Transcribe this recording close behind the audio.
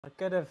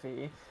gyda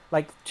fi,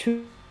 like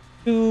two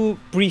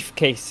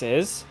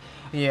briefcases,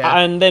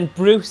 and then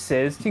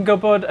Bruce's. Ti'n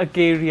gwybod y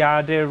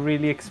geiriadur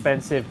really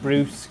expensive,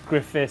 Bruce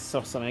Griffiths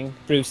or something,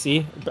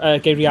 Brucey,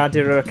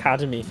 geiriadur yr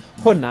Academy.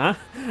 Hwna,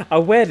 a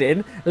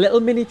wedyn,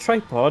 little mini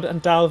tripod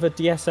and dal fy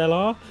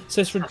DSLR.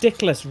 So it's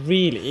ridiculous,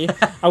 really.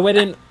 A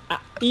wedyn,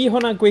 I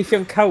hwnna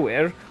gweithio'n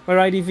cywir, mae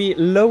rhaid I fi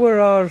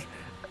lower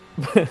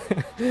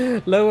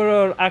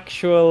our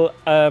actual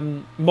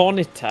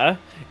monitor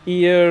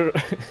i'r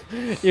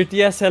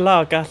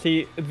DSLR gallu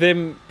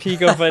ddim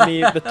pigo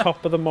fyny the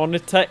top of the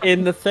monitor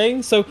in the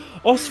thing. So,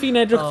 os fi'n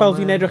edrych fel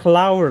fi'n edrych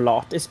lawr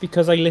lot, it's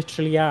because I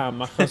literally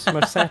am, achos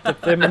mae'r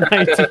setup ddim yn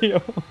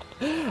ideal.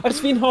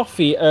 Achos fi'n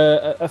hoffi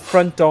y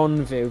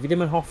front-on view, fi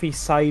ddim yn hoffi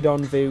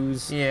side-on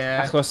views,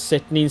 achos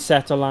sut ni'n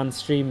set o land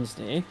streams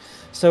ni.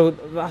 So,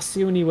 that's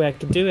the only way I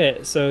can do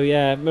it. So,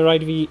 yeah, mae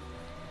rhaid fi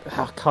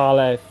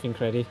cael fi'n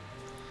credu.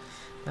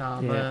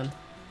 Oh, man.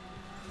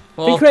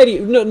 Fi'n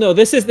credu, no,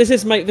 this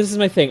is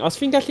my thing. Os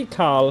fi'n gallu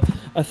cael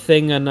y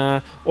thing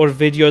yna o'r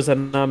fideos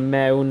yna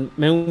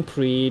mewn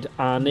pryd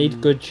a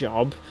wneud good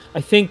job,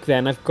 I think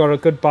then I've got a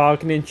good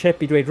bargaining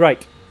chip I dweud,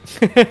 right,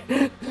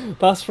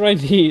 that's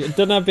rhaid ni,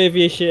 dyna be fi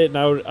eisiau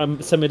nawr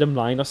symud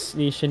ymlaen os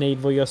ni eisiau wneud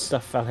fwy o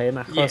stuff fel hyn,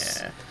 achos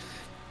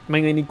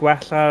mae'n gwneud ni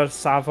gwella'r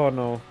safon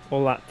o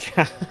all that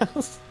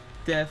jazz.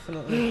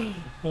 Definitely.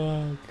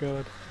 Oh,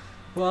 God.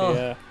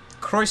 Well,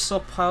 croeso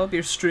pawb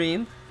i'r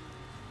stream.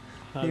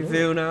 I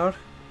fyw nawr.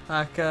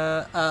 Ac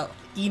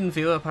un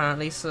fyw,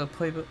 apparently, so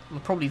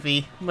probably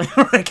fi.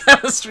 Mae'n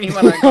cael y stream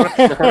yna.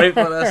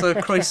 So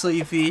croeso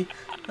I fi.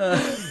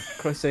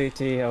 Croeso I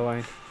ti,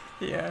 Owain.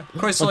 Yeah.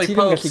 Croeso I pawb. Ond ti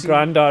ddim gallu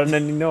gwrando ar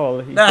yn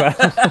ôl.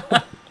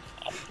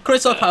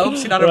 Croeso pawb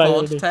sy'n ar y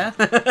fod, te.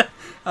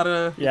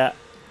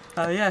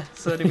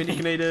 So ni'n mynd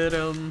I gwneud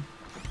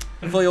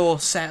fwy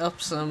o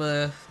setups am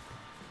y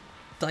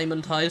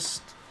Diamond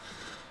Heist.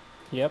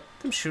 Yep.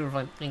 Dim siŵr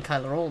faint ni'n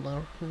cael yr ôl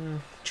nawr.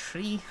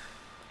 3?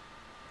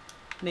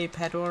 Neu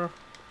 4?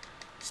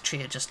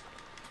 Trio just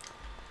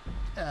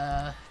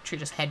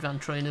hedfan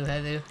trwy nhw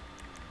heddiw.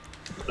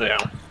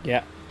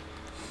 Yeah.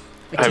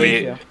 Have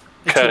you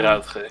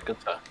cyrraedd chi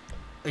gyda?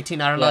 Wyt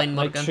ti'n Ar-lein,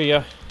 Morgan? Trio.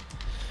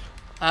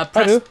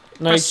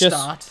 Press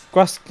start.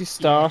 Gwasgu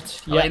start,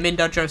 A wedyn mynd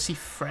ar draws I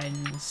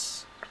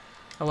friends.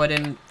 A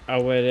wedyn...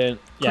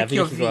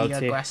 clicio fi a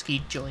gwasgu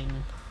join.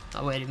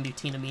 A wedyn byw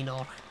ti'n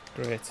ymuno'r...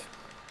 Great.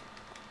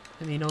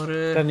 Ymuno'r...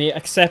 Da ni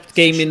accept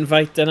game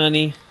invite yna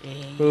ni.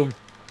 Boom.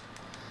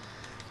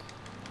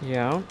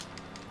 Iawn.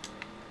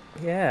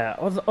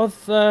 Oedd...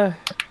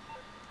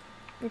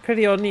 Fi'n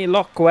credu o'n ni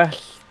lot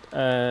gwell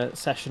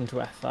session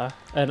diwetha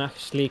yn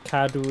actually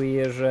cadw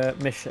i'r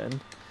mission.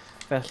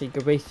 Felly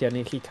gobeithio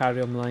ni allu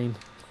cario ymlaen.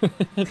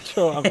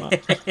 Tro yma.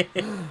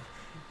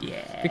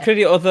 Fi'n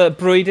credu oedd y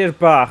brwydr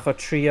bach o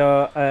trio...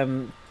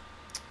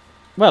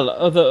 Wel,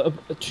 oedd y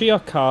trio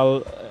cael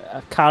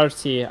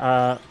carti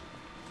a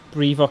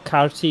brifo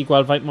carti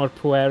gweld faint mor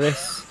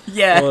pwerus.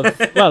 Wel,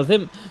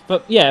 ddim...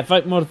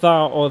 faint mor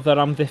dda oedd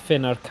yr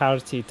amddiffyn ar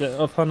carti.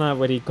 Oedd hwnna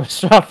wedi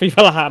gwastraffu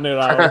fel hanner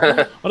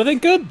awr. Ond oedd e'n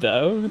good,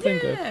 though.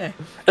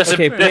 Nes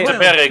y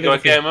berig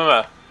o'r gêm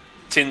yma.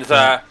 Ti'n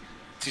dda...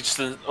 Ti'n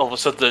just yn all of a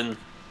sudden...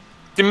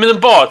 Ti'n mynd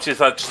yn bod, ti'n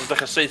dda just yn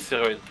dechrau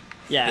seithio rhywun.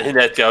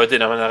 Hynny ydi o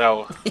wedyn am yna'r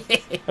awr.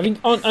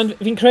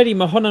 Fi'n credu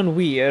mae hwnna'n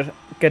wir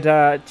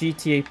gyda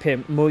GTA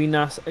 5 mwy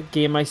na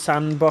gemau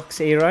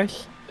sandbox eraill.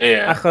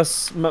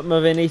 Achos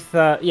mae fe'n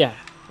eitha...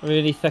 Mae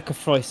fe'n eitha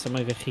cyffroes a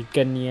mae fe chi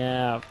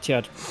gyniau,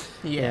 tiod.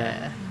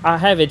 A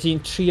hefyd,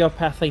 ti'n trio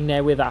pethau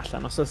newydd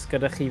allan, os oes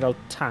gyda chi fel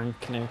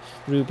tank neu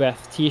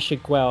rhywbeth, ti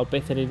eisiau gweld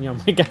beth yn union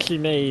mae'n gallu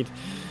wneud.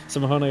 So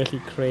mae hwnna'n gallu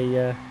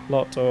creu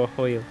lot o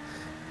hwyl.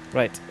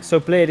 Right,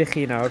 so ble ydych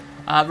chi nawr?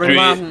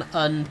 Rwy'n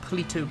yn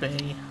Polito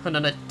Bay,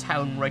 hwnna'n y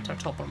town right ar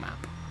top o'r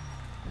map.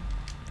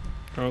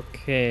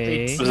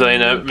 Okay.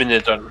 Byddai'n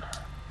munud o'n.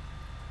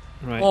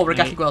 Rwy'n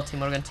gallu gweld ti,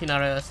 Morgan, ti'n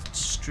ar y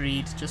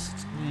stryd,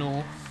 just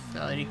north.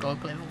 Yr I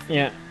gogledd.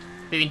 Be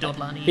fi'n dod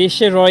lan I. Fi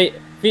eisiau rhoi...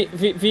 Fi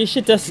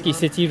eisiau dysgu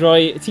sut I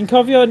rhoi... Ti'n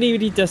cofio ni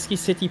wedi dysgu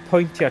sut I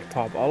pwyntio at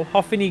pobl?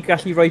 Hoffi ni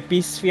gallu rhoi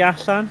bus fi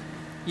allan?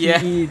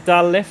 I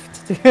dal lift?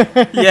 Ti'n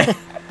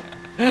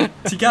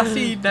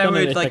gallu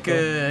newid like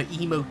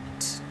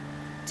emote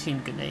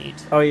ti'n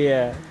gwneud.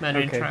 Mewn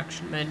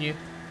interaction menu.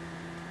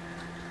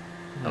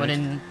 A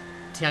wedyn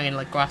ti angen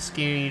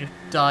gwasgu'r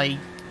 2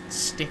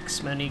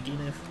 sticks mewn I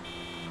gilydd.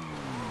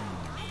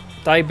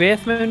 2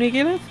 beth mewn I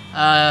gilydd?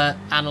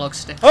 Analog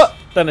sticks. O!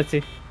 Dyna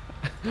ti.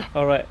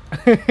 Alright.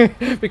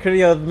 Fi'n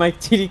credu oedd mae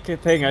ti wedi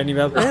thing a ni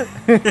fel...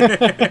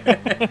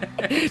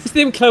 Ys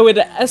ddim clywed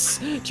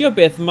Ti'n o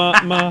beth,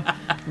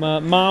 mae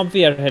mab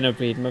fi ar hyn o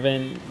bryd. Mae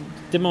fe'n...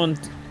 Dim ond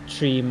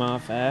 3 ma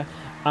fe.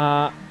 A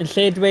yn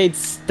lle dweud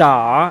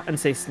star yn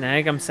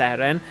Saesneg am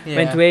seren,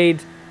 mae'n dweud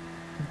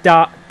da,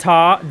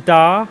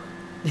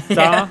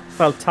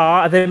 fel ta,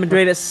 a ddim yn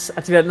dweud a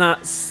ti fel na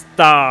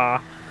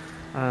star.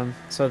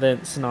 So oedd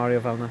e'n scenario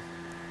fel na.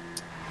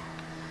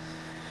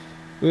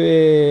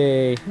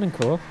 Wee, hynny'n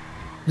cool.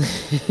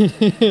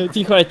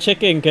 Ti'n chwarae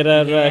chicken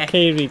gyda'r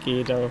ceir I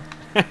gyd o.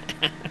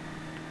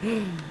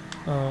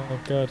 Oh,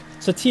 god.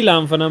 So ti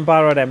lan fan yn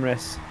barod,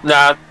 Emrys?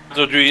 Na,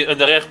 dwi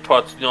yn yr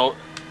airport, dwi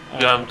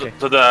am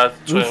dod â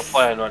trwy'r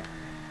plaen rwan.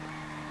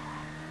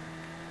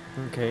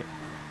 Okay.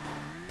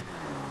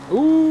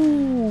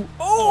 Ooh!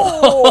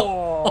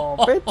 Oh!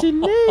 Be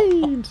ti'n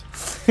neud?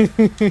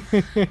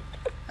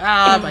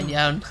 Mae'n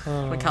iawn.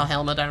 Mae'n cael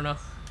helmet arno.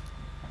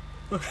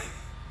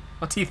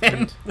 O ti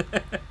ddim?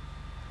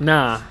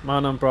 Na, mae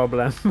hwnna'n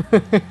broblem.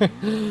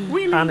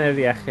 Hanner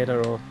iechyd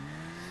ar ôl.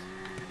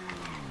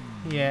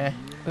 Yeah.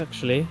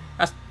 Actually.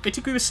 Be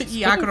ti'n gwybod sut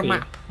i agor y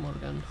map,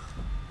 Morgan?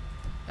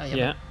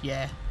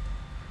 Yeah.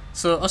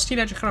 So, os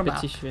ti'n edrych ar y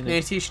map,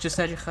 neu ti eisiau just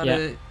edrych ar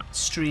y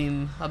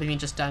stream, a bydd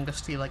fi'n just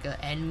dangos ti like a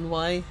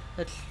NY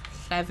y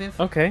llefydd.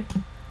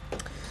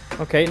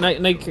 Okay, na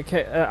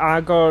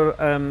agor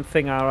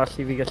thing arall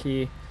i fi gallu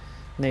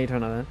neud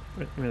hwnna then.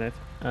 Wait a minute.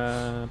 O,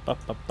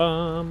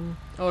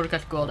 rwy'n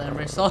gallu gweld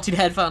Emrys. O, ti'n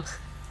hedfan.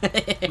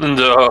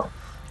 Ynddo.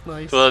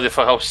 Nice. Dwi'n dweud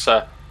ffordd hawsa.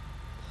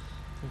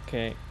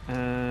 Okay.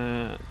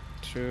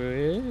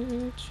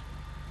 Trwyd.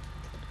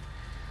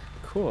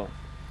 Cool.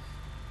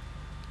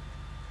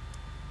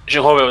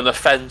 Eisiau hofio yn y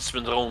ffens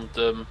mynd rownd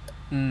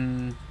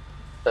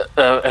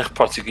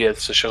airport i gyd,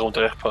 so eisiau rownd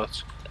yr airport.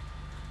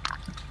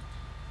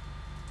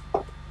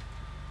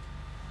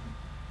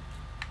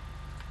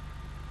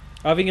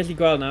 O, fi'n gallu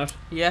gweld nawr.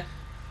 Yeah.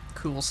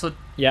 Cool. So,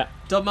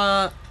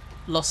 dyma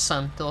Los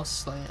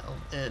Santos, like,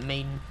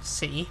 main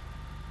city.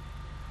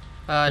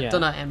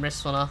 Dyna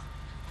Emrys fanna.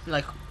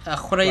 Like,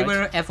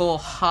 chwaraewyr efo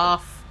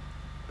half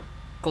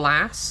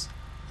glas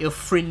yw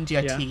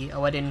ffrindiau ti,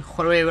 a wedyn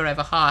chwaraewyr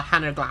efo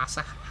hanner glas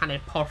a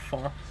hanner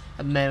porffor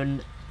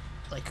mewn,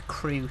 like,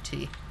 criw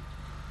ti.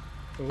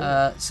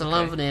 So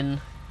lan fan hyn,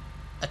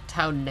 y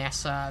tawn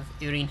nesaf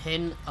yw'r un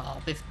hyn,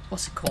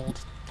 what's it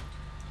called?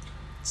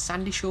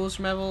 Sandy Shores,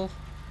 rwy'n meddwl?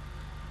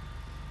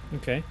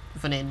 Okay.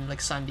 Fan hyn,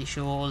 like, Sandy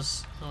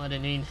Shores, a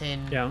wedyn un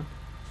hyn... Iawn.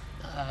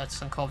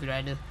 Sa'n cofio'r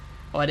enw.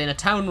 A wedyn y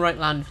tawn right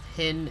land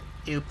hyn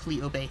yw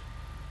Pluto Bay.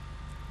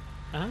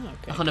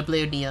 Okay. A hwnna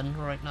ble ni yn,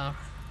 right now.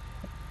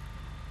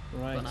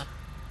 Dwi'n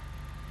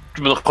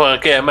mynd o'ch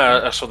chwarae'r gêm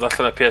a sôn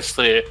allan y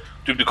PS3,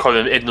 dwi'n mynd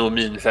cofio'n enw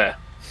mynd lle.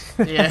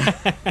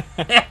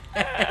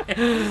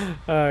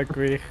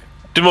 Gwych.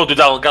 Dwi'n meddwl dwi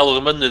dal yn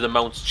galw'r mynydd y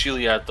Mount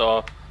Chiliad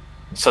o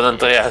San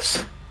Andreas.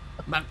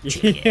 Mount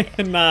Chiliad.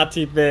 Na,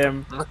 ti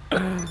ddim.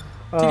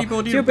 Ti di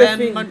bod i'r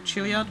ben Mount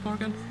Chiliad,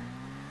 Morgan?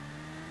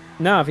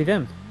 Na, fi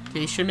ddim. Ti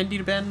eisiau mynd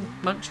i'r ben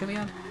Mount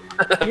Chiliad?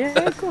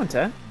 Go on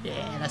te.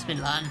 Let's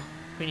mynd lan.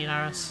 Rwy'n i'n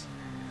aros.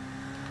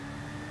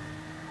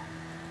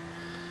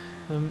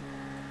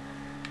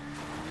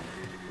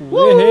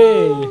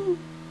 Woohoo!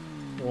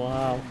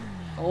 Wow.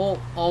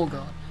 Oh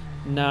god.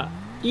 Na,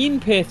 un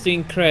peth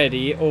dwi'n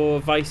credu o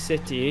Vice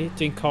City,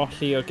 dwi'n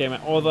colli o'r game,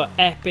 oedd o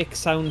epic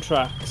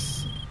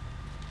soundtracks.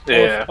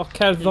 O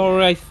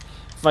cerddoriaeth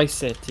Vice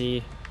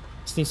City,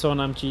 os ni'n sôn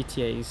am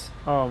GTAs.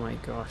 Oh my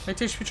gosh.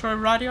 Ti eisiau troi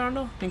radio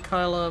arno? Ni'n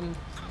cael...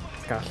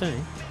 Gallwn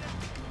ni.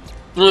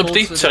 Nhw'n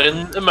updater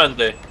yn yma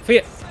yndi?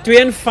 Dwi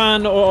yn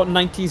fan o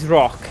 90s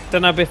rock.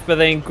 Dyna beth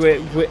byddai'n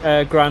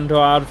gwrando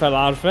ar fel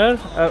arfer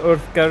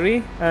wrth gyrru.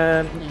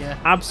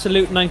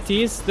 Absolute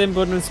 90s. Ddim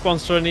bod nhw'n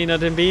sponsor ni na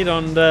dim byd,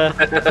 ond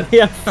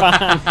fi yn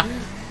fan.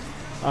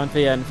 Ond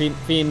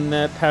fi'n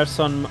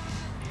person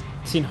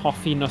sy'n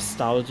hoffi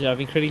nostalgia.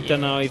 Fi'n credu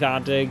dyna oedd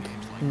adeg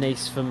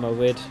neis fy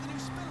mywyd.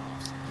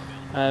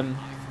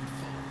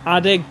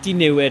 Adeg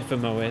diniwyd fy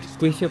mywyd.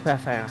 Gweithio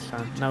pethau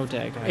allan.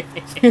 90au.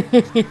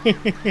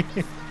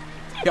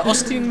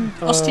 Os ti'n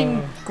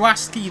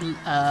gwasgu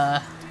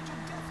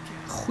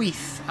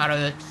chwyth ar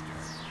y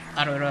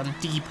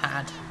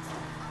D-pad,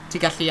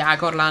 ti'n gallu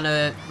agor lan y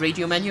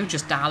radio menu,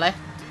 just dal e,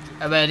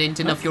 a wedyn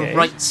dynofio'r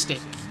right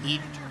stick I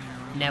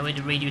newid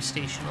y radio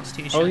station os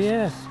ti eisiau. Oh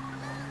yeah.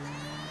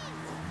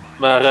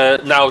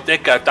 Mae'r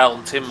 90au dal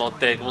yn teimlo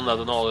 10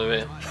 mlynedd yn ôl I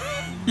fi.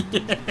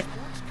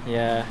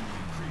 Yeah.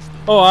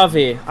 O, a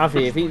fi.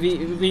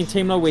 Fi'n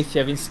teimlo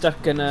weithiau, fi'n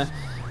stuck yn y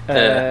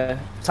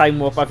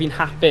time warp, a fi'n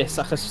hapus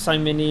achos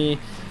sa'n mynd I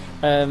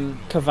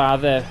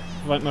cyfaddau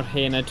faint mor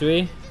hen ydw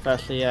I.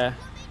 Felly,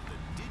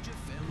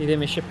 fi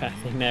ddim eisiau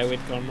pethau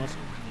newid gormod.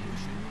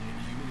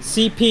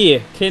 CP,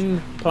 cyn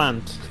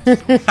plant.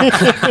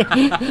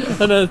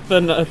 Dyna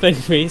y thing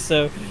fi,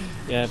 so,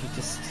 yeah, fi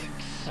just...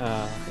 I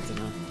don't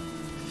know.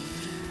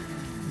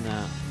 Na,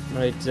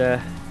 right,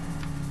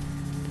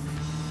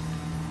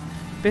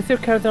 beth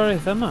yw'r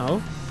cerddoriaeth yma o?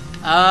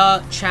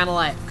 Channel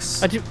X.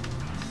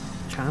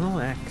 Channel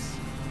X.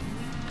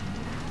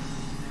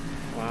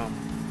 Wow.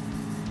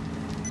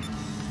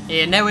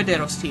 Newid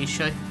os ti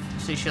eisiau.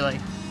 Os ti eisiau,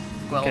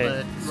 gweld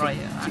y rai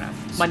arall.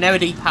 Mae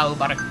newid I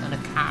pawb yn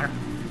y car.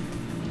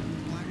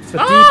 So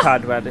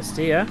D-pad wedys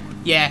ti, ie?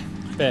 Yeah.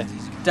 Be?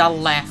 Dal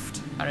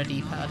left ar y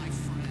D-pad.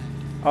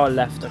 Oh,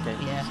 left, okay.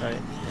 Yeah. Sorry,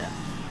 yeah.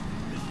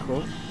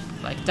 Cool.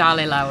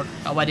 Dal I lawr,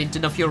 a wedyn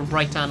dynofio'r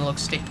right analog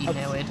stick I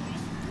newid.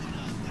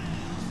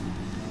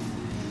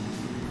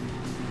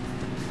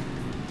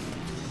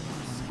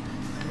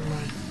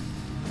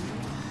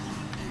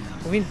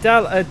 Fi'n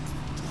dal y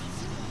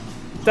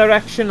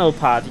directional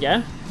pad,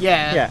 yeah?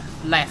 Yeah.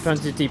 Left.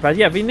 Transit D-pad.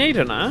 Ie, fi'n neud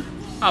hwnna.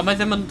 O, mae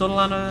ddim yn dod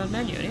lan y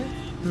menu, ie?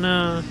 Na.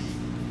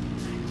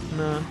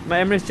 Na.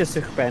 Mae Emrys jyst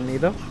i'ch benni,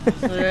 ddo.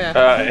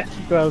 Ie.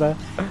 Gweld e.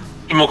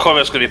 Dwi'n mwyn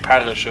cofio sgwini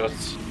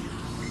parachute.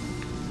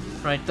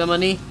 Right, dyma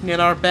ni.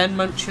 Ni'n ar ben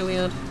Mount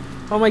Chiliad.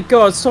 Oh my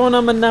god, sôn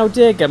am y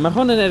 90au. Mae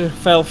hwn yn edrych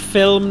fel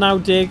ffilm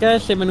 90au,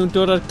 lle maen nhw'n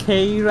dod ar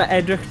ceir a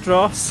edrych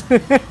dros.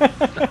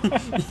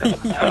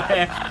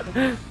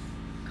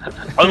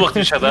 Oedd mwch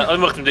ti'n siarad, oedd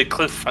mwch ti'n dweud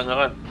cliffhanger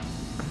o'n?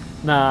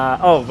 Na,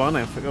 mae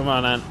hwnna'n ffilm.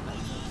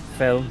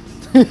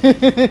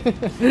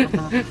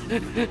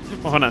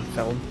 Mae hwnna'n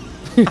ffilm.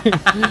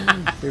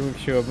 Dwi'n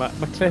siŵr,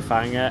 mae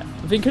cliffhanger.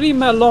 Fi'n credu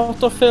mae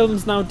lot o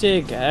ffilms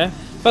 90au,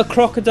 fel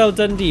Crocodile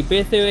Dundee.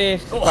 Beth yw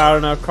eich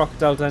barn ar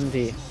Crocodile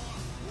Dundee?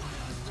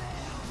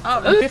 O,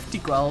 mae'n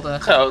 50 gweld e.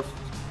 O,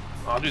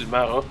 dwi ddim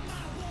meddwl.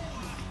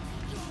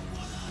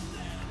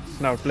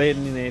 Nawr, ble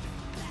ni'n neud?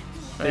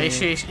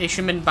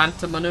 Eisiau mynd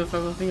bant am yno efo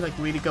fi, like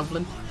really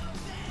goblin.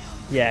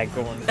 Yeah,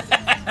 go on.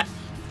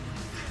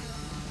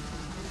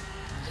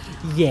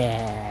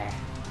 Yeah.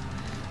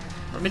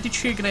 Mae'n mynd i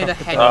trio gwneud y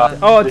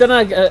Heddiw. O,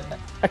 dyna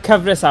y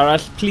cyfres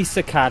arall,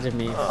 Police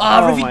Academy.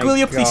 Rwy'n fi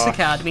gwylio Police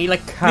Academy,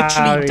 like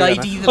literally 2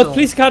 dydd yn ôl. Oedd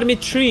Police Academy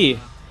 3.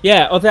 Ie,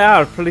 oedd e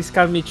ar Police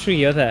Academy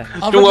 3, oedd e.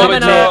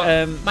 Mae'n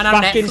ar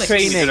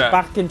Netflix.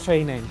 Back in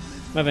training.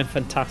 Mae fe'n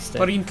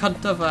ffantastig. O'r un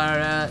cyntaf ar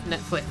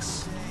Netflix.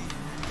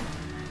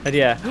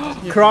 Ydy e.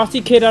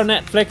 Karate Kid ar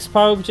Netflix,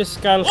 pawb,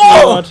 just gael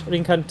chlywed yr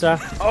un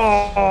cyntaf.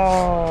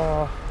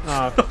 Oh,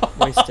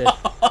 wasted.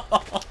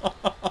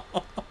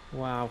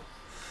 Wow.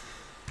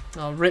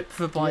 Oh, rip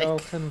the bike.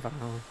 Diolch yn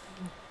fawr.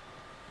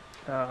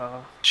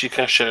 Si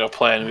casio o'r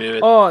plaen fi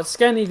fyd. O,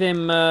 sgen i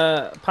ddim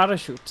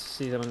parachute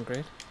sydd ddim yn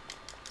gred.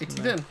 I ti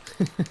ddim?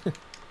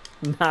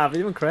 Na, fi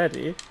ddim yn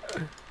credu.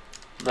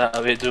 Na,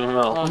 fi dwi'n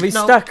meddwl. Ond fi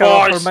stuck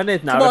ar o'r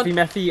mynydd nawr, a fi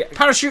methu...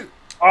 Parachute!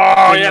 O,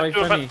 ie,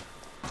 dwi'n meddwl.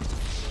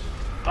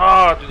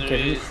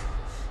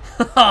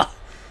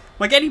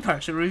 Mae gen i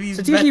parachute, rwy'n fi...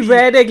 So ti'n gallu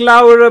redeg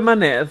lawr y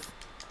mynydd?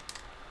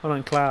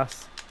 Hwna'n clas.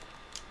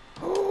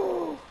 O,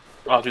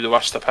 dwi wedi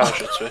wasta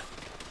parachute fi.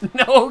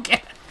 No,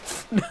 get...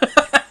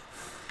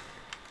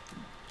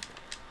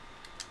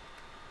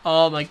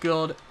 Oh my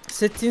god.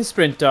 Sut ti'n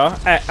sprinto?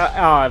 Fe,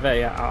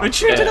 ie. Mae'n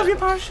siŵr dyn o'r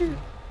parachute.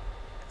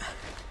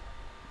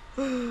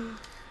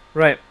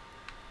 Right.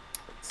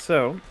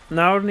 So,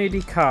 nawr ni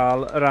wedi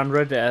cael yr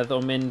anrydedd o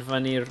mynd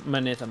fyny'r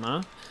mynydd yma.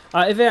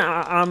 A efe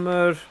am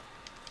y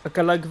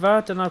golygfa,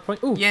 dyna'r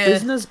pwynt.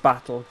 Business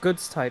battle,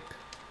 goods type,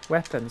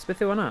 weapons. Beth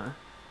yw hwnna?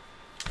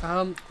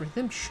 Rwy'n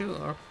ddim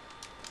siŵr.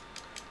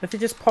 Beth i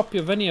just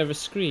popio fyny ar y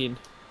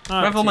sgrin?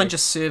 Revel mae'n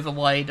just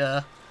server-wide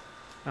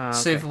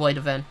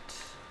event.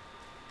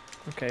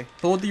 Okay.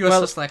 Board the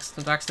USS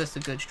Lexington, access the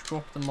goods,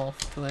 drop them off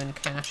to earn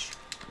cash.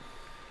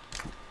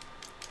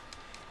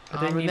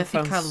 Rwy'n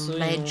methu cael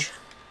ledge.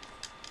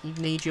 You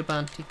need your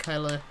band i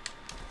cael y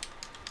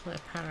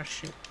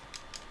parachute.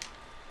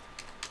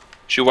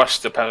 Si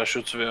wasta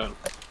parachute fi hwn.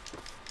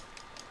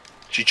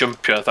 Si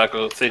jumpio a ddag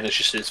o thing a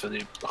si sydd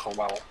fyny bach o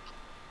wal.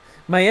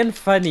 Mae'n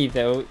ffynnu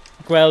ddew,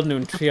 gweld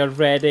nhw'n trio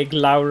redeg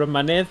lawr y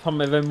mynydd pan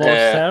mae fe mor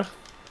serth.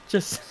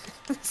 Just,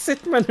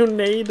 sut maen nhw'n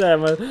neud e?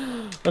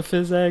 Mae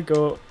ffiseg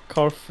o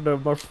corff nhw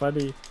mor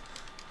ffynnu.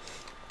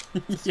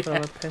 Fel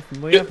y peth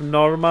mwyaf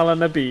normal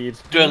yn y byd.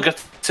 Dwi'n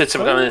gyda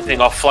ti'n gan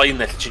anything offline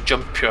lle ti'n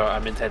jumpio a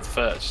mynd head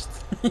first.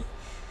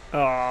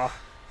 Ti'n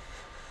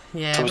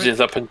mynd i'n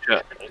punch,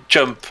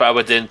 jump a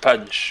wedyn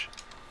punch.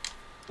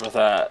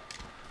 Fatha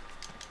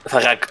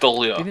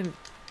ragdolio.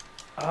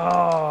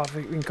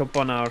 Fi'n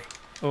cwmpo nawr.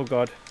 Oh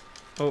god.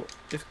 Oh,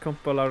 just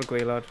cwmpo lawr y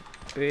gwaelod.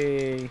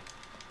 Hey.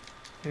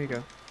 Here we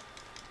go.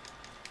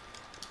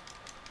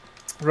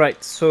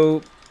 Right,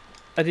 so...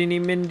 Ydy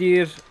ni'n mynd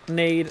i'r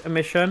neud y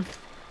mission?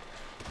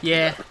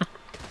 Yeah.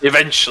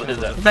 Eventually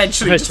then.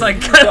 Eventually, just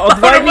like...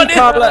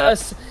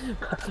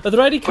 Oedd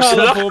rhaid i cael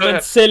y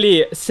moment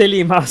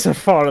silly mas o'r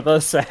ffordd,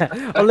 oes e?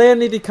 O le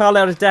ni wedi cael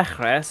ar y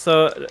dechrau,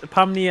 so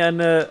pam ni yn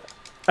y...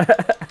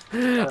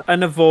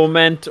 yn y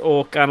foment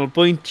o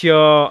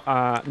ganolbwyntio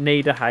a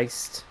neud y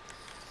heist.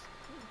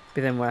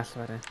 Bydd e'n well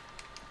wedyn.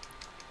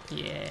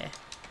 Yeah.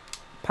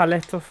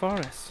 Palette o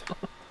Forest.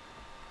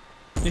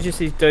 Ni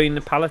jyst i dwyn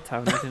y pallet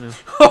town, ydyn nhw.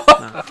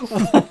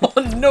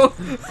 Oh no!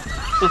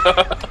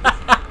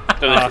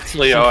 Ti'n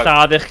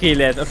lladd eich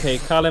gilydd. Ok,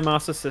 cael e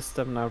mas o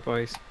system nawr,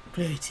 boys.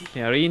 Pretty.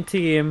 Ar un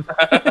tîm.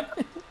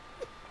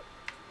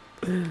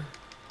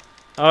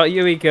 Oh,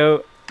 here we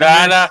go.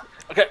 Na.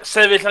 Ok,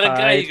 sefyll ar y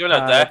greig hwnna,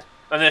 de.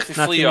 Na ni chdi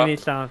fflio. Na ti'n mynd i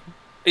lladd.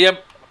 Ie,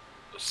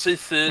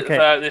 seithi...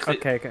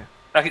 Ok.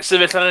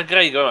 Sefyll ar y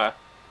greig hwnna.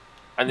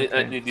 A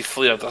ni di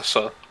fflio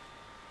droso.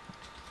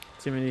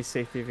 Ti'n mynd i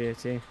seithi fi,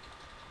 ti.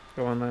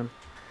 Go on then.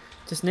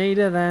 Just neud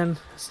e then.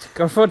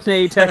 Gorfod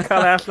neud e,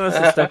 cael e allan o'r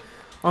system.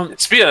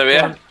 Sbio na fi,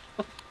 ie?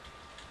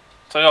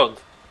 Ta'n iawn?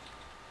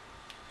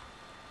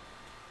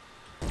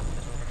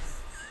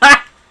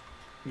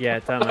 Ie,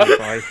 dyna'r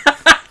boi.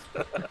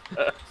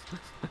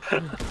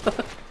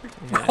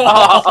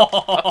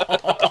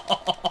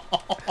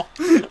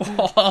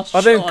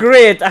 Oedd e'n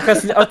gred,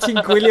 achos o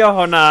ti'n gwylio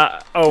hwnna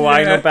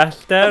Owain o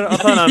bellter,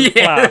 oedd hwnna'n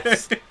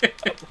clas.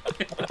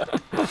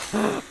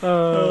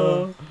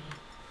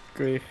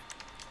 Gwych.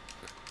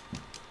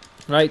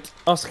 Right,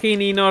 os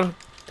chi'n un o'r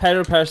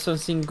pedwar person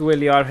sy'n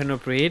gwylio ar hyn o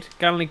bryd,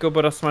 gan ni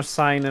gwybod os mae'r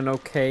sain yn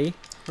oce.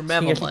 Chi'n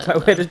gallu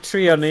clywed y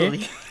trio ni.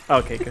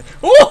 OK, good.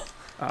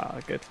 Ah,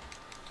 good.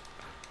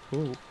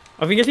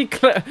 O fi'n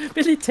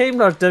gallu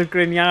teimlo'r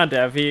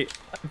dyrgriniadau, fi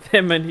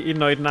ddim yn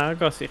un oed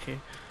nagos i chi.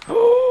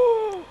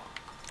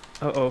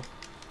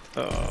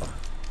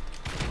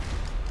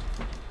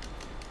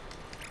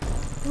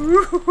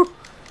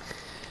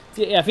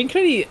 Fi'n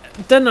credu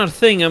dyna'r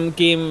thing am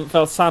game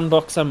fel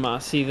sandbox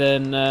yma sydd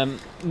yn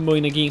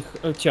mwy nag un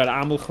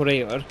aml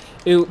chwaraewr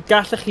yw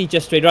gallech chi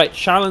just dweud, right,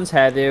 challenge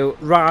heddiw,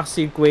 ras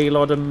i'r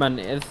gwaelod y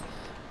mynydd.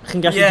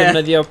 Chi'n gallu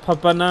defnyddio pa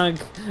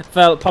bynnag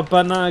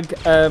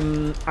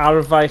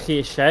arfau chi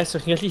eisiau, so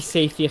chi'n gallu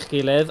seithi eich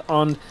gilydd,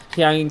 ond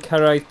chi angen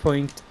cyrraedd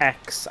pwynt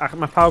X, ac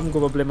mae pawb yn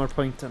gwybod ble mae'r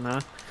pwynt yna.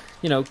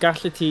 You know,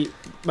 gallu ti,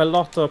 mae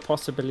lot o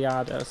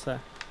posibiliadau, so.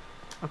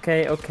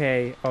 OK,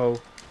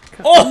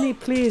 Can you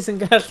please yn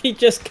gallu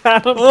just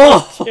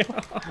canolbwyntio?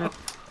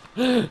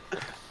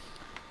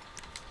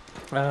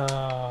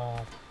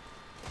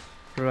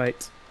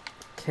 Right.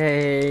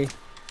 OK.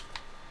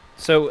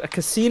 So, y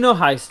casino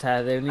heist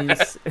heddiw,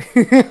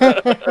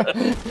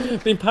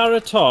 ni'n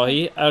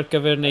paratoi ar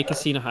gyfer wneud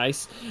casino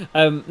heist.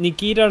 Ni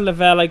gyd ar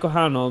lefelau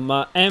gwahanol,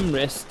 mae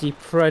Emrys di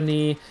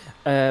prynu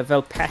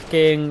fel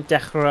pecking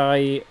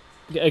dechrau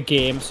y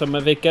game, so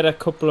mae fe gyda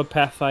cwpl o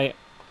pethau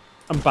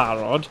yn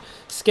barod.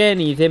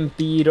 Sgen i ddim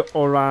byd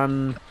o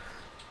ran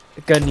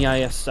gyniau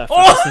a stuff,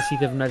 nes i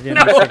ddefnyddio yn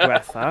y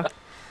gwetha.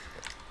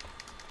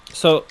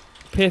 So,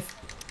 peth...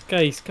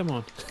 Guys, come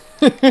on.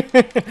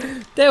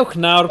 Dewch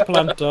nawr,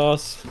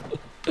 plantos.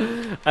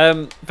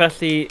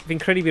 Felly, fi'n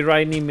credu fi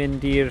rhaid ni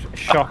mynd i'r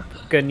siop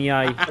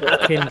gyniau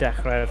cyn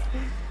dechrau'r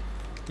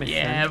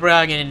mission. Rwy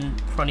angen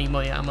prynu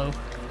mwy ammo.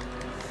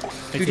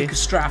 Dwi wedi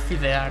gystraffu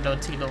fe ar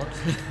dod ti lod.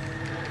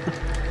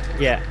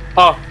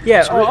 Ond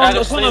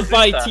oedd hwnna'n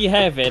bai ti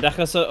hefyd,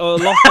 achos o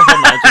lot o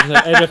hwnna,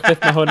 edrych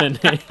beth mae hwn yn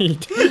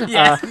neud.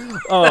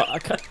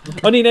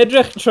 O'n i'n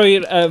edrych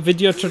trwy'r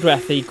fideo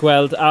trydwethu i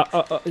gweld,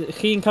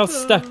 chi'n cael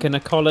stuck yn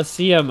y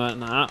Colosseum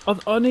yna,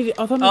 oedd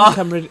hwnna'n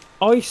cymryd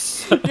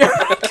oes.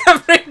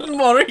 Cymryd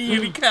mor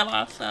hir i cael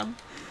allan.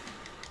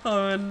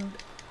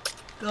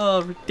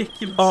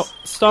 Ridiculous.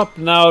 Stop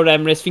nawr,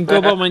 Emrys, fi'n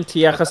gwybod mae'n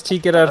ti, achos ti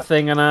gyda'r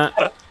thing yna.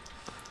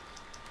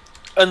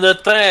 Yn y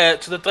dre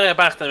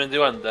bach na'n mynd i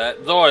wan,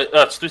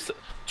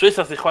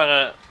 dwythaf ti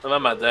chwarae yn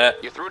yma,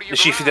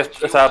 nes i ffidio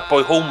ytha boi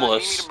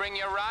homeless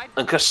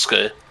yn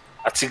cysgu,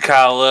 a ti'n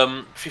cael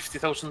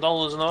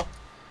 $50,000 yno.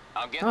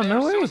 Oh,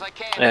 no way.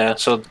 Yeah,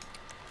 so...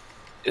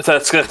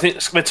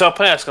 Mae'n to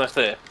pres gyda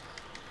chdi?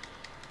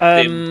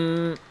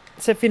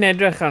 Sef fi'n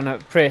edrych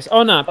arno pres?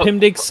 O na,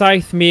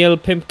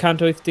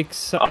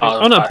 57,587.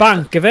 O na,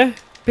 bank, efe?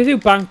 Beth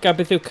yw bank a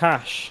beth yw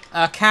cash?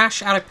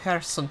 Cash ar y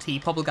person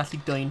ti, pobl gallu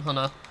dwyn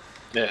hwnna.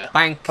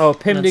 Bank.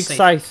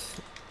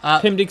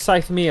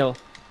 57,000.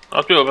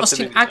 Os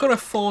ti'n agor y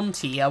ffôn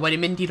ti a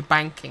wedyn mynd i'r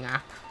banking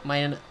app,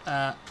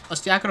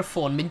 os ti'n agor y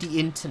ffôn, mynd i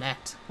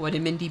internet,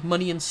 wedyn mynd i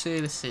money and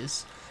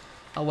services,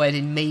 a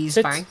wedyn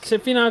Maze Bank.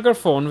 Sut fi'n agor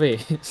ffôn fi?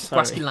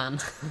 Gwasgu lan.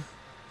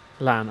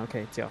 Lan,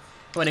 oce, diolch.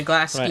 Wedyn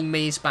gwasgu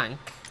Maze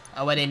Bank,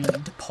 a wedyn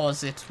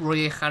deposit,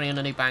 rwy eich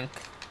arian yn ei bank.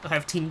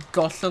 Oherwydd ti'n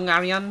gollwng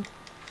arian,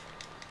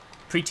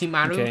 pryd ti'n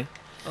marw,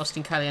 os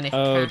ti'n cael ei yn eich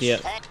cash.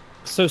 Dear.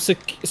 So,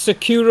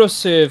 securo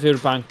serve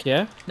yw'r bank,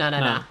 ie?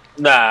 Na.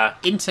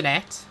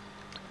 Internet.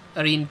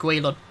 Yr un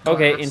gwaelod glas.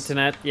 OK,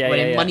 internet,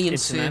 Wedyn money and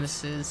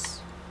services.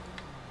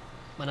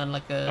 Mae'n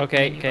like a...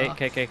 OK.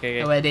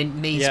 A wedyn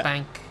Maze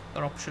Bank,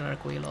 yr opsiwn ar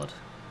y gwaelod.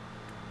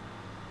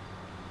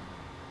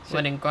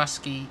 Wedyn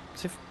gwasgu...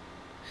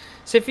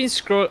 Sef fi'n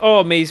scroll...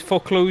 Maze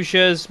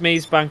Foreclosures,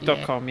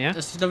 mazebank.com, ie?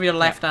 Os ti'n dofio'r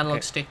left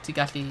analog stick,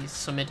 ti'n gallu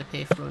symud y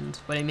peth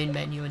rwnd. Wedyn mynd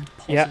menu and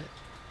deposit.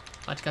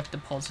 A ti'n gallu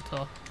deposit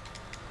o.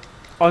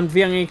 Ond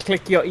fi angen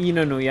clicio un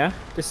o'n nhw, ie?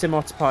 Dy sim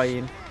ots pa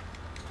un.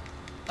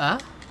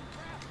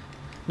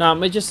 Na,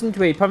 mae jyst yn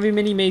dweud, pan fi'n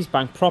mynd i Maze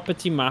Bank,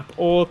 property map,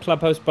 all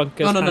clubhouse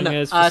bunkers,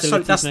 hangers,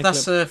 facilities... Sorry,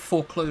 that's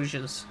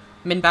foreclosures.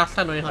 Mynd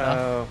allan o'i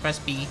hwnna, press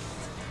B.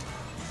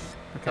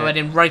 A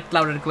wedyn, right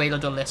lawr ar y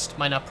gwaelod o list,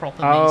 mae yna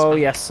proper Maze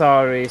Bank.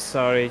 Sorry.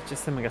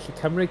 Just ddim yn gallu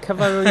cymryd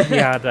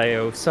cyfarwyddiadau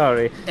o,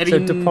 sorry.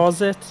 So,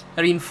 deposit?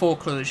 Yr un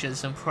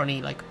foreclosures yn prynu,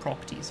 like,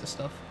 properties and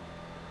stuff.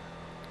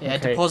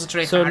 Deposit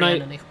eich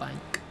arian yn eich bank.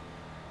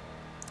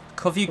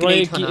 Cofio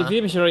gwneud hwnna. Fi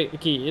ddim eisiau rhoi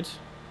gyd.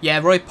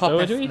 Rhoi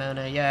popeth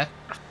mewn e,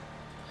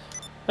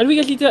 Ydw i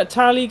gallu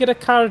talu gyda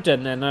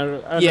cardyn yn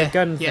y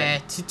gun thing?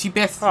 Ti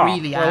beth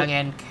really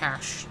angen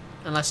cash.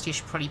 Unless ti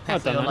eisiau prynu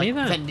pethau o like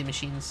vending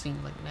machines sy'n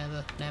like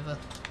never.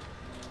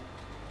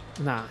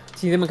 Na,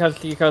 ti ddim yn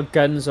cael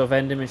guns o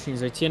vending machines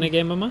o'i ti yn y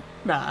game yma?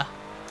 Na,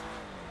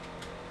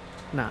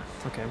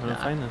 oce, mae'n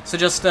ffain. So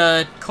just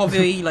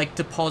cofio i like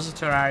deposit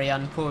yr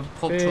arian pob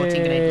tro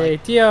ti'n gwneud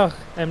like... Diolch,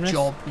 Emrys.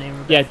 Job neu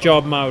rhywbeth.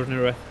 Job mawr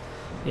neu rhywbeth.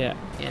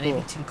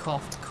 Maybe ti'n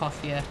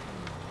colli e.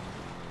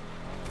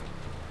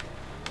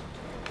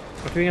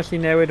 Dwi'n gallu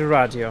newid y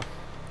radio.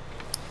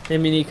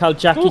 Ni'n mynd i cael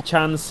Jackie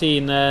Chan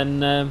scene yn...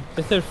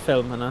 beth yw'r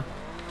ffilm yna?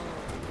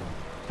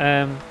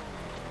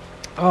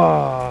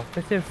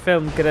 Beth yw'r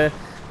ffilm gyda...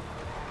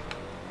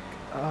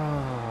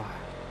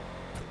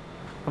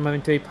 Ond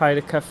mae'n dweud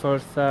paid y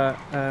cyffwrdd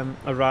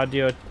y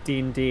radio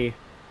D&D.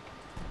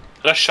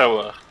 Rush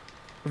Hour.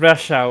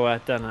 Rush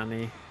Hour, dyna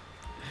ni.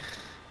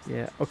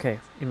 Yeah, okay,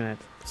 un munud.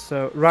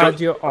 So,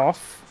 radio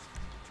off.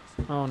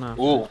 Oh, no.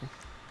 Ooh.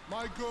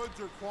 My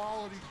goods are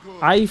quality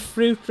goods.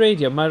 iFruit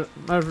Radio, mae'r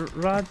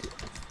radio...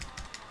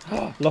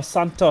 Los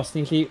Santos,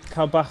 ni'n gallu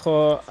cael bach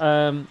o...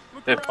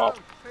 Hip-hop.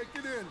 Take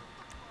it in.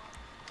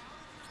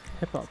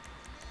 Hip-hop.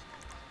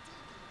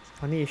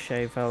 O'n i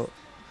eisiau fel...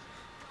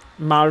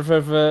 Marfer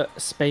fy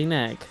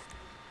Sbaeneg.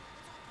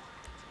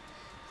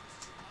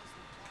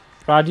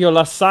 Radio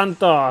Los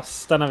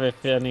Santos! Dyna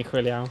fe ni'n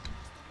chwilio.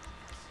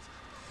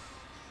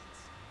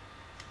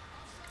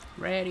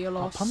 Radio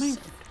Los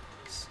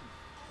Santos.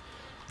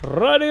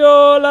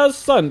 Radio Los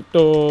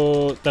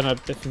Santos! Dyna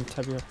beth yn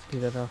tabio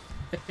bydd efo.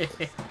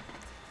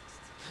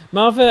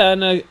 Mae fe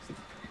yn y...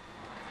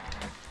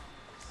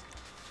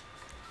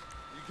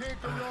 You can't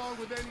go wrong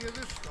with any of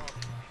this stuff.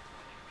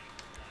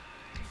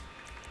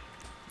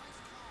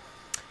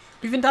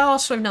 Dwi'n fynd ar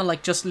os roedd na,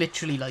 like, just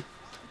literally, like,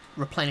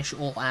 replenish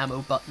all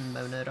ammo button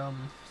mewn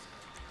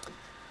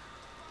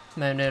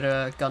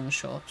i'r gun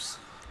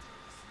shops.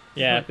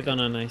 Yeah, bydd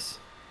hwnna'n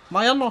nice.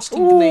 Mae o'n os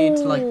ti'n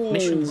gwneud, like,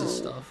 missions and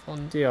stuff,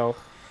 ond Diolch.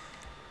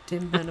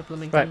 dim mewn y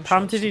blooming gun Right, shops.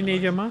 pam ti di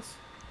neidio mas?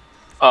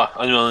 O'n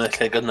i'n meddwl yn y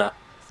lle gynna.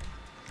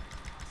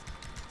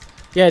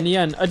 Ie, ni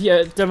yn.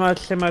 Dyma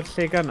lle mae'r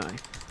lle gynnau?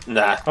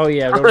 Na. O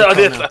ie, O'n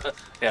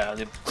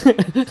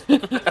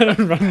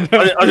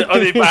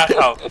i bach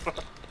awr.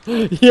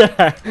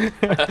 Yeah.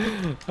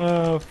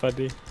 Oh,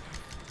 funny.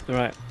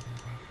 Right.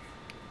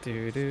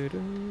 Do.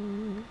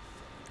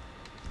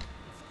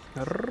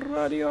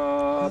 Radio.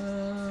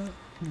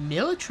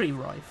 Military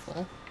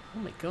rifle? Oh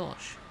my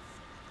gosh.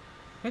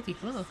 Where di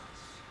hwnna?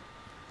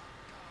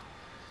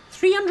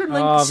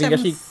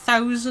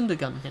 397,000 a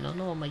gun hynna.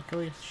 Oh my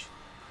gosh.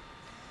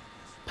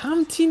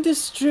 Pam ti'n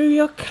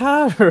distrywio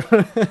car?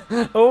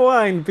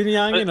 Owain, bydd ni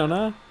angen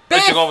hwnna.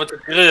 Beth? Ti'n gofod y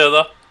gry o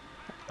ddo?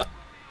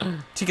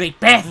 Ti'n gwneud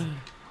beth?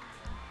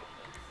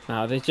 No,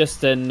 they're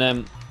just in...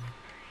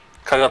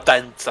 Cael gael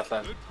dent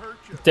allan.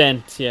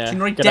 Dent, yeah.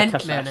 Ti'n rhoi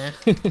dent mewn e?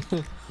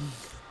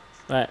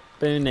 Right,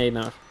 be ni'n neud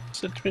nawr?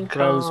 Sut dwi'n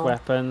Rose cael...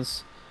 weapons.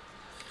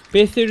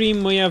 Beth yw'r un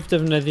mwyaf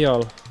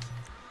defnyddiol?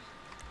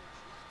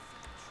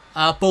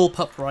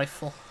 Bullpup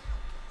rifle.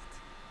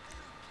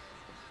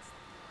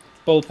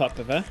 Bullpup,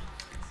 efe?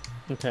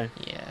 Okay.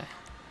 Yeah.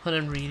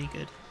 Hwnna'n really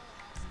good.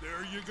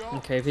 There you go.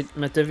 Okay,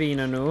 mae dy fi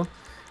yn nhw.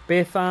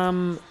 Beth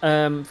am...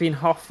 fi'n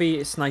hoffi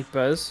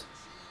snipers.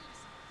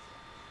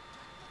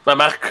 Mae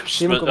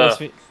marksman...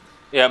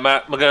 Ie,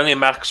 mae gen i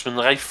marksman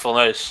rifle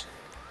nice.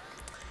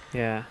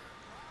 Yeah.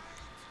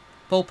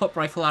 Bullpup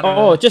rifle ar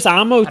just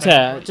ammo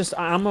te. Just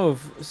ammo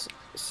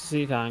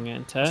sydd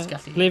angen te.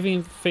 Ble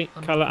fi'n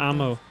cael y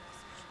ammo?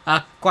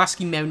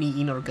 Gwasgu mewn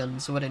i un o'r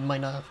guns, so wedyn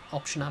mae'n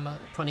option ammo,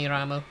 prynu'r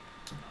ammo.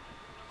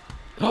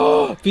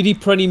 Fi di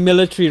prynu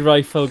military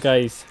rifle,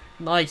 guys.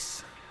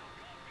 Nice.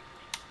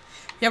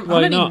 Ie,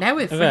 hwnna'n un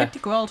newydd, fi heb di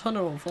gweld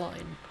hwnna o'r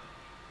flaen.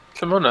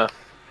 Lle mae hwnna?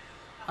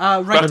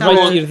 Right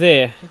i'r dde.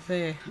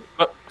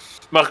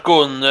 Mae'r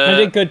gwn...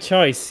 Mae'n a good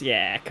choice,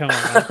 yeah, come on.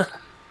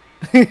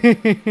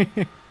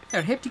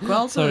 Heb di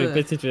gweld Sorry,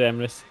 beth ydw i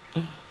Emrys?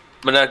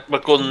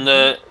 Mae gwn...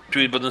 Dwi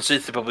wedi bod yn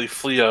seithi pobl i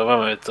fflio yma,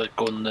 mae'r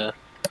gwn...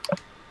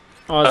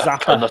 O,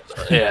 Zappa.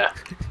 Ie.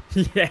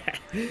 Yeah.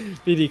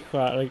 Fi di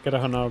chwarae gyda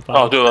hwnna o'r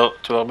blaen.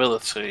 Dwi'n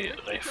military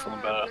rifle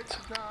yn barod.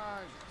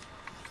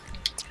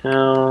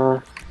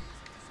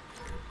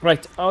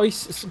 Right,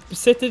 oes,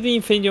 sut ydych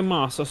chi'n ffeindio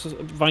mas os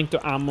faint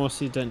o ammo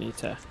sydd dyn ni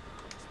te?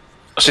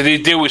 Os ydi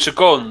dewis y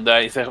gwn,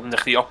 da,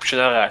 ydych chi option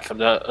arall, am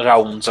y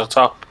rounds ar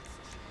top.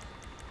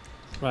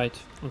 Right,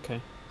 okay.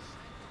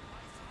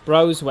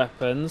 Browse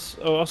weapons.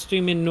 Os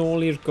dwi'n mynd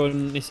nôl i'r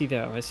gwn nes I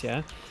ddewis,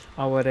 ie.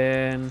 A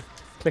wedyn,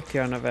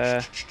 clicio arno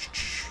fe.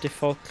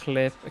 Default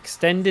clip.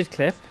 Extended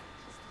clip.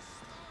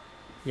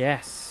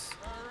 Yes.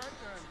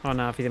 O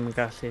na, fi ddim yn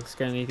gallu.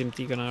 Sgen ni ddim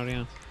digon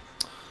arian.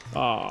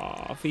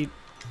 O, fi...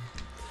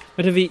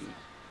 Mae dy fi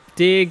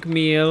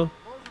 10,000.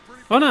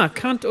 O na,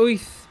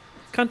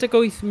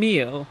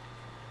 108,000.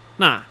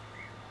 Na.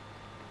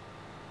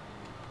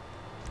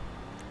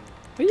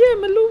 O ie,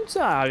 mae loads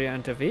o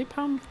arian dy fi.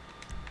 Pam?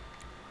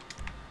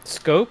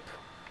 Scope.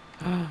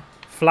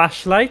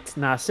 Flashlight.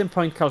 Na, sy'n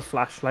pwynt cael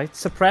flashlight.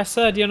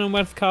 Suppressor, ydy nhw'n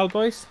werth cael,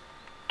 boys?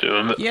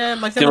 Yeah,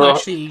 mae ddim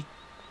actually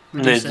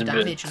reduce the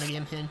damage yn y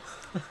game hyn.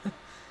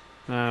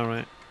 Ah,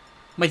 right.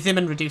 Mae ddim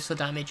yn reduce the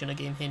damage yn y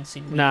game hyn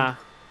sy'n weird. Na.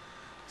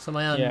 So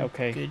mae yn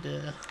okay.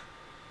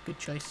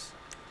 Good choice.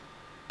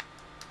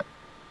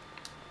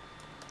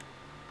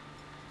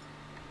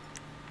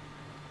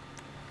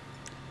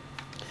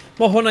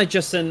 Mae hwnna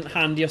just yn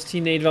handi os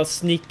ti'n neud fel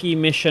sneaky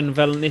mission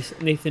fel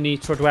wnaethon ni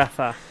tro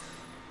diwetha.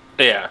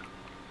 Ie.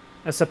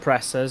 Y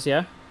suppressors,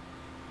 yeah?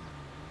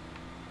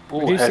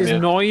 Reduces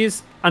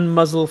noise and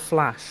muzzle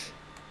flash.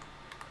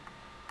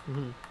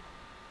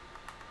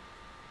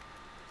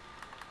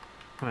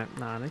 Right,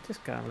 na, I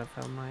just gael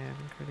fel mae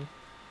fi'n credu.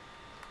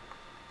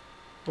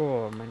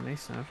 O, mae'n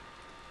neis nawr.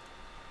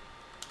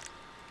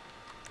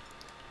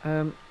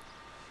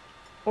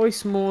 Oes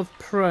modd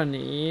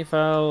prynu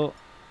fel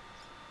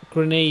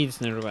grenades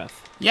neu rhywbeth?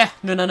 Yeah,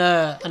 no,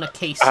 in a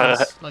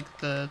cases, like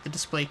the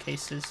display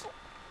cases.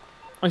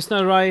 Oes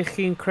na rai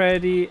chi'n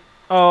credu...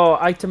 Oh,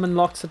 item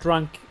unlocks at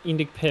rank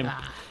 15.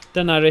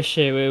 Dyna'r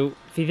issue yw,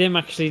 fi ddim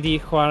actually di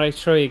chwarae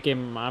trwy y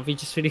gym yma, fi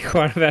jyst wedi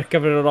chwarae fe ar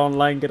gyfer yr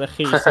online gyda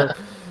chi, so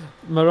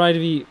mae rhaid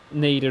i fi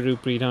wneud y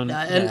rhywbryd, ond...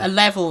 Y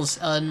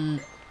levels yn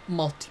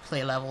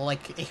multiplayer level,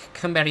 like, eich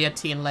cymeriad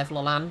ti yn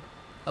level o lan,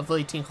 a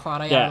fwy ti'n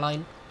chwarae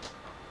online.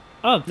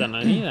 O,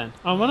 dyna ni then.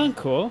 O, mae hwnna'n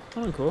cool,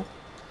 cool.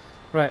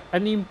 Right,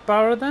 are ni'n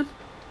barod then?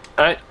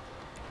 Right.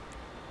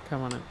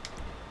 Come on in.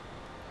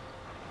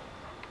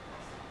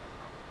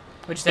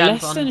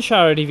 Lester yn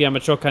siarad i fi am y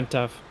tro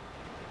cyntaf.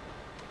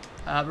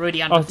 Rwy'n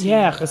di anfod ti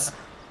achos...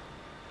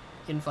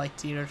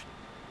 invite i'r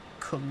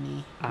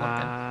cwmni.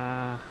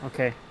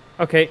 Okay.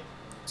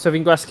 So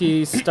fi'n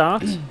gwasgu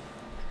start?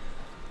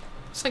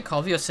 Sa'n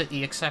cofio sut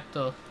i accept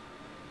o.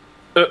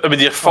 Y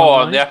mynd i'r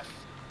ffôn, ie.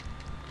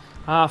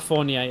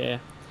 Ffôn, ie.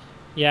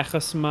 Ie,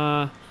 achos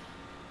mae...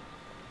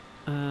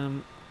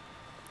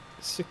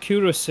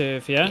 Securo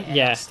serve, ie?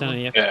 Ie, dyna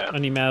ni.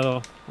 O'n i'n meddwl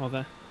o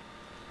dde.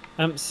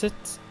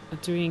 Sut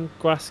ydw i'n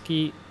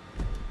gwasgu...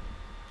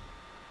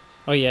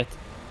 O ie,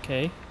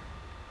 okay.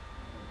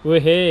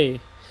 Wehey.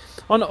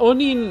 Ond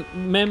o'n i'n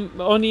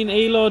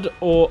aelod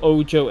o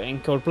Ojo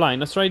Inc o'r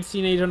blaen. Os rhaid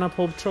ti'n neud hwnna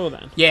pob tro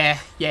then? Ie.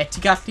 Ti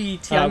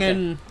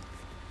angen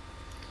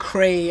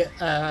creu,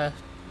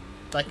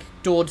 like,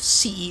 dod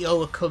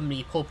CEO y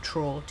cwmni pob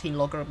tro ti'n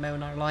logro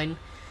mewn ar-lein.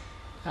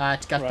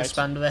 Ti gallu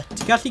disbando fe.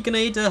 Ti gallu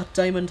gwneud y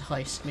Diamond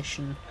Heist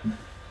mission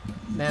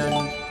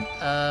mewn...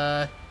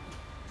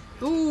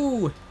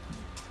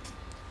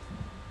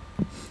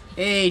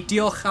 Ei,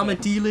 diolch am y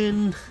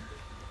dilyn.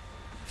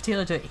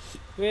 Fydel ydw i.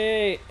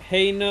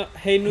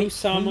 Heinu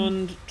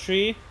Salmond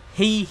Tree?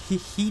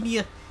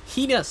 Heina.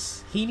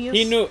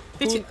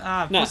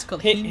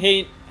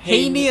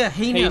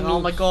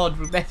 Oh my god,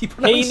 rwy'n methu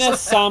pronounce.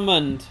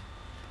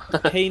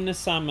 Heina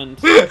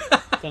Salmond.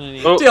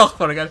 Diolch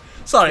fawr again.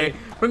 Sorry,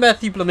 rwy'n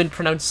methu blymyn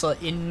pronounce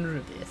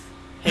unrhyw beth.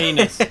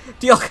 Heinus.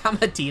 Diolch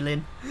am y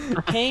dilyn.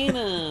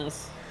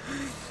 Heinus.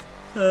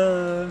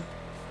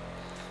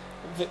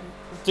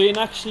 Dwi'n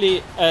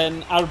actually yn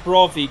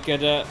arbrofi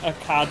gyda y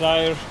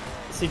cadair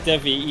sydd dy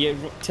fi i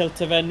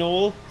tilto fe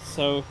nôl,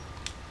 so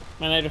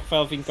mae'n edrych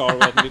fel fi'n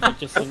gorwedd, fi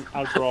jyst yn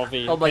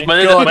arbrofi. Oh my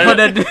god,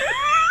 mae'n edrych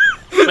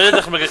yn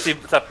gallu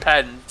byta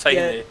pen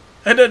tiny.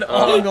 Yn yn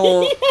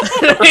ongl.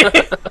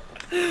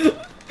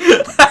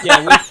 Ie,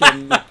 weithio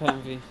mae pen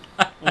fi.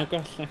 Mae'n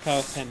gwell na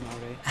cael pen mawr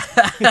fi.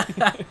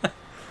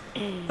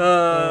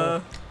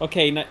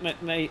 Okay, na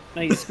i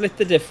split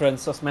the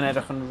difference os mae'n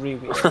edrych yn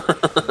rili.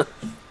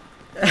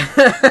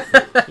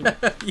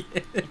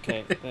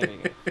 Okay, there we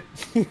go.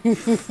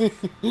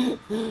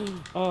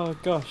 Oh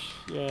gosh,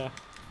 yeah.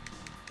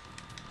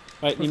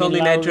 Right, fel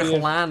ni'n edrych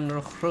lan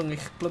rhwng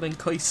eich blymyn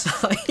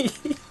coesau.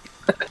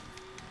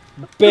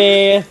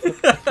 Beth?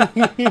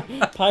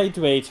 Pa i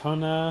dweud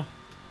hwnna?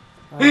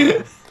 Oh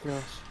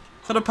gosh.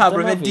 Dyna pa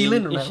rwy'n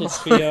dilyn rhywun.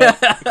 Eisiau trio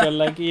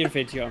golygu'r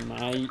fideo yma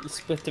i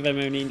splitio fe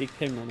mewn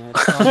 15 munud.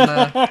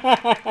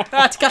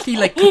 Ti gallu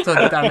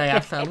cyfnod darnau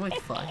allan, mae'n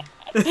ffain.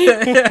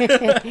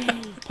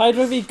 Paid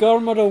roi fi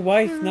gormod o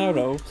waith nawr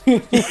o.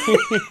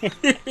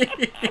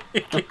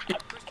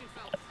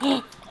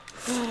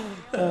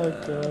 Oh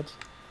god.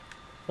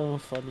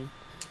 Oh funny.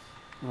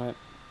 Right.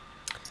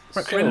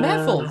 Rwy'n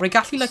meddwl, rwy'n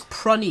gallu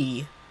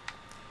prynu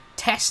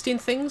testing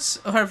things,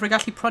 oherwydd rwy'n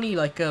gallu prynu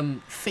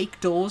fake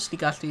doors, ni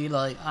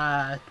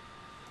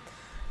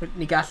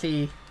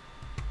gallu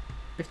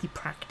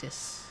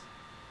practice.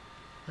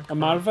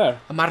 Ymarfer?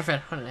 Ymarfer,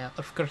 hwnna,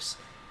 wrth gwrs.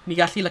 Ni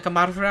gallu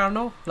ymarfer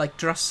arno,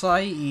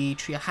 drysau i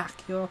trio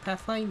hacio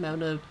pethau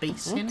mewn y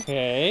basin.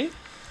 Okay.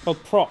 Well,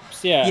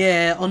 props, yeah.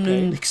 Yeah, ond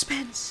nhw'n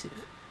expensive.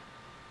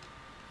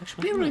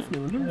 Actually, ble roedd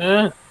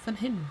nhw? Fan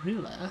hyn,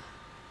 rhywle.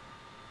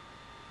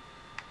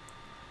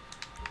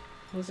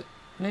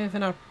 Neu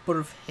fan ar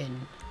bwrf hyn.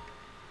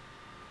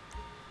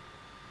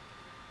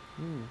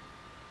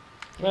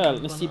 Wel,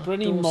 nes i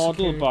brynu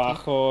model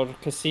bach o'r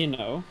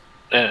casino.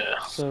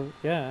 So,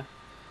 yeah.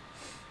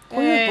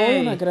 Pwy o'r boi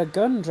yna gyda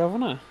gun draw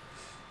hwnna?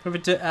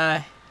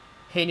 Rwy'n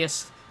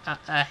Heinus...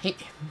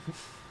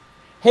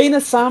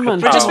 Heinus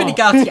Salmond! Rwy'n just mynd i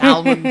gael ti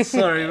Almond,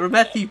 sorry. Rwy'n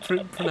methu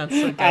pronounce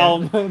it again.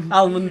 Almond.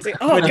 Almond.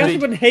 Oh, gallu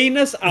bod yn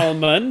Heinus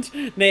Almond,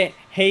 neu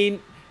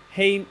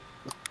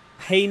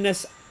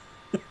Heinus...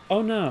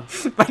 Oh no.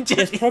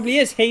 It probably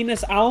is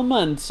Heinus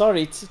Almond.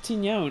 Sorry,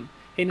 ti'n iawn.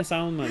 Heinus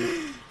Almond.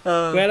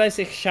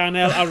 Gwelais eich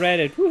channel ar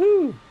Reddit.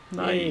 Woohoo!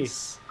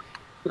 Nice.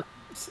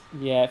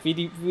 Yeah, fi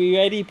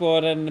wedi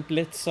bod yn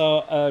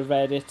blitzo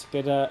Reddit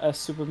gyda y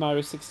Super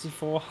Mario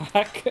 64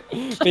 hack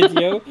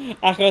fideo,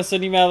 achos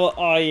o'n i'n meddwl,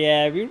 oh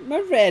yeah,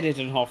 mae Reddit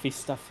yn hoffi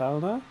stuff fel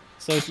yna.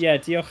 So, yeah,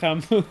 diolch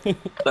am...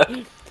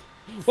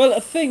 Well, y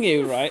thing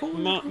yw, right,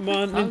 mae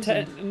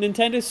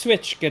Nintendo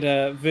Switch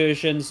gyda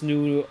versions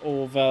nhw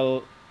o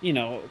fel, you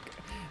know,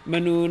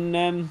 maen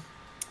nhw'n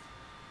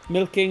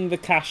milking the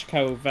cash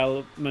cow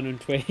fel maen nhw'n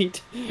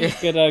dweud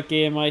gyda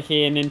gemau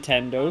hen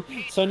Nintendo.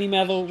 So ni'n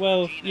meddwl,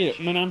 well, you know,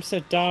 mae'n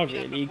amser da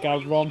really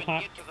gael ROM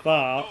hack dda.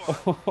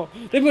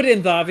 Ddim bod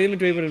e'n dda, fi ddim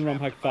yn dweud bod e'n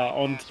ROM hack dda,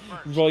 ond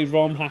rhoi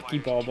ROM hack I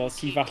bobl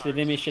sydd falle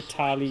ddim eisiau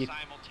talu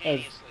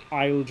yr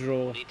ail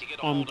dro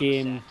am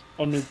gêm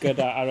o'n nhw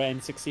gyda ar y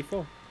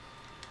N64.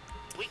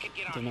 I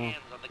don't know.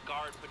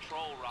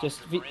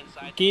 Just,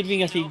 gyd fi'n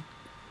gallu...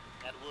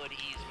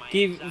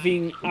 Gyd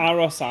fi'n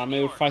aros am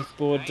yw'r ffaith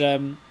bod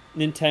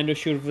Nintendo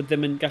siŵr fod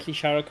ddim yn gallu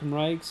siarad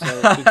Cymraeg, so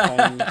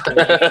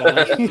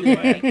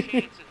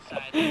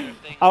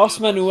a os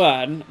maen nhw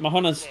yn, mae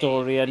hwnna'n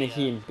stori yn ei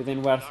hun, bydd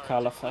e'n werth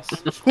cael y ffys.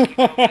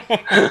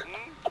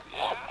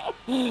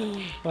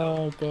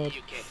 Oh, god.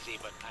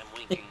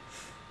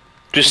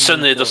 Dwi'n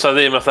syniad os a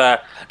ddim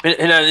fatha...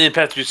 Hynna'n un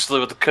peth dwi'n sylwi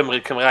fod y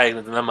Cymraeg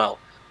yn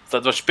aml.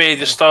 Dwi'n be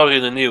di'r stori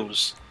yn y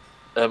news.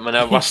 Mae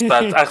yna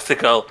wastad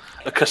erthigol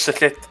y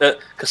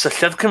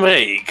cysylltiad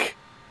Cymreig.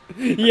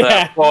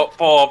 Yeah.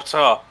 Bob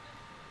tro.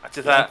 A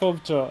ti dda... Bob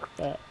tro,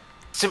 ie.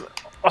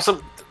 Os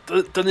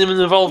dyn ni'n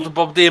mynd involved yn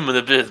bob dim yn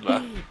y byd yma.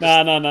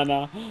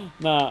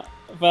 Na.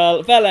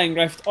 Fel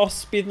enghraifft,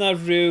 os bydd na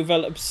rhyw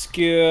fel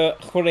obscure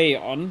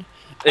chwaraeon,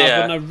 a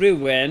bod na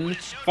rhywun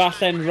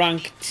falle'n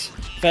ranked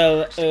fel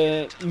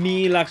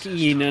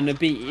 1001 yn y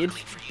byd,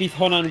 bydd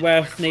hwnna'n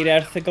werth wneud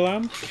erthigol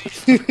am.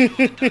 Yn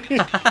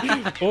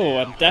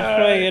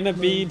dechrau yn y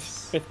byd,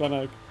 beth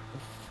bynnag.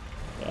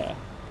 Yeah.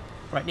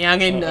 Right, ni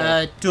angen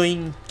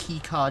dwy'n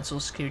keycards o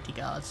security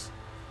guards.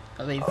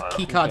 A bydd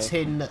keycards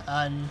hyn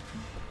yn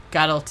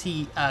gadael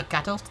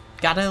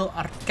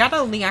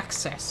ni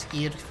access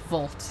i'r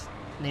vault.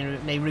 Neu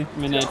rhyw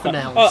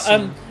tunnel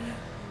sy'n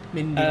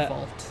mynd i'r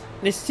vault.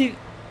 Nes ti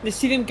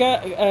ddim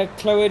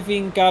clywed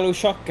fi'n galw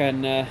shotgun,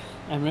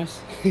 Emrys?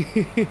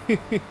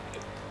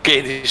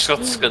 Geid I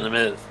shotgun y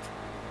mydd.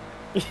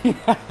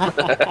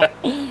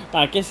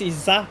 Na, ges I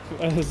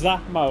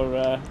zap mawr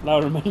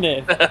lawr y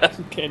mynydd.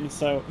 Cyn,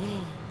 so...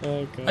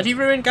 Ydy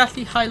rhywun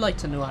gallu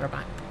highlight nhw ar y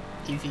map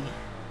I fi?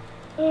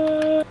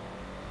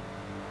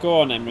 Go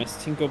on, Emrys,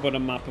 ti'n gwybod y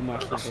map yn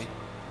well o fi.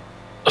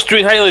 Os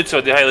dwi'n highlight o,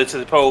 di highlight o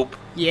di pob.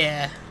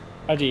 Yeah.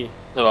 Ydy.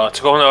 No,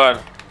 ti'n gwybod hwnna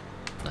fan?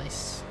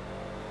 Nice.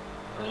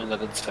 Hwnna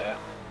gynta, ia.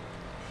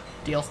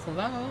 Diolch yn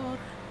fawr.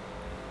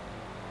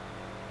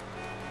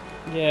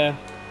 Yeah.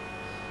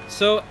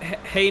 So,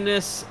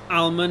 Heinous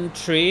Almond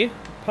Tree,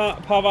 pa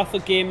fath o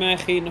gemau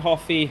chi'n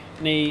hoffi,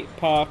 neu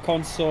pa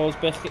consoles,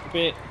 pa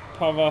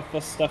fath o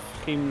stuff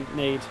chi'n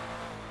neud,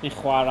 neu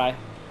chwarae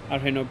ar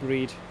hyn o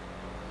bryd?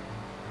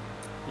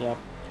 Yeah.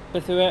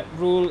 Beth yw e?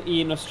 Rule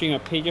 1 o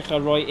streamer, peidiwch a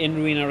rhoi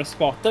unrhyw un ar y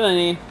spot. Dyna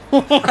ni!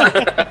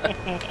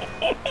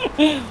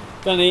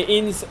 Dyna ni,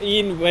 un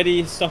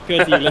wedi stopio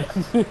dilyn.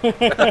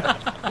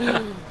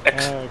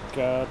 Oh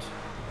god.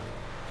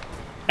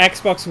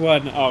 Xbox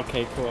One,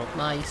 okay, cool.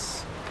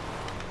 Nice.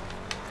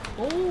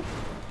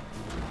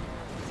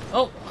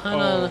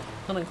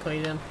 Hwnna'n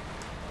coeden.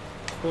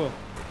 Cool.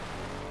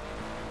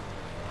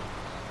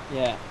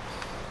 Yeah.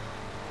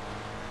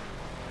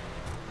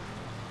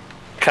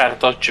 Car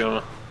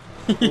dodgio.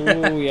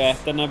 Ooh, yeah,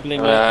 dyna ble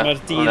mae'r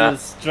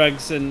deals,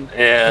 drugs yn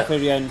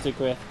cyffuriau yn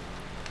digwydd.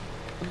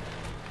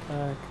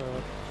 Oh,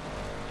 god.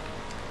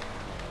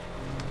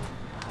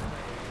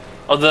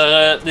 Oedd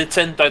yr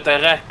Nintendo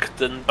Direct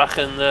yn bach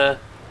yn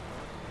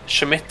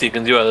siomedig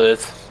yn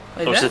diwedd.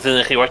 Os ydyn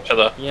chi watcha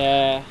do?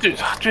 Yeah.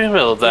 Dwi'n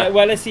meddwl da.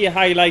 Weles I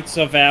highlights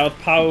o fe, oedd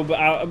pawb...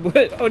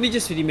 O'n i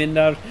jyst wedi mynd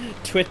ar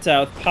Twitter,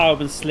 oedd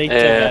pawb yn sleitio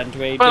fe yn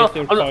dweud beth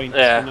yw'r point.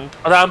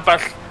 Oedd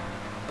ambell...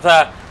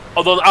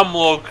 Oedd o'n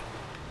amlwg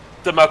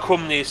dyma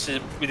cwmni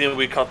sy'n wedi yn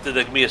cael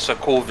 12 mis o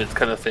Covid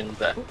kind of thing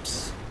da.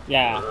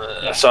 Yeah.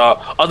 So,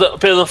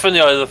 oedd beth o'n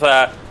ffynio oedd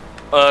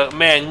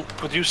main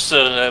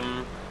producer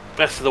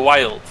Breath of the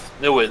Wild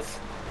newydd.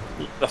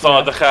 Nath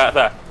o'n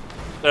ddechrau...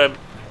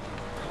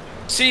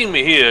 Seeing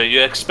me here, you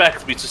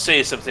expect me to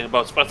say something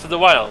about Breath of the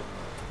Wild,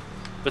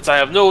 but I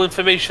have no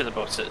information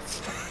about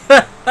it.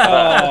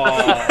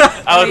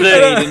 A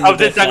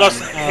wedyn dangos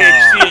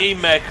HD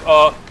remake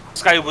o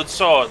Skyward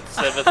Sword,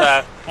 sef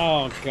fatha...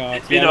 Oh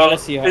god, un o'r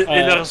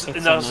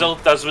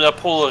Zeldas fyna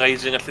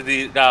polarising allu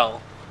di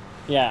gael.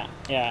 Yeah.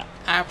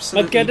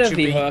 Absolutely. Mae gyda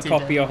fi y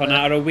copi o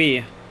hwnna ar y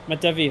Wii.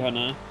 Mae dy fi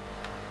hwnna.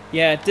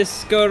 Yeah,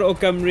 disgwr o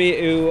Gymru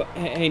yw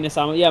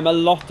Heinous Aml. Yeah, mae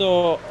lot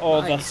o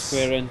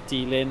ddysgwyr yn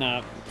dilyn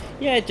a...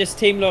 Yeah, just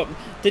teimlo...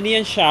 Dyn ni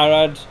yn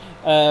siarad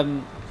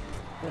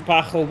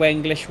bach o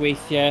Wenglish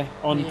weithiau,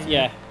 ond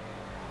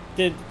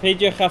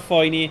peidiwch a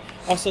phoeni.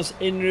 Os oes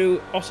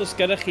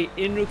gyda chi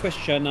unrhyw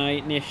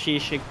cwestiynau neu chi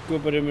eisiau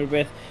gwybod am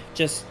rhywbeth,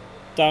 just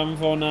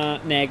danfona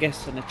neges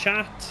yn y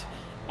chat.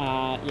 A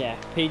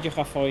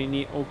peidiwch a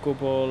phoeni o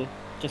gwbl,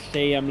 just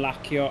lle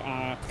ymlacio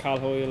a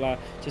cael hwyl a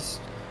just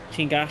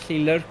chi'n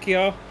gallu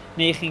lyrcio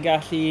neu chi'n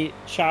gallu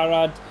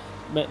siarad,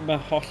 mae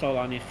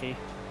hollol an I chi.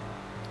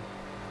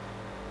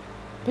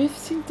 Beth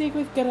sy'n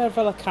digwydd gyda'r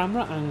fel y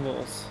camera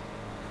angles?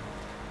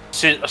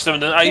 Os dwi'n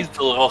mynd yn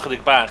idle ar ôl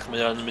chydig bach,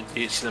 mae o'n mynd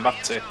i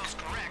cinematic.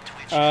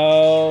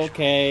 Oh,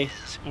 okay.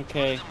 Fi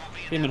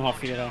ddim yn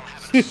hoffi gyda.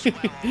 Fi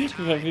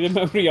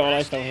ddim yn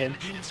reolaeth fel hyn.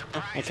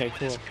 Okay,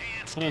 cool.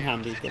 Hwna'n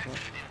handy, gwybod.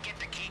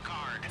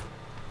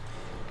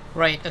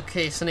 Right,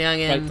 okay, so ni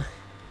angen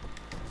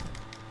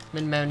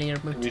mynd mewn i'r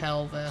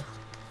motel fe.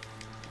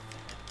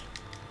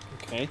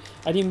 Okay.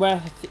 Ydy'n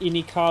werth i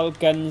ni cael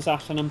guns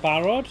allan yn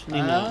barod?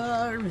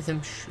 Ddim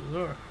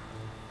siwr.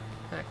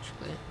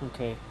 Actually.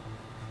 Okay.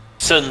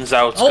 Sun's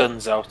out,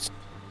 guns out.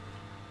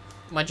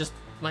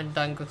 Mae'n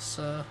dangos...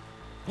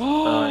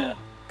 Oh, yeah.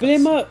 Ble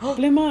ma...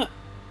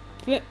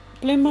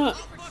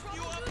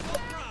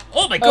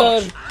 Oh my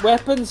gosh!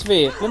 Weapons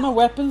fi. Ble ma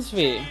weapons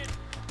fi?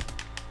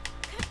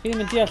 Fi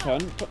ddim yn deall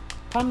hwn.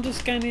 Pam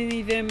dys gen i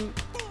ni ddim...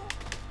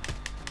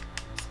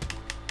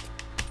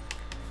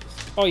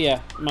 Oh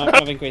yeah, ma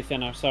fe'n gweithio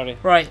nawr, sorry.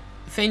 Right,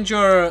 find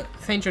your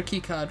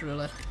keycard,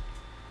 really.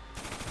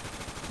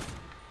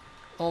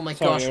 Oh my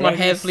gosh, mae'r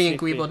heddlu yn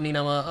gwybod ni'n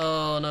yma.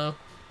 Oh no.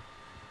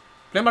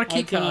 Ble mae'r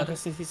keycard?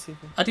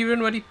 Ydy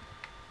rhywun wedi...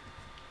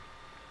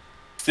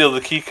 Steal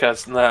the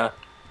keycards, na.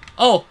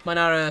 Oh, mae'n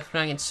ar y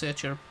rhangen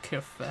search yr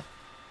cyrff fe.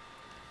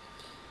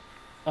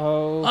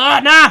 Oh.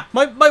 Ah, na!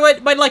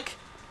 Mae'n like...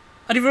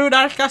 Ydy rhywun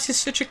arall gallu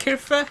search y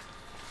cyrff fe?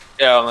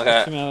 Iawn,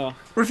 oce.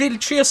 Reveal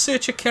trio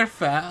search y cyrff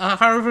fe, a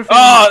harf reveal...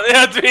 Oh,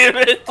 ie, dwi'n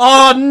mynd!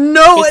 Oh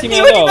no! Beth Ni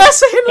wedi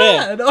meso hyn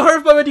lan! O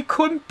harf mae wedi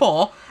cwympo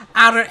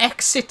ar yr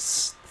exit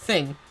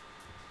thing.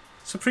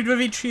 So pryd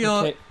reveal trio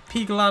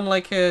pigl lan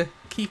like a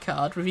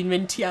keycard, reveal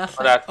mynd tu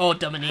allan. Oh,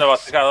 dummy ni. Na,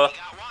 ti'n cael o?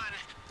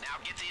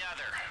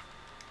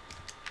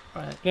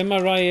 Right. Ble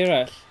mae rai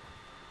eraill?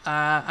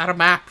 Ar y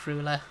map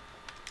rhywle.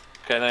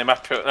 Oce, na i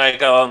mapio, na i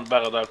gael o'n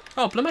barod ar.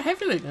 Oh, ble mae'r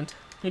heavy lieutenant?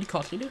 Ni wedi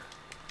colli nhw.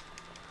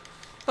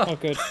 Oh,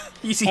 good.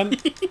 Easy.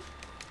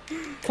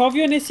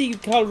 Cofio nes i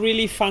cael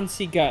really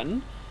fancy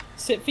gun.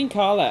 Sut fi'n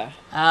cael e?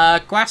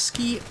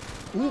 Gwasgu...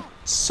 Ooh,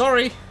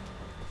 sorry.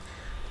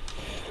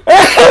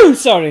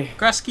 Sorry.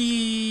 Gwasgu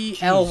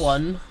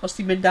L1 os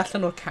ti'n mynd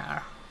allan o'r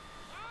car.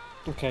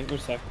 Okay,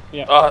 wrth sec.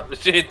 Yeah. Oh,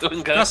 dwi'n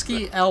gael.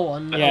 Gwasgu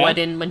L1, a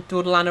wedyn mae'n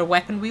dod lan o'r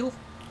weapon wheel.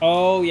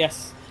 Oh,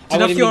 yes. A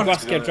wedyn mi'n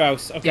gwasgu ar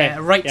draws. Okay.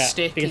 Yeah, right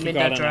stick i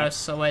mynd ar draws,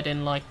 a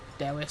wedyn, like,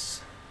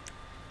 dewis.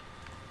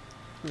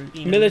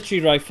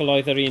 Military rifle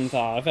oedd yr un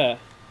dda, fe?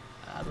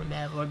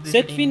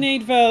 Sut fi'n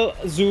neud fel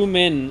zoom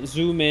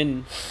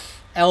in?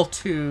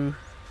 L2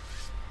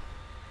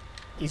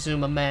 i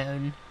zoom a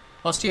mewn.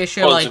 Os ti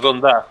eisiau, like...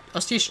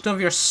 Os ti eisiau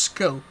dyfio'r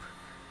scope.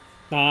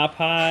 Na,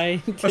 pai.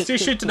 Os ti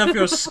eisiau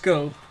dyfio'r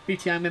scope, fi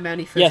ti angen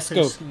mewn i first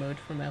person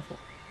mode, for meddwl.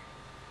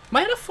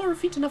 Mae yna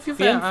ffordd fi dyfio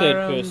fe ar...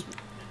 third person.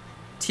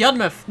 Ti yn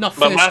mewn, not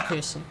first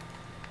person.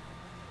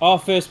 Oh,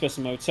 first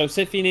person mode. So,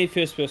 sut fi'n neud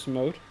first person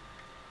mode?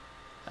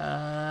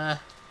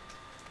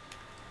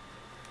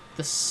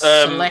 The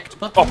select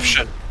button?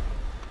 Option.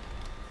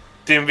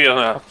 Dim fi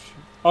hwnna.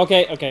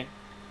 Okay.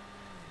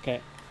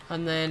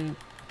 And then,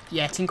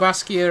 yeah, ti'n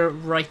gwasgu'r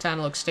right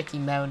analog stick i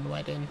mewn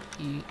wedyn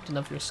i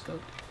dynafio'r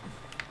scope.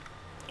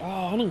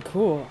 Oh, hwnna'n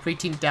cool. Pryd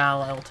ti'n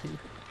dal L2.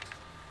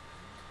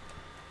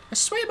 I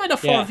swear mae'n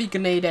ffordd fi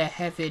gwneud e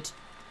hefyd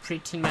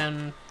pryd ti'n mewn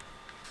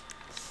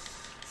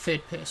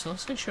third person, I'm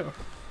not sure.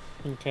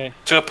 Okay.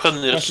 Ti'n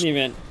prynu'r... Gall ni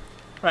fynd.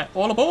 Right,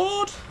 all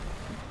aboard!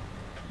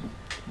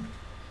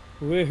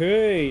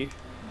 Woohoo!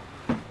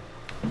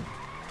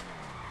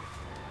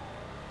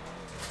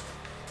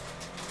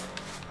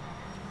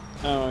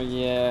 Oh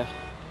yeah.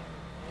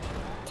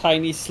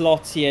 Tiny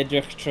slots i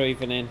edrych trwy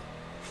fan hyn.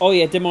 Oh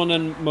yeah, dim ond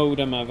yn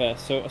mode yma fe,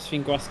 so os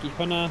fi'n gwasgu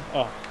hwnna...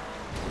 Oh.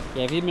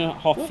 Yeah, fi ddim yn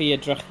hoffi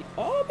edrych...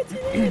 Oh, beth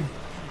ti'n neud?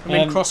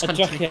 Mae'n cross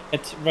country.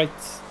 Edrych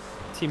right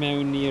ti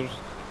mewn i'r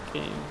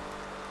game.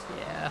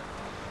 Yeah.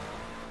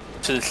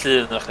 Ti'n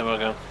llun o'ch ddim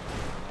o'r gan.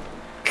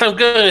 Llan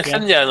gyrru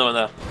lluniau nhw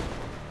yna.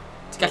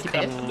 Ti'n gallu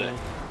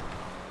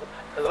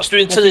beth? Os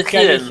dwi'n tynnu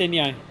llun...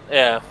 lluniau?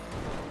 Ie.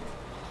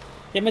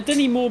 Ie, mae dyn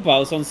ni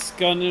mobiles, ond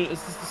son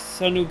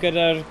nhw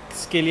gyda'r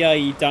sgiliau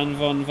i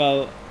danfon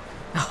fel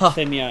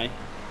lluniau.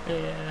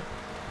 Ie.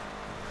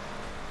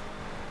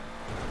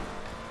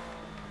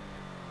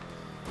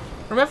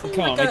 Mae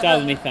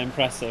dal yn eitha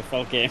impressive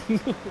fel game.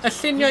 Y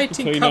lluniau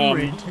ti'n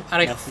cymryd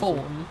ar eich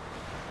ffôn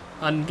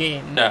yn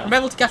game. Rwy'n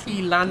meddwl ti'n gallu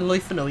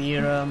lanlwyth nhw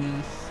i'r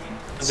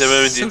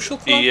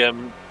social club?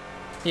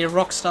 I'r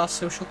Rockstar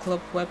Social Club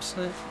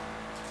website.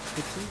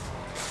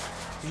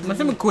 Mae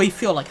ddim yn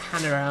gweithio like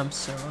hanner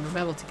amser, ond rwy'n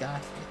meddwl ti'n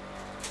gallu.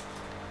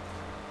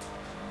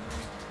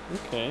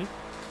 Okay.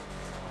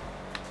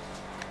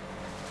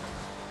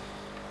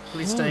 At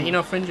least un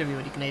o'r ffrindiau fi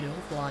wedi gwneud o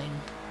flaen.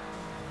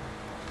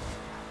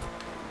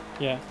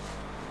 Yeah.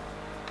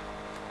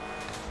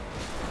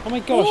 Oh my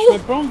gosh, mae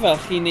bron fel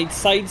chi'n neud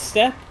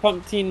sidestep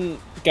pam ti'n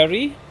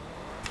gyrru.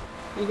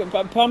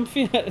 Pam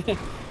fi'n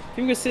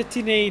gwybod sut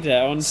ti'n neud e,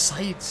 ond...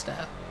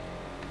 Sidestep?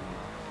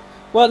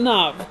 Wel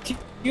na, ti'n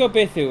gwybod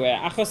beth yw e,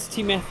 achos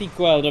ti'n methu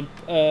gweld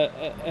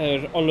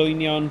yr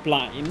olwynion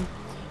blaen,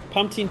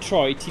 pam ti'n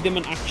troi, ti ddim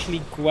yn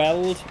actually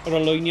gweld yr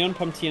olwynion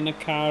pam ti yn y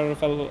car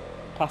fel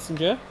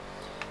passenger.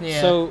 Yeah.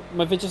 So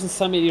mae fe jyst yn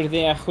symud i'r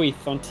dde a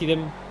chwyth, ond ti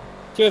ddim...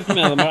 Ti wedi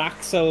meddwl, mae'r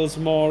axles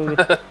mor...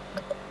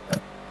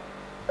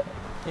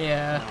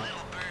 Yeah.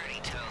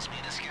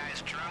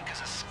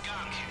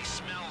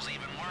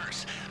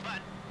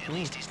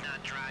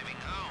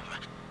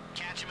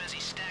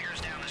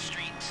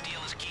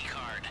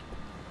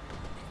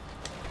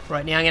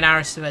 Right, ni angen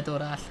aros i fe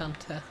dod allan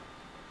te.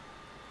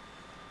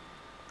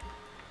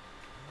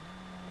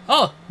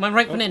 Oh, mae'n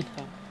right fan hyn.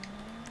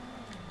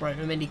 Right,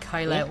 mae'n mynd I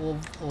cael e o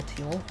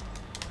tu ôl.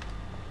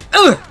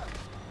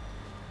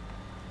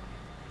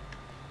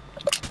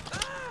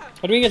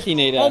 Ydw i'n gallu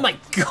neud e? Oh my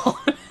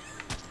god!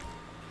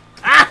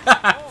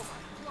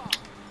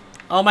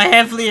 Oh, mae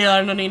heddlu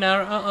arno ni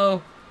nawr. Uh-oh.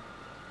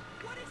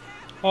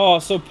 Oh,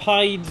 so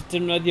paid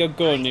defnyddio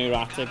gwn yw'r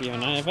ateb I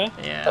hwnna, efe?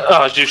 Yeah.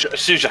 Oh,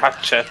 use your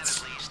hatchet.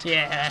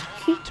 Yeah.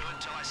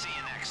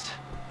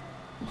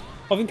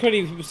 O fi'n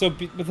credu, so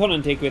bydd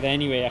hwnna'n digwydd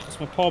anyway, achos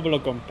mae pobl o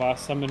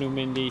gwmpas a maen nhw'n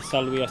mynd I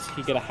sylwi os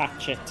chi gyda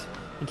hatchet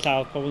yn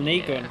lladd pobl neu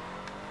gwn.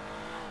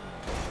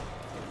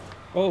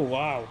 Oh,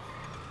 wow.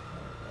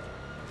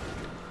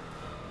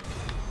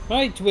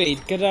 Mae'n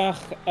dweud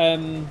gyda'ch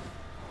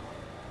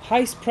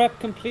heist prep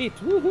complete.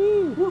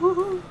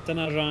 Woohoo!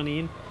 Dyna'r rhan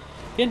un.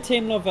 Fi'n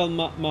teimlo fel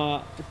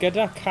mae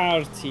gyda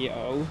car ti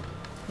o,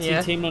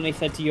 ti'n teimlo'n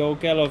eitha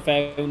diogel o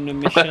fewn y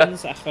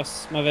missions, achos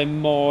mae fe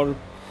mor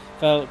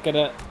fel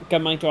gyda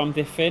gymaint o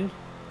amddiffyn.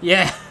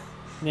 Yeah.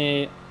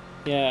 Neu,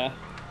 yeah.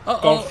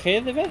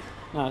 Gorchydd I fe?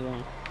 Na, no.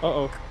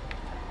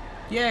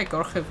 Yeah,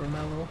 gorchydd rwy'n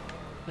meddwl.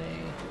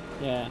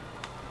 Yeah.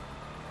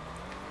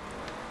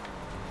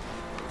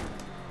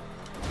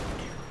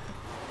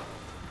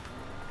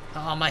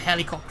 Oh, mae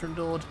helicopter yn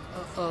dod.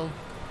 Uh-oh.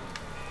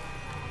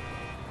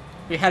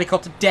 Mae'r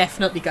helicopter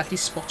definitely gallu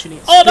spotio ni.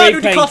 Oh, no, nhw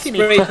wedi colli ni!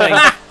 Spray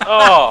paint.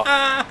 Oh!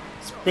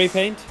 Spray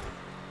paint.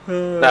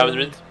 Na, mae'n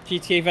mynd.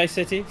 GTA Vice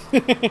City.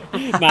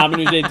 Na, maen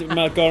nhw'n dweud,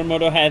 mae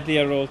gormod o heddi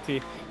ar ôl ti.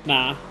 Na.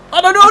 Oh,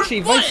 no,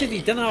 Actually, Vice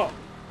City, dyna...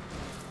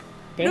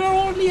 No,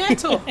 only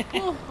eto.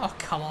 Oh,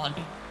 come on.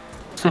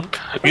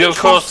 You have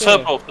caused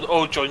trouble with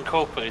Ojo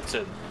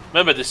Incorporated.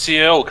 Remember, the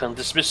CEO can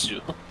dismiss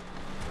you.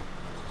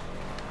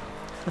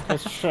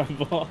 That's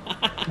trouble.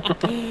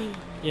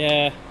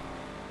 Yeah.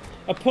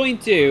 Y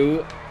pwynt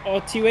yw, o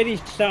ti wedi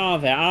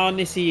lladd e, a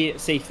nes I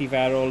seithi fe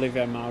ar ôl I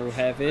fe marw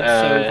hefyd,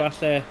 so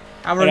falle...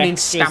 A rwy'n ni'n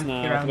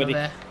stampio rhan o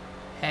fe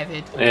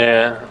hefyd.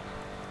 Yeah.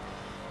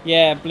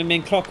 Yeah, blyn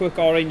mynd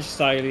Clockwork Orange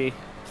style I.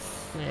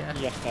 Yeah.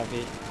 Iach a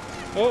fi.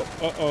 Oh.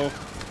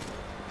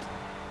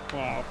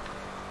 Wow.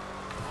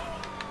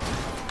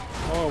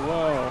 Oh,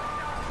 wow.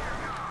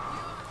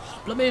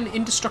 Blyn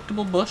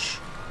indestructible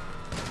bush.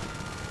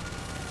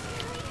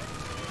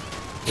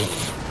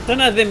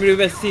 Dyna ddim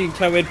rhywbeth sy'n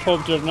clywed pob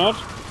diwrnod.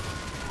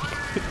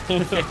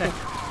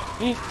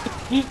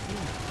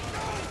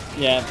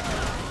 Yeah.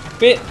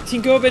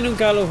 Ti'n gwybod beth nhw'n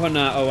galw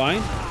hwnna, Owain?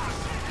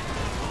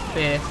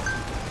 Be?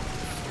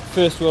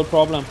 First world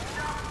problem.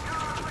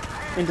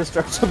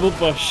 Indestructible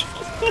bush.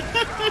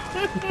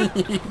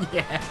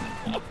 Yeah.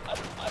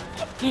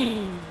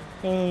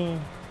 Oh.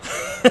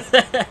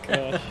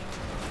 Gosh.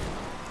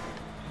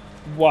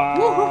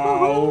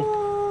 Wow.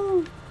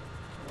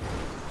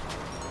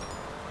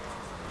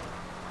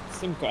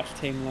 Dim gwell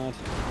teimlad.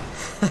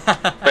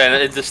 Ben,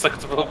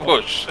 indestructible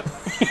bush.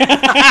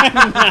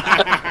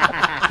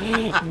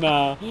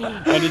 Na.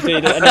 O'n I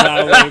dweud yn yr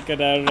awr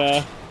gyda'r...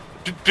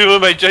 Dwi'n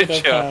mynd ei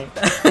judgeio.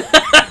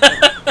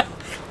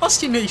 Os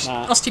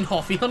ti'n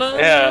hoffi hwnna,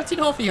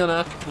 ti'n hoffi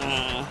hwnna.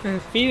 Na.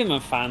 Fi ddim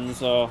yn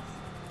fans o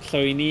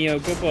llwyni o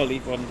gwbl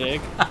I fod yn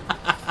dig.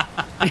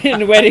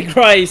 Yn wedi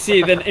rhai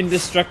sydd yn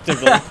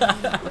indestructible.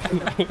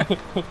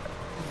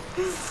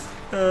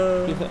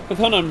 Bydd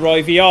hwnna'n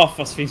rhoi fi off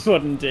os fi'n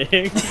fod yn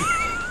dig.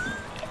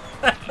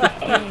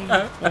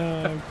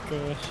 Oh,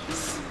 gosh.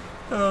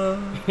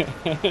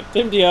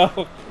 Dim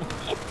diolch.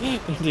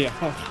 Dim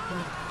diolch.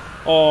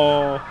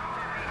 Oh.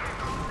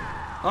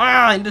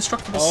 Ah,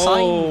 indestructible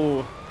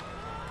sign.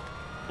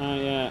 Ah,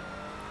 yeah.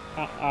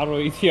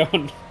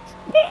 Arwyddion.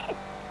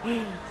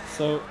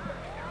 So...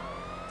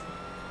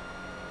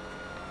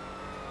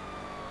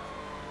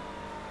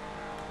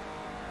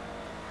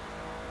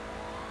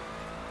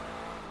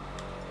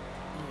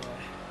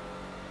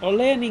 O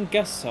le ni'n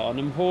gyson,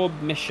 ym mhob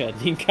mission,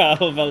 ni'n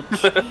cael fel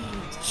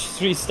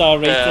 3-star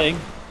rating.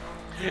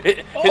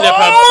 Oh, no!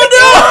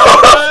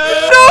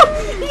 No!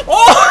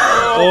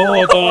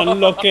 Oh,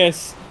 don't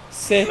Lucas.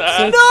 Sit. Na.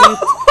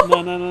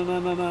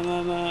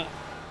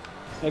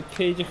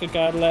 Peidiwch y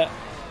garle.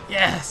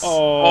 Yes!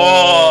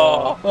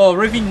 Oh! Oh,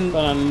 rwy fi'n...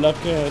 Don't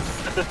Lucas.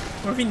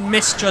 Rwy fi'n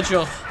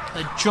misjudgio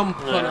y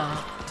jump hwnna.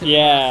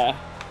 Yeah.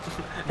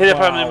 Hynny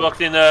pam ni'n bod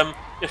ni'n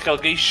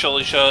uchelgeisiol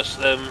eisiau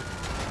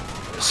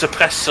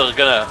suppressor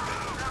gyda.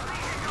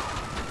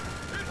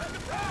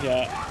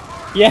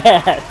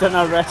 Yeah,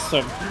 dyna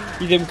reswm.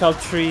 I ddim cael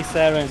 3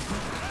 seren.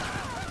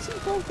 Ti'n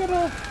gweld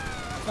gyda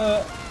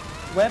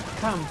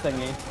webcam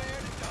thingy?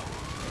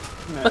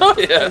 Oh,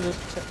 yeah.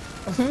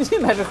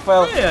 Ti'n edrych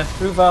fel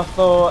rhyw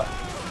fath o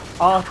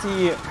art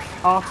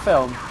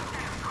film.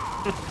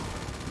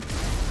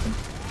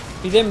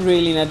 Fi ddim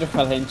really yn edrych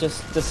fel hyn,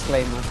 just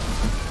disclaimer.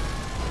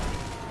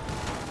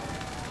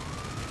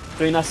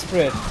 Rwy'n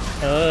ysbryd.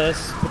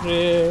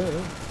 Ysbryd.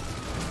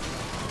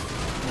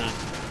 Na.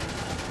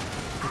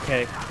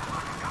 Okay.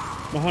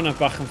 Mae hwnna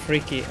bach yn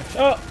freaky.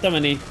 O, dyma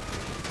ni.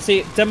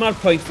 See, dyma'r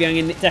pwynt fi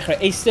angen dechrau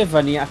eistedd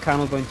fyny a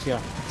canolbwyntio.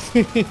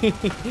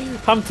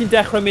 Pam ti'n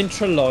dechrau mynd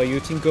tryloi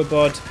yw ti'n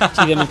gwybod ti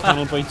ddim yn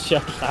canolbwyntio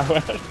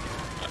llawer.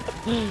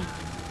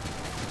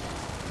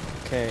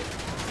 Okay.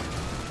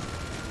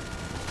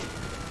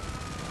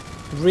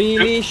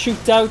 Really?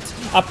 Shootout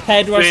a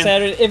 4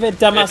 seren? Ife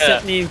dyma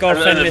sut ni'n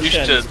gorffen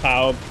missions,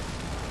 pawb?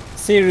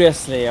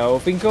 Seriously,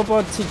 fi'n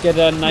gwybod ti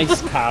gyda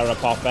nice car a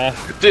popeth,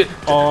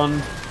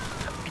 ond...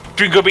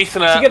 Dwi'n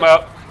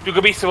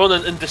gobeithio hwn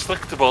yn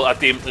indestructible a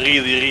dim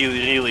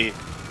really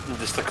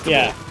indestructible.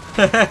 Yeah.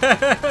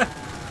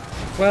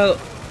 Well,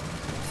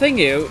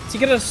 thing yw, ti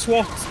gyda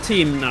SWAT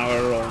team nawr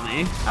ar ôl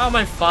ni. Oh,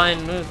 mae'n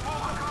fine.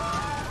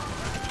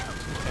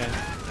 Okay.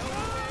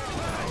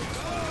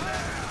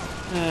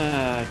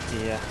 Ah,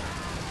 dear.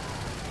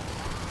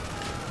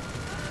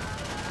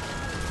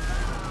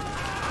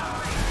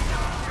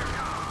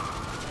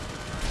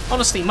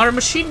 Honestly, mae'r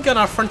machine gun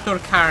ar ffrant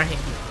o'r car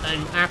hyn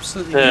yn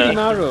absolutely... Dwi'n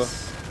marw.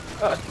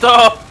 Do!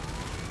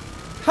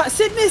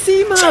 Sut nes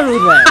I marw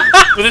then?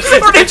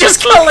 They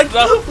just cael like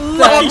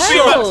lucky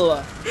shot.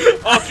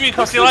 O, dwi'n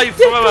colli life.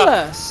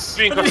 Ridiculous.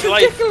 Dwi'n colli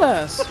life.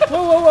 Ridiculous.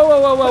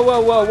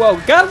 Whoa.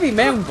 Gar fi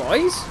mewn,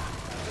 boys.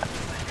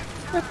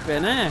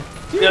 Flippin' heck.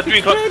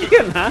 Dwi'n credu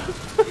hynna.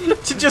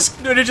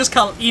 Dwi'n just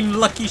cael un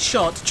lucky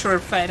shot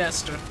trwy'r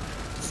ffenestr.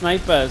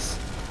 Snipers.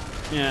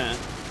 Yeah.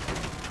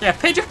 Yeah,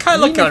 peidio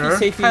cael y gunner,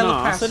 cael y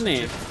pass.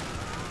 passenger.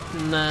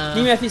 Na.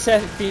 Ni methu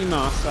seithi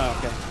mas,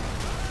 okay.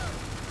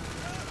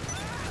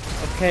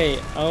 Okay,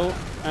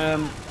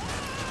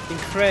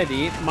 fi'n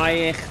credu mae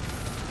eich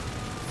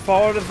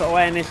ffordd o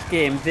ennill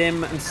gêm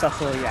ddim yn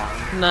subtle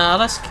iawn. Na,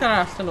 let's cer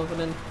allan o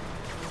fan hyn.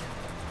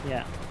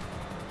 Yeah.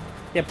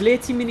 Yeah, ble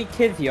ti'n mynd I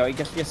cuddio I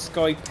gallu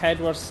ysgoi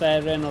 4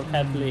 seren o'r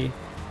heddlu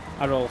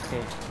ar ôl chi?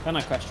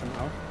 Dyna cwestiwn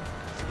nawr.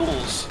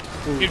 Fools.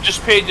 You've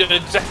just paid your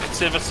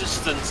executive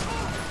assistant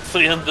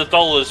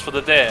 $300 for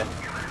the day.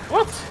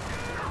 What?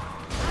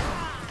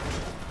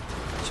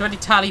 Ti wedi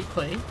talu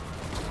pwy?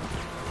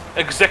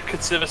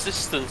 Executive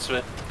assistant fi.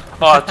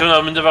 O,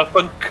 dwi'n mynd efo'r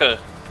bunker.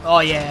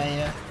 Oh,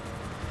 yeah.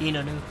 Un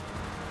o nhw.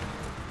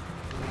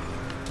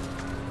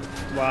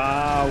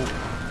 Wow.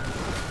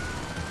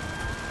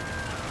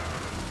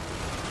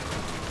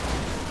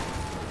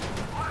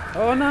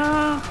 Oh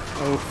na!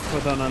 Oof,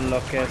 oedd hwnna'n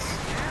lwcus.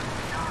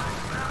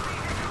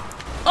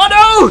 Oh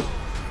no!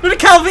 Mae'n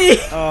cael fi!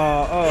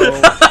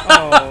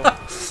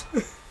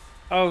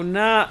 Oh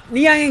na!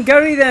 Ni angen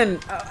gyrru then!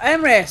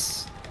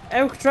 Emrys!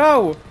 Ewch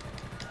draw!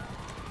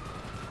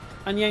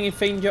 A ni angen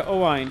ffeindio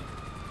Owain.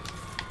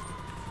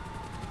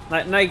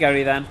 Na I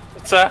gyrru then.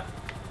 Ta?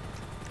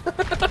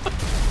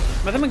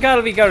 Mae ddim yn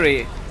gael fi gyrru.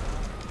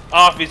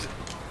 O, fi'n...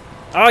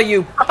 Oh,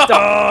 you...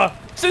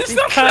 Since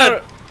allan!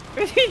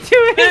 What are you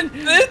doing?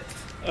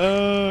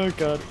 Oh,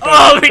 God.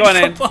 Go on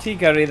in. Ti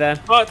gyrru then.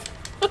 What?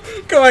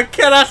 Go on,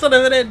 cer allan o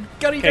fan hyn.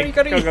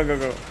 Gyrru.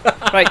 Go.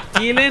 Right,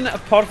 dilyn y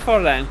porffor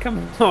then. Come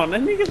on,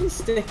 let me gallu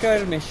stick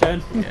o'r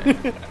mission.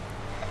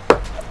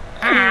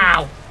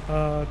 Ow!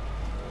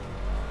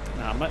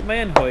 Na,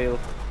 mae'n hwyl.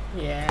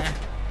 Yeah.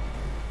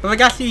 Mae fe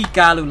gallu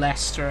galw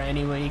Leicester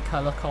anyway I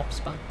cael y cops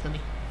bant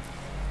ni.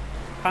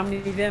 Pam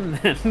ni ddim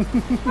then?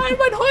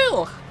 Mae'n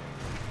hwyl!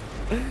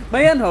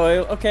 Mae'n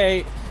hwyl,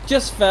 okay.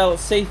 Just fel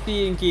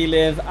seithi yn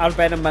gilydd ar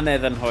ben y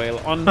mynydd yn hwyl,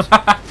 ond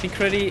fi'n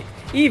credu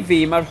I fi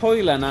mae'r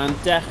hwyl yna'n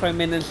dechrau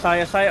mynd yn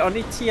llai a llai, ond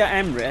I ti a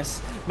Emrys,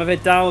 mae fe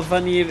dal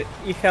fyny'r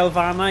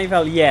uchelfannau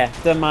fel,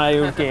 dyma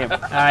yw'r gêm.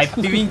 Ai,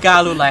 fi'n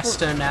galw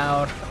Leicester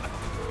nawr.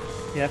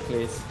 Yeah,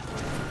 please.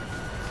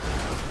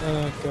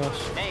 Oh,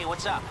 gosh. Hey,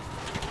 what's up?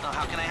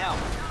 How can I help?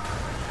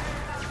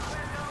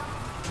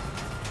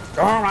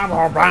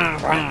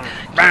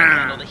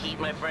 Handle the heat,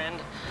 my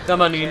friend?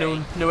 Dyma ni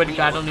nhw wedi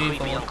gadael ni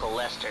Creepy Uncle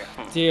Lester.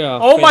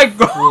 Diolch. Oh my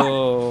God!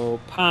 Whoa,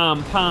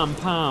 pam.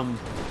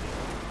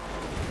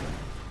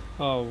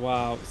 Oh,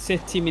 wow.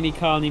 Sut ti'n mynd I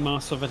cael ni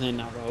mas o fan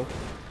hyn ar ôl?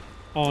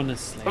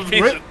 Honestly.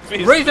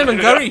 Rwy'n ddim yn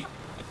gyrru!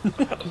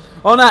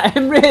 O na,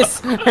 Emrys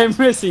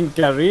sy'n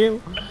gyrru.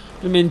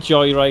 Dwi'n mynd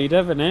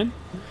joyrider fan hyn.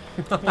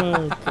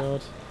 Oh,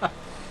 God.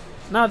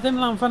 Na,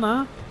 ddim lan fan'na.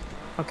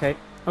 Okay.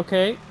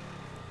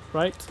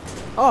 Right.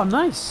 Oh,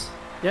 nice.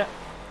 Yeah.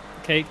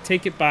 Okay,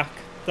 take it back.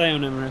 Da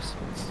iawn, Emrys.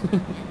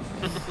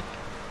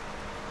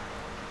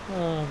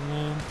 Oh,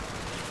 man.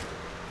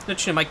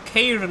 Literally, mae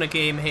ceir yn y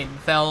game hyn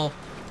fel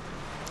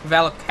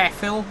y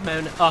ceffil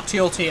mewn... O,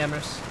 ti ôl ti,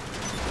 Emrys.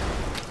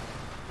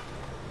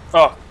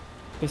 O.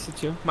 Beth sy'n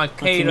tiw? Mae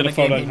ceir yn y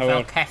game hyn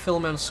fel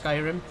ceffil mewn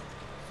Skyrim.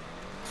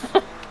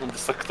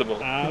 Indestructible.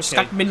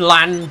 Okay. Mynd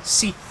lan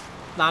syth,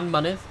 lan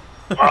mynydd.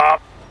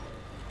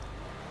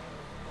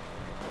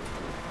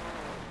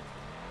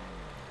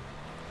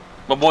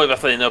 Mae mwy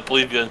fatha un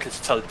Oblivion cyn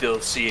sy'n talu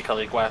DLC I cael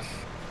ei gwell.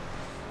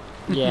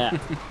 Yeah.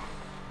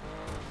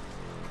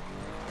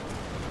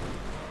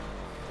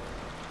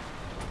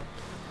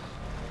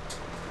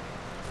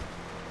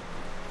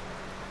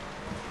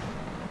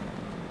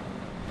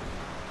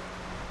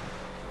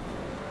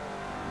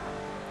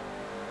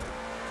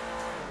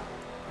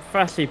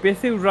 Felly,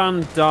 beth yw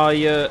rhan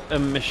 2 y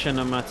mission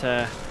yma te?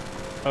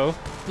 O?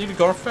 Ni wedi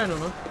gorffen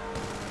hwnna.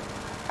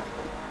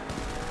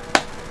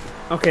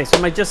 Okay, so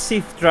mae just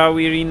syth draw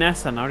i'r un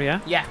nesaf nawr, ie?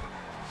 Yeah.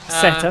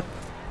 Set up.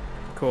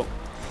 Cool.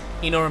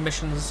 Un o'r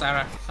missions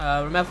arall.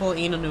 Rwy'n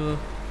meddwl un o'n nhw...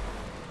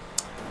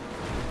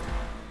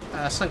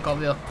 Sa'n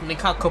gofio.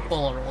 Ni'n cael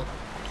cwbl ar ôl.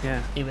 Ie.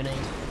 I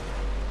wneud.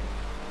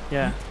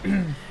 Ie.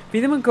 Fi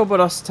ddim yn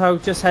gwybod os taw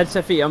just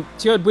headset fi, ond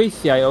ti oed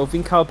weithiau o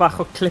fi'n cael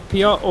bach o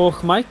clipio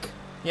o'ch mic.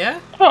 Ie?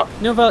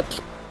 No fel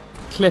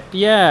clip,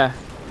 ie.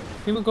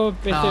 Fi'n yn gwybod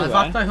beth yw e.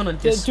 Falle hwnna'n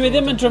disgwyl. Dwi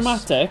ddim yn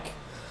dramatic.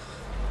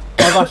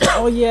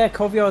 O ie,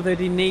 cofio oedd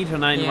wedi wneud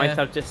hwnna unwaith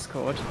ar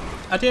Discord.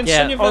 A di'n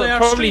swnio fel ar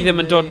probably stream?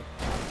 ddim yn dod...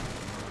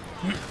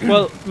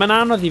 Wel, mae'n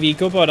anodd i fi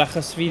gwybod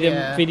achos fi ddim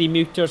fi di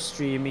mute o'r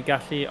stream i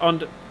gallu...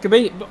 Ond,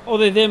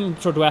 oedd e ddim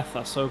tro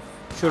diwetha, so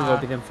siwr fod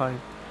bydd ddim ffain.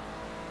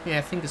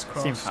 Yeah, fingers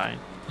crossed. Sy'n ffain.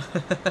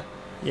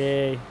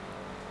 Yay.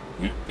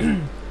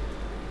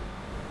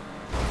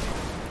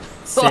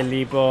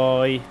 Silly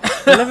boy.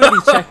 Dyna fe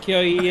di checio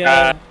i...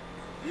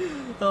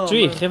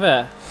 Drych, efe?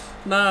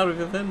 Na,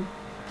 rwy'n ddim.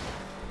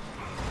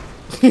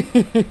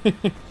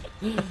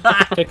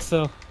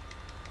 Pixel.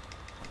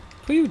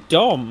 Pwy yw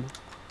Dom?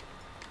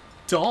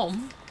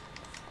 Dom?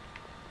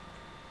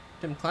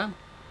 Dim clem.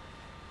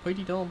 Pwy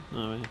di Dom?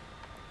 O, ie.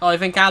 O,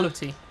 fe'n galw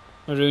ti?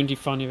 Mae rhywun di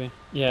ffonio fi.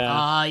 Ie.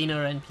 Un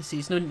o'r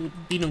NPCs.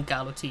 Byd nhw'n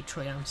galw ti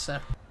trwy amser.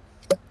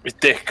 Mae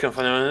Dick yn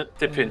ffonio mewn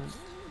dipyn.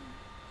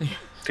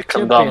 Dick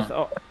Ti'n am Dom.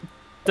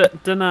 beth,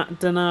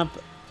 dyna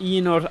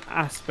un o'r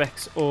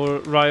aspects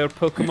o'r rai o'r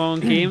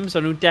Pokemon games,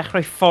 o'n nhw'n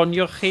dechrau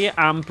ffonio chi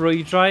am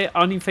brwydrau,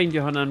 o'n i'n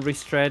ffeindio hwnna'n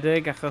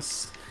rwystredig, achos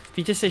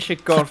fi jyst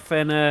eisiau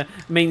gorffen y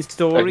main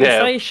story,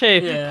 so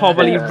eisiau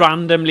pobl i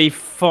randomly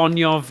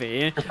ffonio fi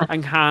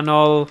yng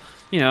nghanol,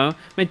 you know,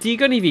 mae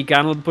digon i fi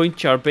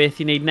ganolbwyntio ar beth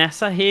i wneud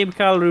nesaf heb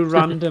cael rhyw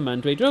random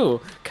yn dweud, oh,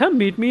 come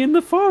meet me in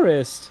the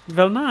forest.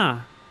 Fel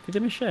na, fi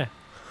ddim eisiau.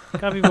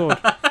 Gaf fi fod.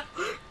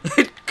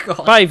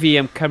 Bai fi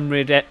am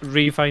cymryd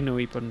rifau nhw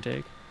i bod yn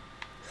dig.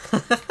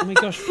 Oh my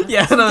gosh, sy'n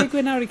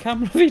digwydd nawr i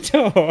camera fi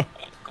to?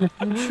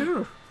 I'm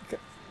sure.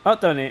 O,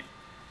 da ni.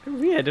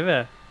 Weird,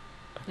 yfe?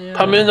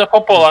 Pan mynd y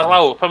pobl ar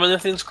law, pan mynd y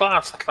things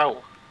glas ar law.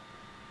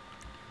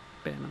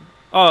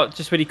 O,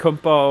 jyst wedi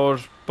cwmpo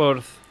o'r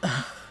bwrdd.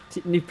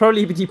 Ni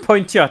probably wedi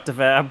pwyntio at y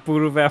fe a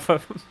bwrw fe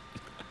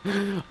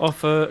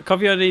off y...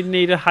 Cofio ni'n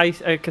neud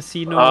y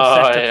casino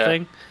set-up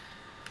thing?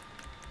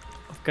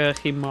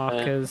 Gyrch chi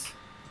markers.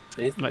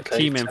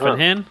 Ti'n mynd fan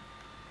hyn.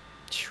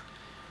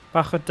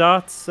 Bach o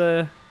darts,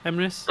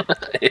 Emrys.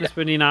 Nes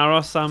bod ni'n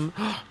aros am...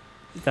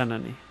 Dyna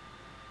ni.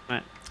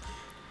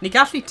 Ni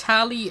gallu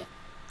talu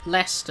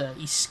Leicester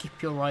i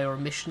skipio rai o'r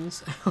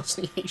missions os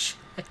ni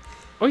eisiau.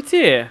 O'i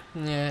ti?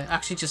 Yeah,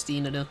 actually just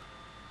un o nhw.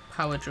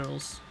 Power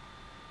drills.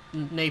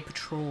 Neu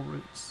patrol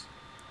routes.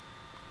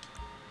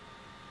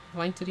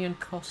 Faint ydi yn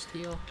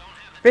costio?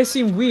 Be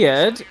sy'n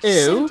weird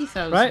yw...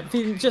 70,000. Right,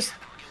 fi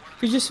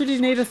just wedi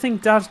gwneud y thing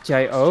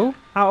dartiau o,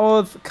 a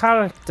oedd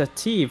character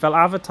ti, fel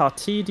avatar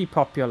ti di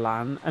popio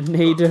lan yn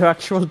neud yr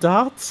actual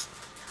darts.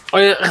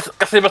 O ie,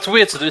 gallu bod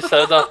weird ydw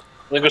i da.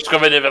 Mae'n gwisgo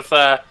fyny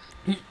fatha...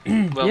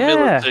 Wel,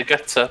 military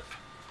get-up.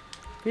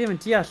 Fi ddim yn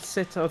deall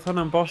sut oedd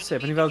hwnna'n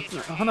bosib, o'n i fel,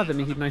 hwnna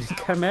ddim i hyd yn oed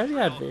yn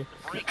cymeriad fi.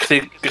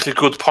 Gallu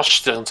good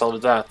posture yn tal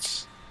fy darts.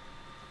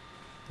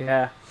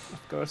 Yeah,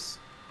 of course.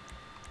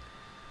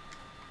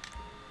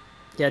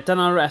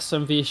 Dyna'r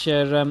reswm fi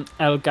eisiau'r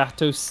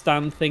Elgato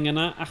stand thing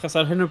yna, achos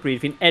ar hyn o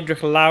bryd fi'n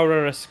edrych lawr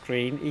ar y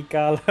sgrin i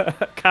gael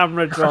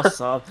camera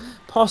drosodd,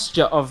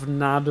 posture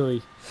ofnadwy.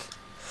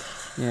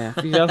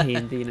 Fi fel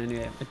hyn ddyn yn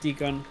yw. Y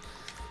digon,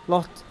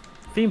 lot,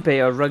 fi'n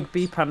beio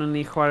rygbi pan o'n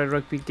i chwarae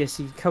rygbi ges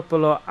i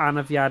cwbl o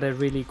anafiadau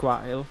really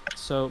gwael.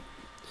 So,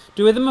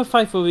 dwi ddim yn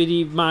ffaith bod fi wedi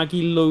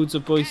magu loads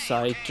o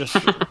bwysau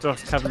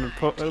dros cefn y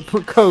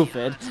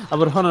Covid, a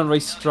bod hwnna'n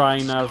rhoi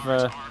straen ar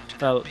fy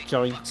fel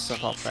joints a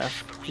popeth.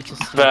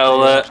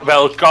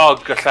 Fel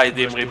gog allai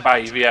ddim rhi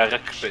bai fi ar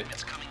rygbi.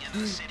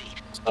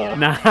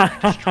 Na.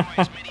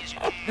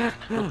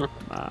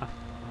 Na.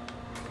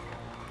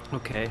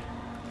 Okay.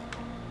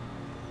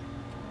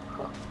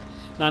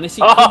 Na, nes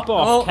i cwmpo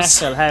off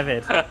ceffel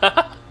hefyd.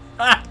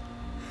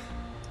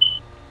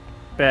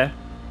 Be?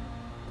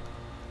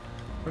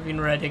 Rwy'n fi'n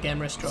redig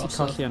Emrys dros. Nes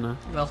i colli hwnna.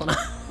 Fel hwnna.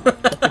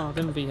 O,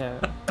 ddim fi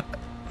hefyd.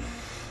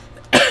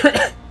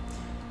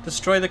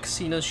 Destroy the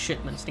casino's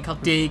shipments. Ni'n cael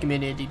 10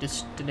 munud i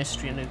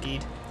dynistri nhw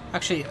gyd.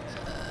 Actually...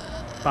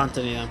 Bant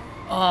ni am.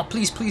 Oh,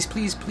 please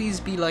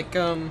be like,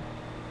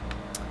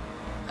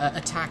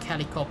 attack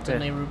helicopter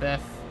neu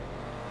rhywbeth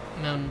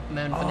mewn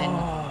fan hyn.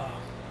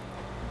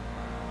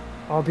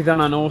 O, bydd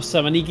hwnna'n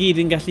awesome. A ni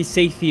gyd yn gallu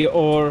seithi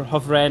o'r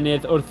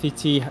hofrenydd wrth i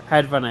ti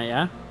herfa na,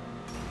 ia?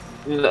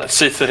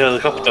 Syth yr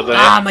helicopter,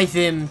 da. Mae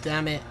ddim,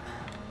 damn it.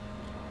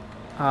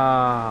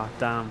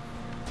 Damn.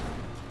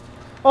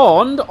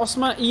 Ond, os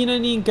mae un yn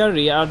ni'n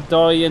gyrru a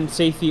 2 yn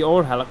seithi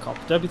o'r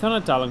helicopter, bydd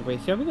hwnna dal yn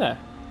gweithio, bydd e?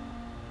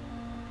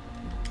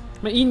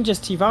 Mae un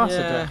just tu fas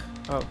ydych.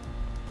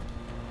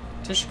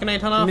 Ti eisiau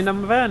gwneud hwnna? Mynd am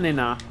fe neu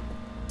na?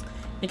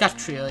 Ni gallu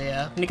trio,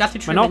 ie. Ni gallu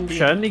trio Mae'n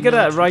option, ni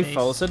gyda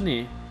rifles, ydyn ni?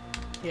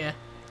 Ie.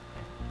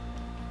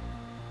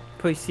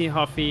 Pwy sy'n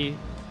hoffi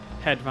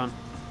hedfan?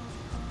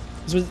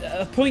 So,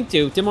 y pwynt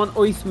yw, dim ond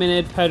 8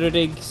 munud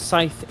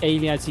 47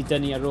 eiliad sy'n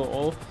dynnu ar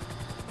ôl.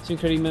 Sy'n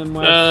credu mewn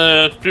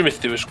werth... Dwi'n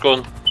methu dewis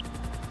gun.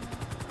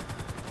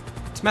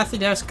 Ti'n methu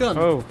dewis gun?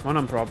 O, mae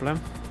hwnna'n problem.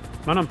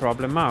 Mae hwnna'n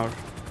problem mawr.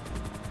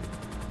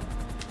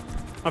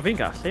 O, fi'n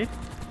gallu.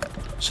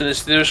 Sy'n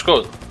nes ti dewis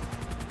gun?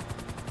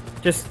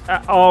 Just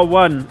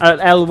R1,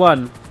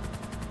 L1.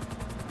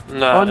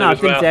 Na, O na,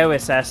 ddim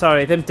dewis e,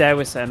 sorry, ddim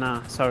dewis e, na,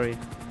 sorry.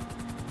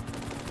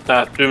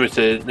 Na, dwi'n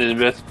methu neud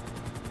un beth.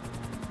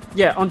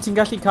 Ie, ond ti'n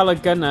gallu cael y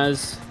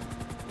gunners.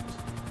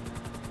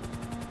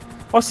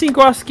 Os ti'n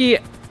gwasgu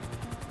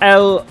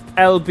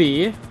LB,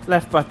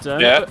 left button...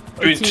 Ie,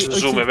 dwi'n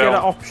zoomio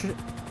fewn.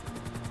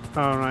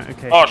 Oh, right,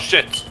 okay. Oh,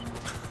 shit!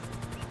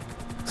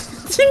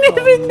 Ti'n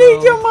nefyd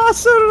neidio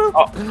mas o'r...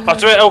 O, ti'n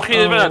meddwl, ewch chi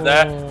ddim yna, de?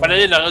 Mae'n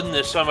un ar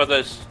ynnes yma,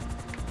 does?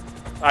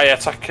 A ie,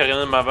 attacker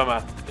yn yma, fa yma.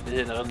 Mae'n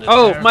un ar ynnes.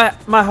 O,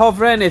 mae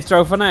hofrenydd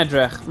draw fan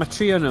edrych. Mae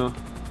tri o nhw.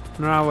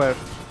 Yn yr awyr.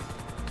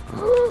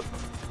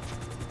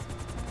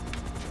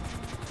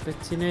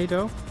 Beth ti'n neud o?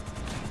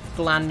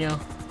 Glanio.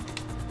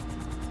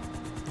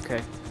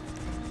 Okay.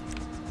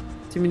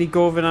 Ti'n mynd i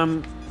gofyn am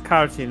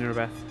car ti neu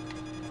rhywbeth?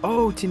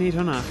 O, ti'n neud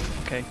hwnna.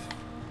 Okay.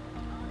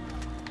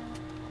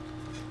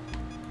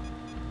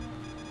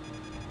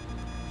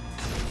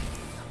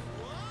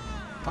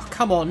 Oh,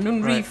 come on, nhw'n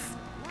rhif...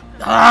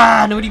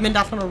 Ah, nhw wedi mynd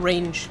allan o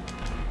range.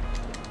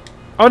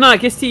 O na,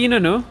 ges ti un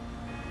o nhw?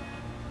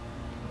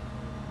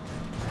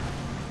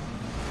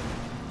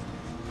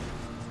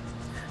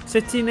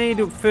 Sut ti'n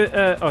neud... O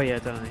ie,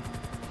 dyna ni.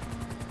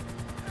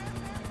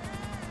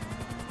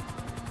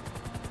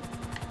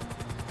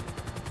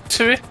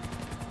 Ti fi?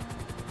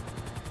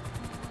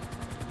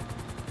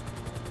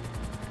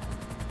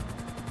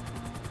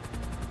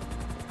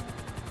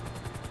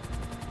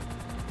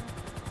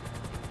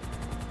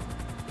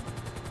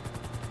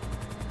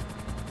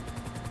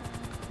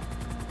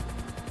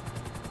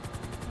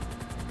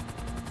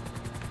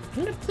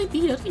 Dwi'n play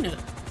byd ydy nhw.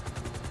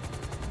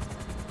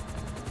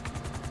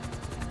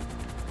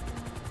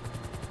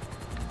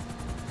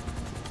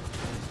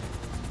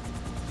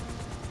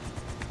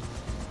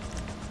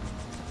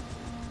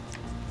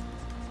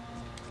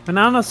 Mae'n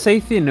anodd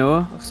seithi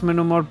nhw, achos maen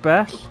nhw mor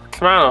bell.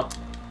 Lle ma nhw?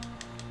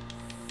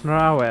 Yn yr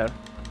awyr.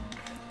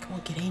 Come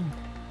on, get in.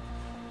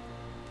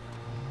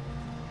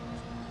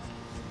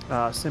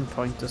 Sim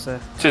point os e.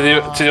 Ti di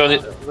o'n i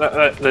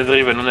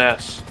ddrifyn nhw'n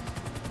nes.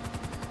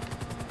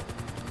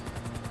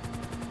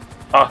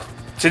 O,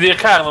 ti di'r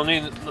car nhw'n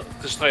ni'n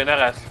destroi'n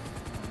arall.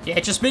 Yeah,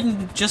 just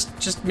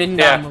mynd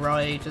am y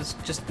rai,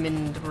 just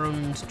mynd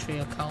rownd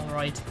trio cael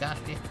rai ti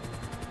gallu.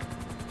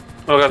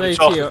 O, gael Ble di i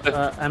ti, choch.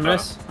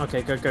 Emrys?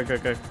 Okay, go.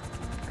 Okay.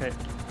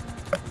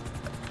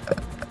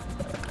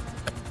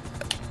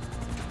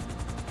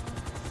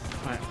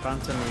 Right,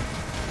 banter ni.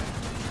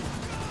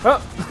 Oh!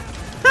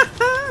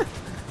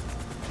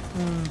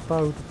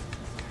 Bawd.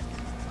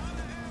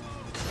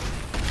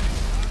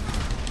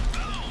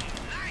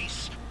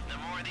 Nice. The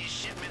more of these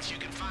shipments you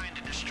can find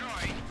to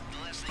destroy, the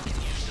less they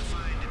can use to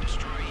find and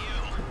destroy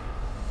you.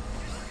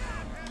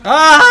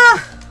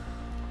 Ah!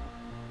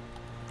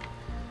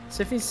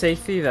 Sut fi'n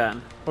seithi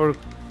then? O'r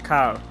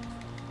car?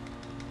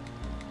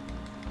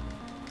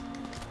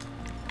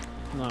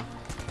 No.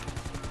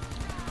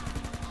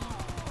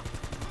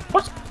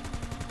 What?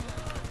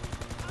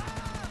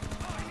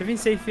 Sut fi'n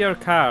seithi o'r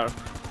car?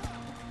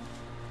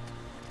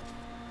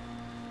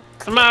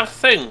 Lle ma'r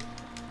thing?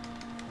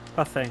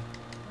 Pa thing?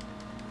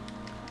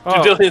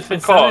 Dwi'n dilyn thing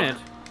yn cod. symud.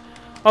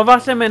 O,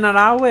 falle mynd ar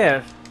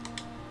awyr.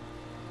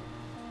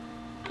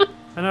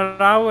 Yn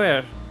yr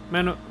awyr.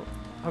 Mewn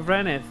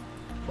hofrenydd.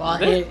 Well,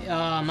 hey,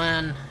 oh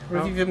man.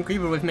 Rwy'n ddim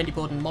gwybod wy'n mynd i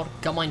bod yn mor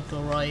gymaint o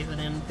rai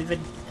fan hyn. Bydd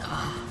fydd...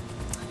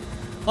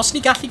 Os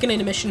ni gallu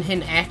gwneud y mission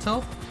hyn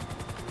eto,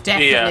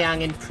 definitely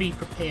angen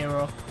pre-prepare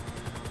o.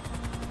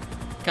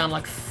 Gan,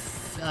 like,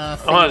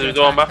 dwi'n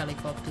dod yma.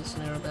 helicopters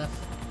neu rhywbeth.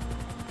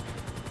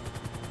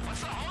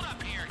 What's the hold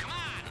up here? Come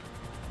on.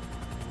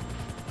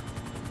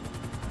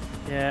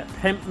 Ie,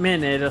 5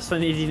 munud os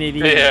o'n i wedi gwneud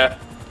un. Ie.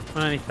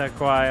 Mae'n eitha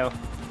gwael.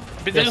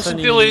 Bydd yn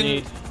sy'n dilyn...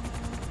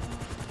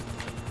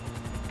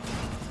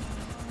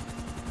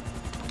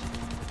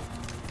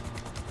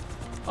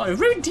 O,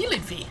 rwy'n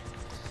dilyn fi.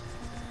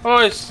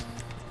 Oes.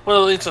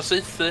 Wel, un to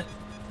seithi.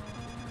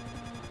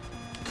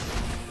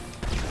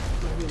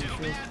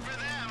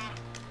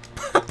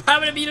 Pa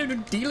mae'n byd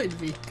nhw'n dilyn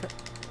fi?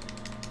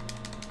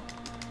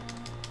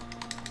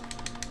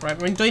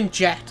 Right, rwy'n dwy'n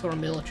jet o'r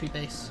military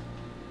base.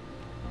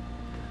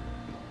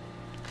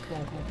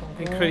 Come on.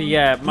 Fi'n credu,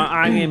 ie, mae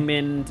angen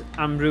mynd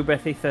am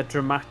rhywbeth eitha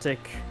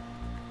dramatic.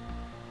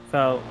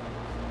 Fel,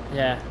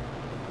 ie,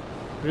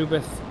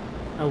 rhywbeth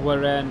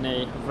awyren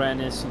neu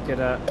hofrenydd sydd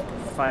gyda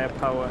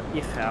firepower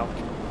uchel.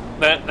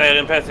 Na'r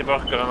un peth i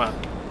borgar yma.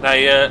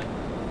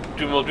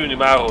 Dwi'n meddwl dwi'n i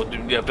marw,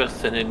 dwi'n di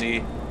aberthyn i ni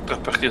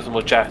grapach di wrth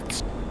ymwyl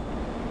jets.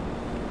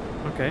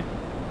 Okay.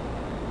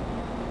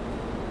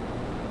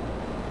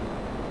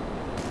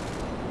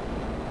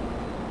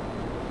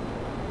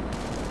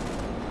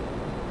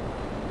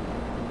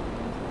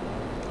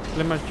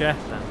 Ble mae'r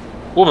jet then?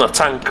 O, mae'na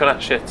tank yna,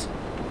 shit.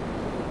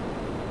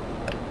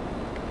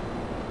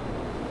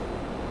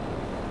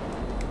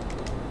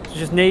 So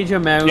just neidio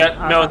mewn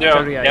Mewn,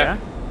 gyrriau, ie.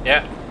 Ie.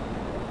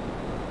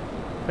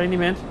 Ble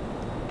ni'n mynd?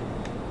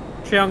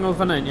 Triongl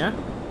fan hyn, ie?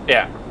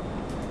 Ie.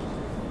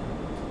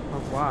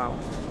 Oh, wow.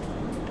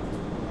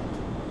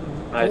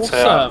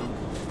 Awesome.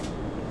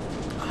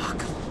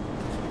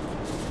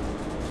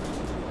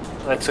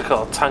 Right, to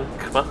cael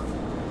tank ma.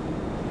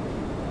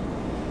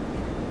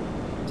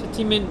 So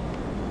ti'n mynd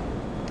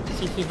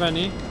syth I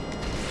fyny?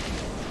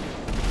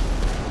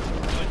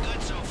 Doing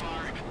good so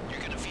far. You're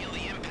gonna feel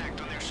the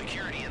impact on their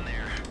security in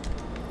there.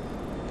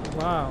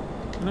 Wow,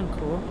 hwnna'n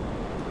cool.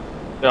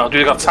 Ie, dwi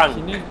wedi cael tank.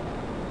 Ti'n neud?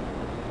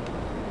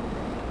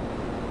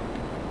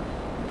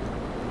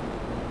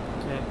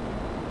 Okay.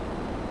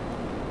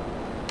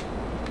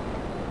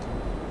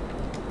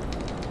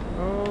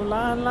 Oh,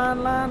 lan.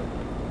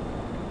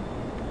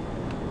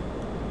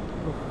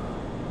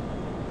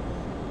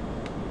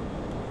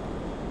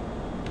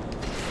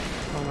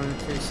 Oh, mae'n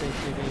too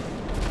safe I fi.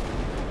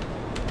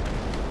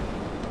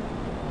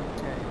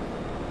 Okay.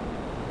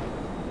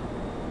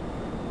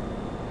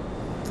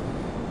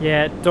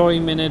 Ie,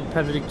 2 munud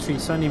 43,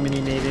 so ni'n mynd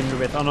I wneud unrhyw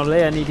beth, ond o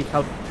le ni wedi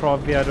cael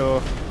profiad o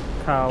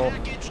cael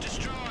Package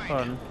destroyed.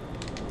 hwn.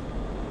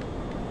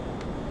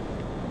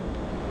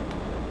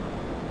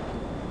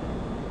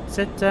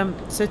 Sut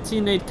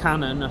ti'n neud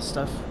cannon a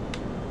stuff?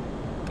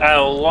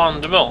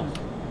 L1, dwi'n meddwl.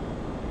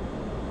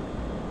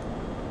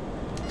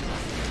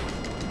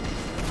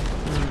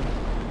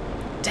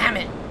 Damn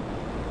it!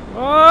 O,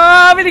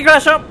 fi wedi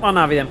crasho! O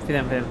na, fi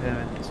ddim.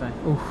 It's fine.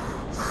 Oof.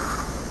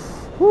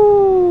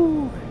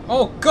 Woo!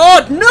 Oh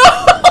god, no!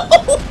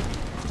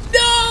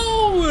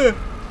 No!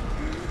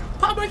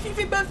 Pa mae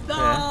fi beth da?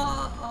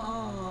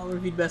 Oh, mae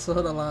fi'n beth o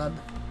hwnna lan.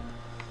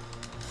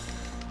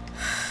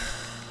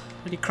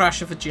 Wedi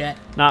crasho fy jet.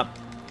 Na.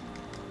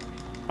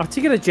 O,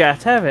 ti gyda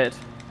jet hefyd?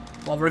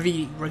 Wel, rwy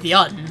fi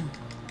yn.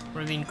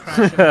 Rwy fi'n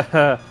crasho.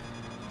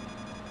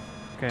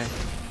 Okay.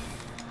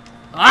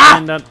 Ah!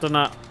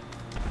 Dyna.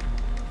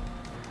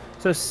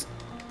 So,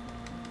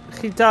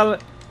 chi dal...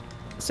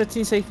 Sut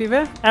ti'n seithi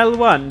fe?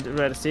 L1,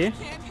 redys ti?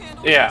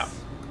 Ie.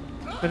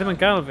 Fe ddim yn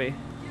gael fi.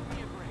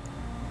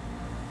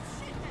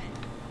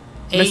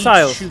 A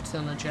Missile. to shoot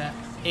on a jet.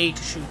 A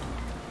to shoot.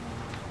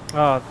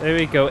 Oh, there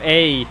we go.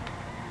 A.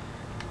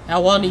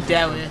 L1 I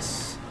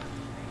dewis.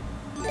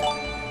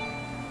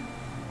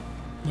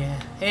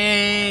 Yeah.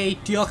 Hey,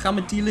 diolch am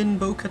y dilyn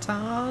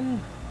Bo-Katan.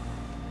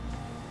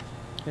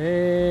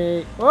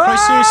 Hey.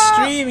 Croeso'r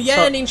stream.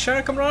 Yeah, ni'n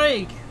siarad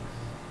Cymraeg.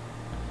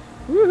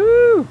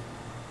 Woohoo!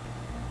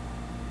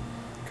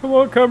 Come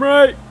on,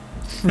 Cymraeg!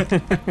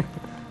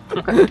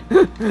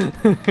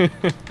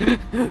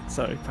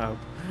 Sorry, pawb.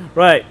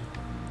 Right.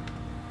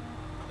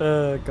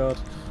 Oh, God.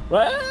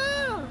 Right.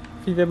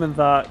 Fi ddim yn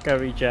dda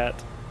gyrru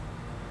jet.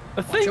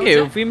 Y thing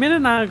yw, fi'n mynd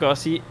yn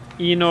agos I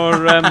un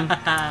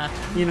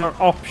o'r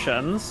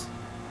options.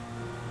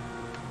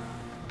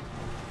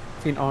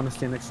 Fi'n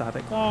honestly yn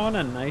ecstatic. Oh,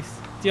 hwnna'n nice.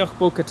 Diolch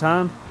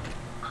Bo-Katan.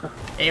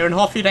 Yn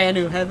hoffi'r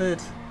enw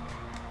hefyd.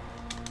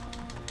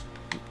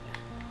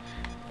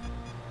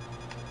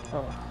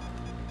 Oh.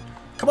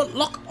 Come on,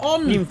 lock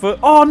on!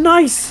 Oh,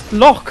 nice!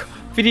 Lock!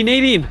 Fi di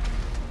neud un.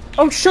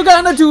 Oh,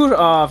 sugar yn y dŵr!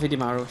 Oh, fi di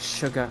marw.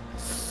 Sugar.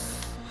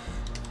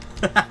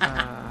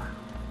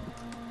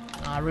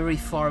 Rwy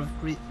ffordd...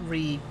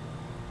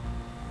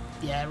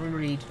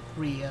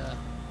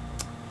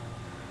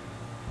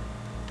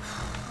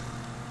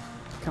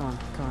 Come on.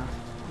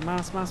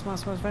 Mas.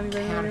 Very.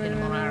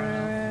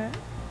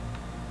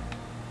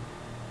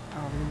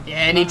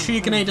 Ie, ni tri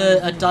gwneud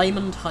y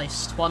Diamond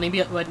Heist. Wel, ni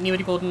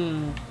wedi bod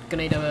yn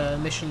gwneud y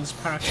missions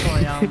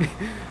paratoi am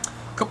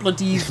cwpl o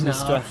dydd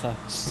nawr.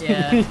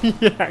 Ie.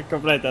 Ie,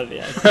 cwpl o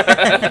dyddiau.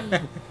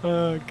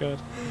 Oh, god.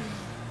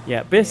 Ie,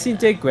 beth sy'n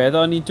digwydd,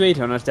 o'n i'n dweud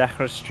hwn ar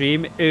dechrau'r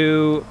stream,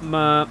 yw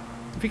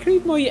fi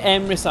credu mwy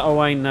Emrys a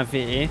Owain na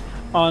fi,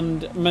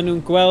 ond maen nhw'n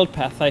gweld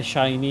pethau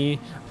shiny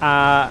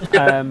a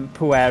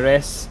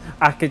pwerus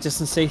ac yn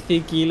jyst yn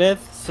seithi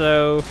gilydd,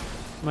 so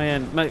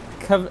mae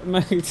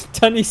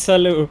tynnu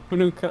sylw,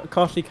 maen nhw'n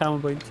colli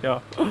canolbwyntio.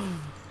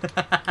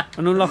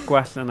 Maen nhw'n lot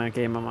gwell yna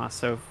game yma,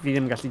 so fi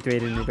ddim yn gallu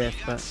dweud unrhyw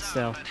beth, but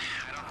still.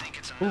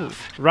 Ooh,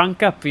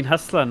 rank up, fi'n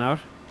hustler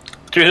nawr.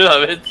 Dwi'n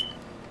dweud.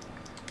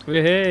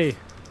 Hei!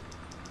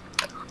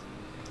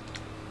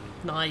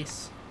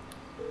 Nice.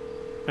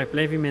 Right,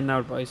 ble fi'n mynd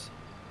nawr, boys?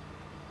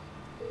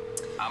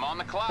 I'm on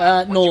the clock.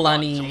 Nôl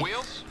lan Some I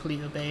wheels?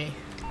 Clear Bay.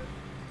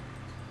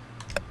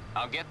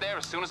 I'll get there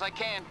as soon as I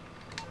can.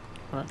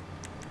 Right.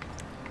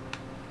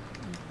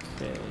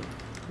 Okay,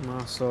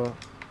 mas o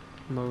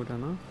mode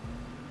yna.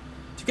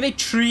 Ti'n gwneud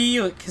tri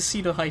o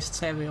casino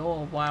heists hefyd?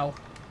 Oh, wow.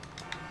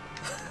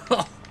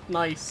 Oh,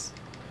 nice.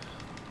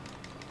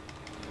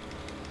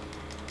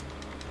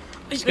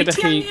 Gyda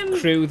chi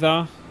criw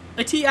dda?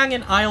 Wyt ti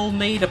angen ail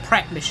wneud y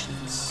prep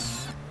missions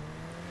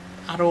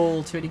ar ôl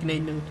ti wedi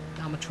gwneud nhw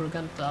am y tro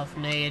gyntaf,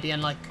 neu ydy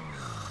yn like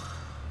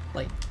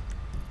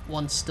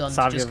one stunt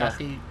Safio just fe,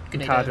 gallu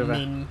yn cadw fe.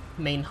 gwneud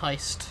y main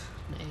heist,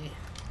 neu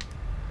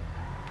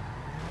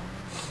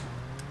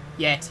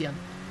Ie, ti yn.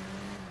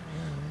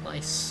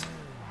 Nice.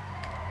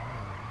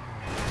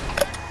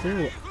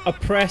 Ooh,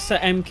 Oppressor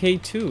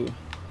MK2.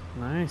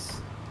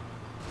 Nice.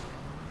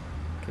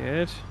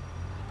 Good.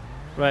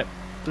 Right,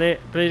 ble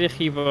ydych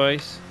chi,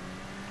 boys?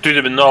 Dwi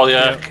ddim yn nôl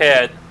i'r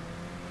arcade.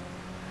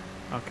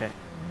 Okay.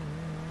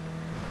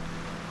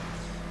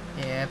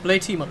 Ie, ble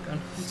ti, Morgan?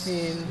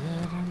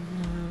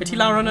 Be ti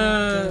lawr yn y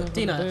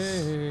dinas?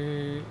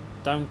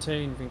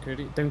 Downtown, fi'n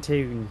credu.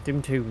 Downtown.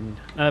 Fi'n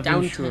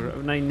siŵr.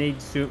 Na i neud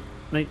zoom.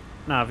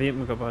 Na, fi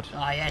ddim yn gwybod.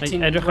 O ie,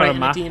 ti'n edrych ar y right yn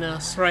y map.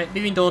 dinas. Right, mi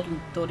fi'n dod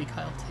I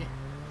cael ti.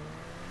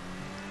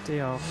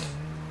 Diolch.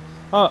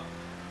 O,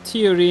 ti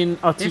yw'r un...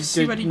 O, ti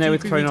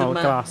newydd troi nôl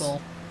glas.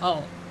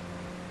 O.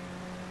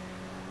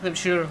 Ddim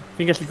siŵr.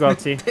 Fi'n gallu gweld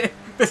ti.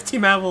 Beth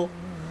ti'n meddwl?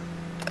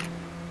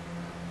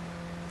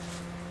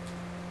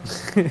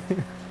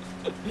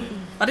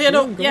 Ydy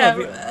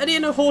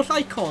yn y holl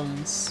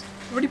icons.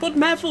 Wedi bod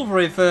meddwl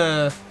roedd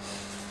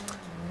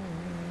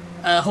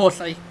holl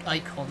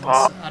icons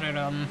ar yr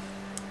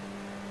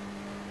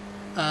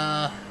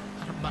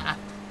map.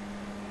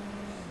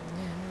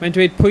 Mae'n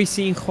dweud pwy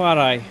sy'n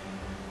chwarae.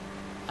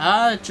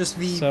 Just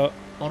fi,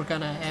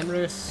 Morgan a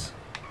Emrys.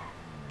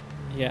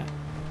 Yeah.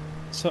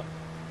 So,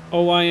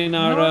 Owain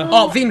ar y...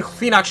 O,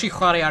 fi'n actually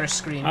chwarae ar y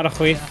screen. Ar y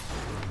chwith.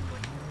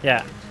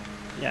 Yeah.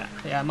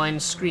 Mae'n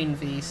screen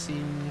fi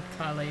sy'n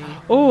cael ei...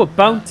 Oh,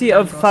 bounty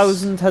of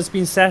 1,000 has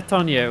been set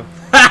on you.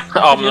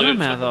 O, Dwi'n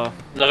meddwl.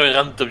 Na rwy'n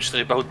random jyst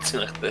yn ei bounty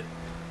na chdi.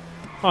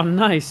 Oh,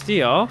 nice,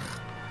 diolch.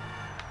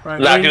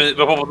 Na, mae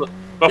pobl...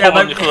 Mae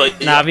pobl yn chwilio...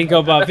 Na, fi'n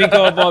gwybod, fi'n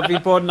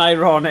bod yn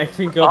ironic,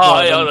 fi'n gwybod. O,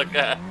 iawn,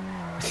 oce.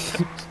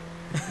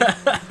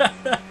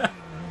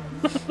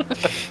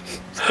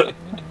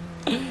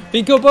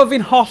 Fi'n gwybod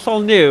fi'n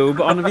hollol noob,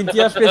 ond fi'n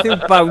deall beth yw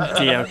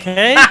bounty,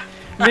 okay?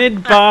 Nid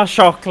bar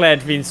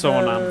siocled fi'n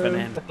sôn am fan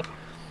hyn.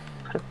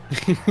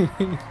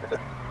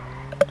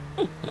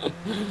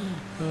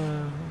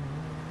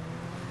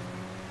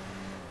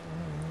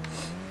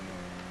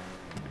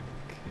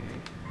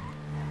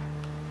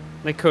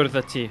 Neu cwrdd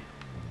y ti.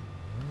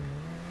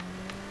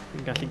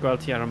 Fi'n gallu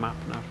gweld ti ar y map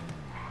nawr.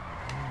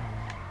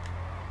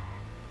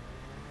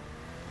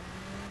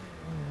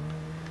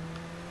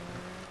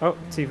 O,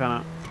 ti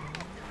fanna.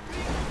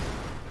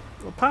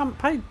 Pa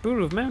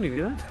bwrw mewn I fi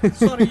dda?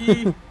 Sorry.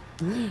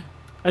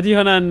 Ydy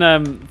hwnna'n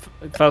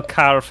fel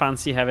car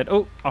fancy hefyd?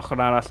 O, ochr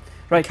arall.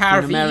 Right,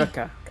 car in fi.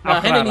 America.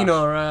 Hyn yn un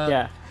o'r...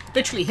 Yeah.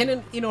 Literally, hyn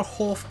yn un o'r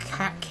hoff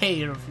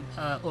ceir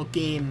o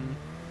game.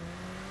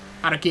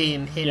 Ar y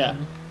game hyn. Yeah.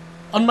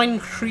 Ond mae'n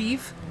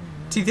rhif.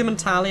 Ti ddim yn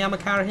talu am y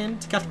car hyn.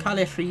 Ti gallu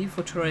cael ei rhif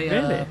o trwy...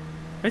 Really?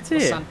 Right o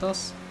here?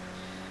 Santos.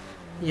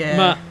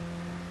 Yeah.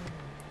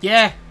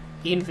 Yeah,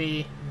 un fi.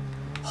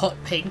 Hot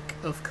pink,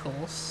 of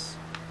course.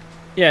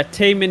 Yeah,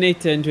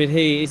 Terminator and dweud,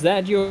 hey, is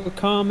that your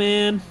car,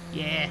 man?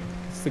 Yeah.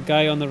 It's the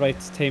guy on the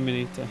right's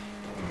Terminator.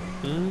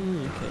 Ah,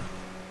 okay.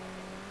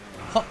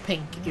 Hot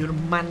pink yw'r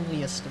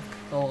manliest of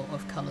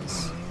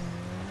colours.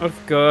 Of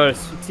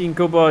course. Ti'n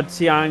gwybod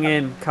ti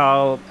angen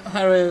cael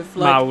Oherwydd,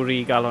 mawr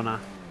I gael hwnna.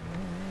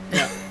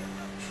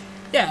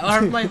 Yeah,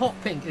 oherwydd mae hot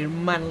pink yw'r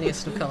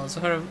manliest of colours.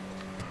 Oherwydd...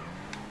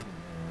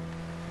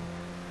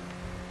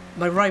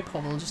 Mae rai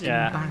pobl just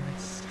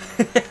embarrassed.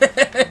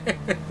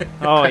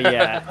 Oh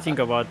yeah, ti'n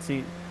gwybod.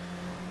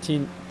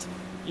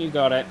 You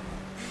got it.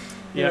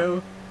 You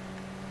know.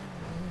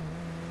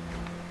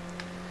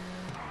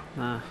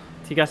 Na.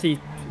 Ti gallu...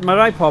 Mae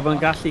rai pobl yn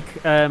gallu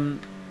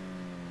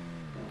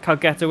cael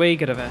get away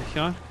gyda fe,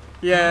 sure?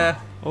 Yeah.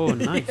 Oh,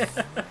 nice.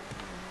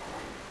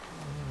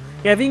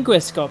 Yeah, fi'n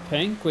gwisgo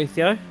pink,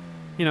 weithiau.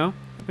 You know,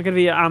 mae gyda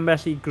fi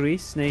ambell I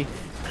gris, neu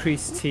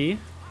Chris T.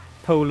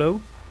 Polo.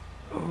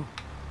 Oh.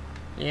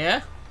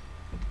 Yeah?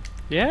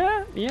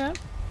 Yeah. Nice.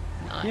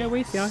 Yeah,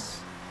 weithiau.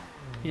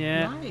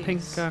 Yeah, Nice.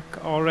 pink ac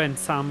orange,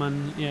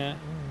 salmon, yeah.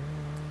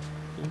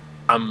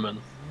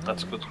 Salmon,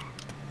 that's good.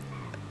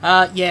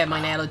 Yeah,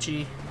 mae'n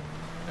elegy.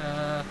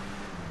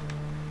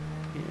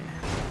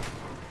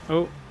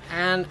 Oh.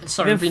 And,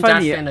 sorry, fi'n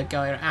darllen y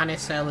gair.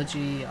 Anis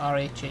elegy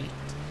RH8.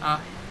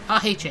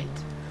 RH8.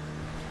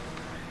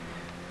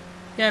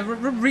 Yeah,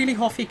 really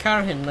hoffi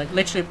car hyn. Like,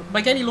 literally,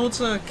 mae gen I loads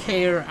o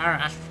ceir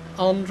arall,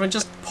 ond rwy'n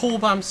just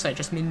pob amser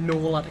just mynd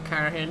nôl at y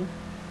car hyn.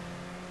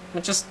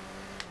 Mae'n just...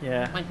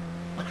 Yeah. Mae'n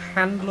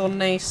handlo'n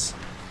neis.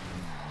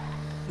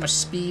 Mae'r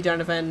speed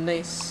arno fe'n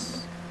neis.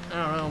 I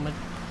don't know,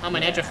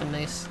 mae'n edrych yn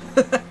neis.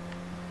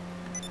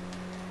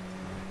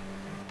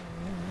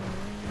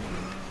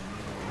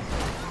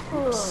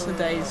 Oops, a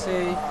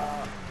daisy.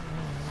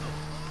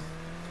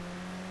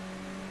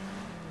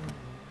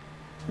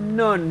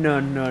 No.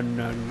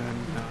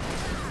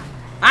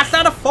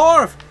 Allan y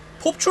ffordd!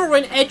 Pob tro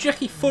rwy'n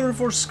edrych I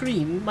ffwrdd o'r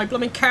sgrin, mae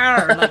blymyn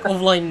car like, o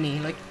flaen ni.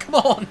 Like, come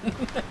on!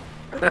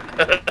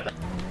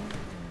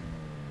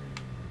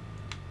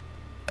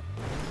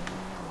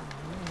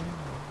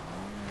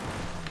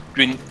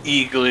 Dwi'n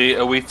eagerly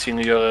awaiting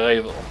your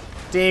arrival.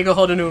 10 o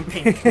hwn nhw'n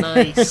pink,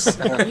 nice.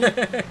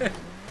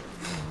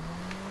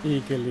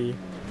 Eagerly.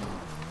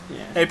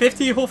 Hey, beth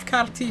ti hoff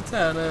car ti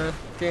ta yn y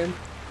game?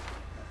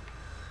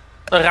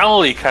 Y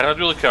rally car,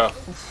 dwi'n licio.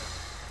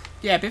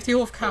 Ie, beth ti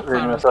hoff cap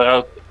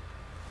ar?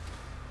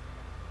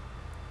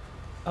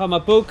 O,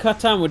 mae Bo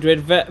Catan wedi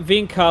dweud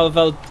fi'n cael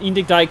fel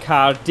 12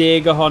 car,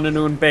 10 ohonyn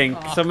nhw'n binc.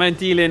 Oh. So mae'n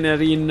dilyn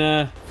yr un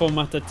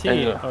fformat y ti.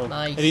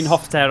 Nice. Yr un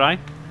hoffterau.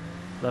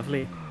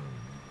 Lovely.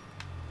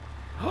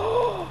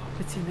 Oh,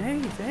 beth ti'n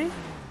neud, eh?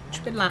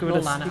 Ti'n mynd lan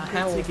o lan a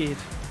hewl.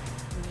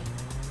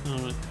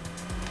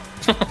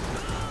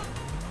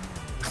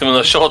 Chdi'n mynd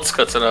o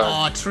shortcut yna.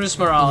 O, Trws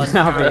Moral.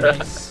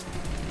 Nice.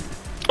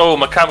 O,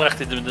 mae camera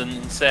chdi ddim yn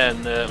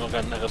sen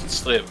gan agos y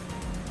strip.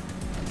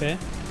 Be?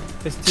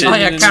 O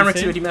ie, camera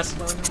ti wedi mes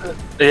ymlaen.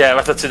 Ie,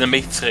 fatha ti'n y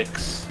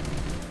Matrix.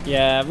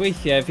 Ie,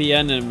 weithiau fi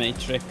yn y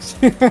Matrix.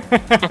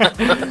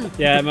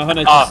 Ie, mae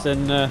hwnna jyst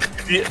yn...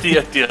 Chdi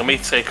ydy'r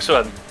Matrix,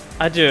 wan.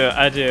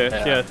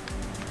 Ydw.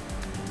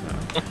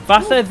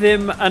 Falle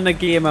ddim yn y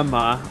gêm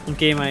yma, ond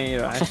gêm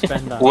eraill,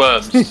 benda.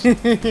 Worms.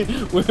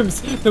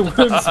 The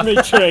Worms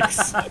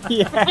Matrix.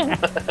 Yeah.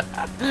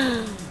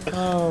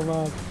 Oh,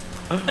 man.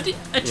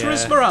 Y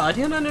Trws Moral,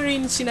 ydy hwnna'n yr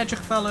un sy'n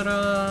edrych fel yr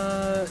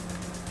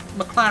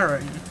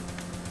McLaren?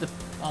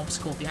 What's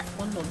called the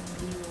F1 or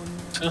P1?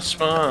 Just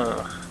ma.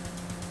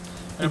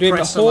 Dwi'n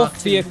dweud y hoff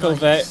vehicle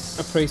fe,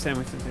 y pris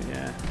Emrys,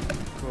 yeah.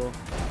 Cool.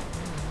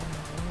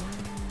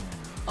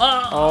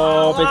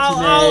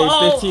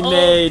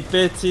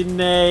 Beth ti'n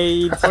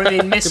neud?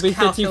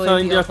 Gobeithio ti'n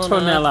ffindio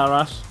tunnel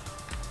arall.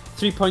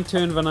 3-point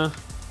turn fyna.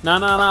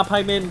 Na,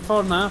 pa'i mynd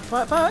ffwrdd na.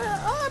 Beth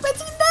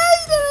ti'n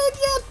neud, yr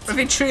idiot?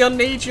 Fi'n trio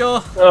neidio.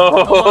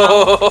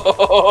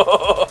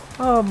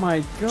 Oh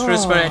my god.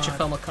 Trws Moral edrych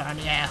fel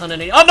McLaren, ie,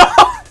 hwnna'n neud. Oh no!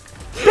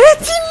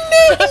 Beth ti'n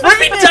neud?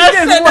 Rwy'n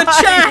darllen y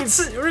chat!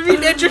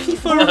 Rwy'n edrych i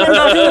ffwrdd yn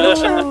darllen y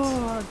chat.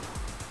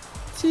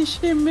 Ti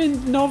eisiau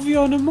mynd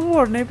nofio yn y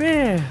môr, neu be?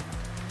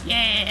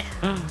 Yeah!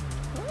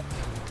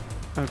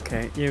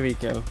 Okay, here we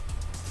go.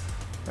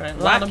 Right,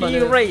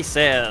 Wacky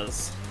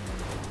Races!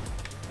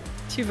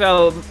 Ti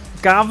fel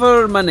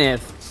gafr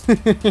mynydd.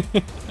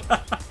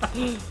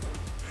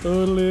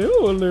 Ole.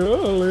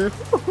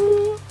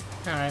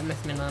 Alright,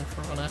 myth mynd lan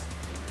ffwrdd hwnna.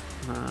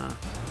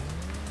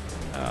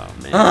 Oh,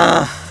 man.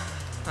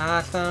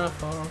 Allan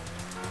ffwrdd.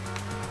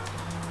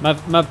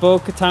 Mae Bo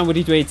Catan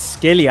wedi dweud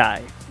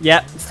sgiliau.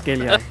 Yep,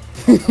 sgiliau.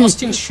 Os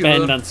ti'n siŵr.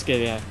 Bendant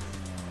sgiliau.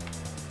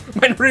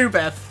 Mae'n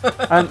rhywbeth.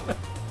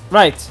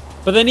 Right,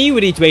 bydden ni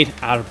wedi dweud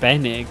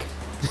arbennig.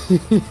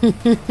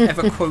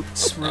 Efo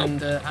quotes rhwng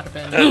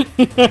arbennig.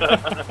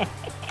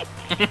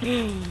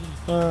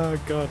 Oh,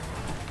 god.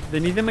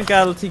 Bydden ni ddim yn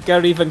gael ti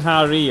gyrru fy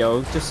ngharu o,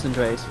 just yn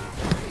dweud.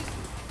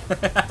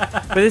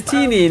 Bydde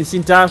ti'n un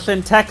sy'n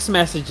darllen text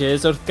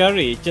messages o'r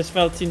gyrru, just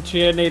fel ti'n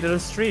trio wneud ar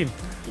y stream.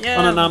 Yeah.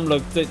 Ond yn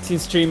amlwg,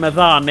 ti'n stream y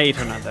dda wneud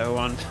hwnna ddo,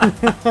 ond...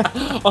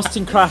 Os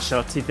ti'n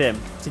crasho, ti ddim.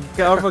 Ti'n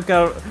gorfod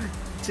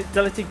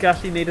dyle ti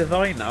gallu wneud y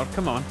ddoi nawr,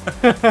 come on.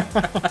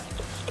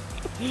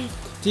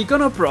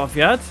 Digon o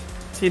brofiad.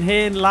 Ti'n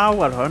hen law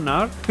ar hwn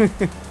nawr.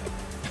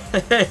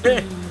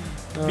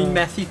 Fi'n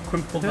methu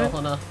cwympo fel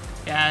hwnna.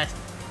 Yeah,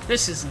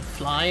 this isn't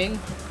flying,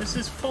 this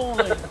is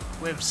falling.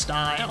 With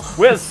style.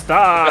 With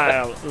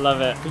style!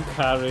 Love it. Fi'n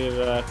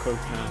caru'r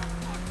quote na.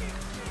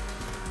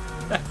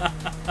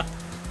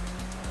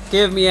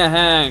 Give me a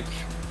hank.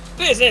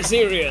 This is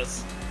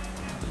serious.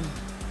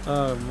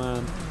 Oh,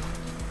 man.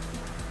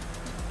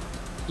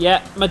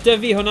 Yeah, mae dy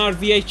fi hwnna'r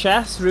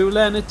VHS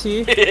rhywle yn y tŷ.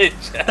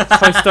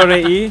 Toy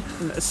Story E.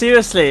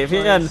 Seriously,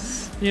 fi yn,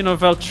 you know,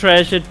 fel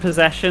treasured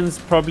possessions,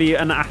 probably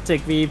yn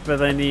atig fi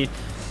byddai ni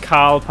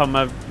cael pan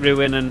mae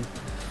rhywun yn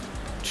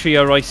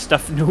trio roi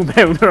stuff nhw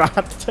mewn yr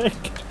atig.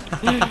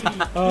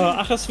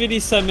 Achos fi di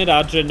symud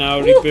adre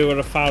nawr i byw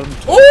ar y ffarm.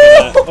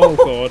 Oh,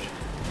 god.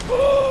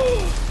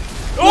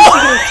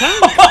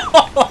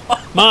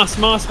 Mas,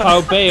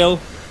 pawb, bail.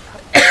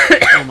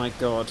 Oh my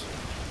god.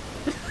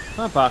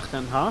 Mae bach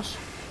yn harsh.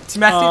 Ti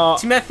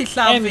methu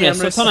llaw fi, Emrys.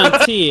 Emrys, oedd hwnna'n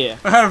ti.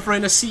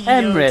 Rwy'n y CEO,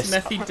 Emrys. ti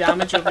methu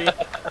damage o fi.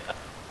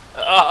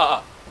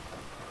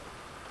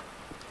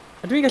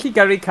 Ydw i'n gallu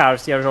gyrru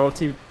cars i ar ôl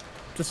ti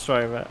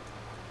destroyo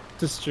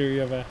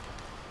fe.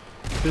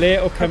 Ble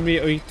o Cymru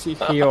wyt ti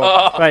chi o?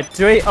 Right,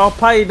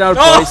 paid nawr,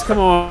 boys,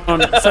 come on.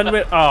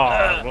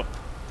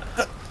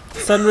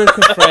 Synwyr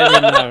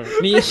cyffredin nawr.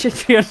 Ni eisiau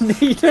ti o'n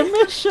neud y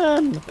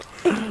mission.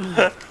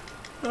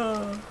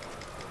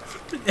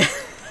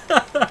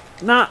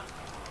 Na.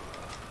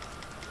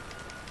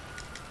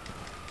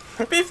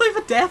 Beth oedd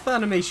y death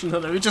animation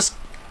hwnna? We just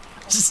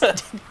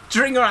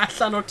dringo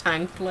allan o'r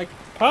tank, like...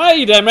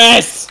 Paid,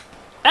 Emrys!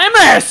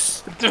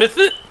 Emrys!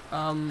 Dwi'n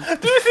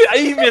methu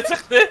aimio ta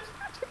chdi.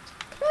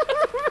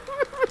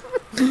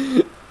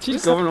 Ti'n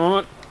gofyn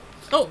o'n...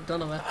 Oh,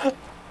 dyna fe.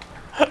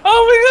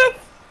 Oh my god!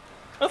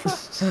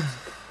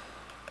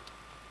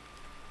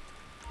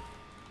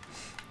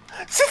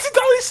 Sut ti'n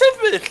dal i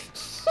sefyll?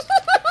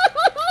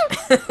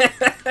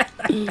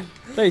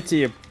 Ble ti,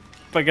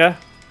 bugger?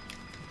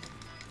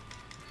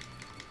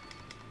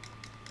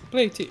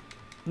 Ble ti?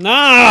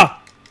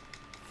 Na!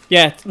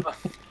 Yet.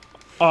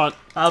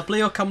 Ble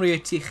o Cymru i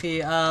ti chi?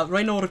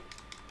 Rhain o'r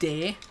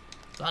de.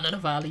 Dan yn y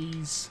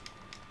valleys.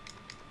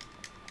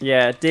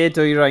 De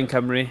dwyrain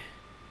Cymru.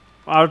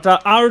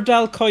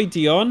 Ardal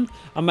Coedion,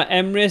 a mae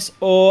Emrys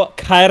o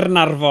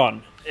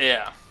Caernarfon. Ie.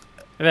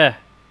 Fe?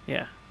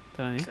 Ie.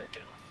 Dyna ni.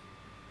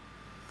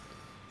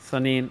 So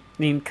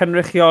ni'n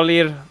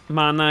cynrychioli'r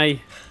manau.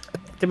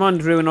 Dim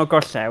ond rhywun o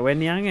gorllewin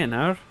ni angen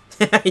nawr.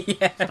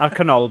 Ie. A'r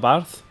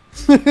canolbarth.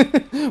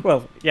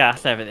 Wel, ia,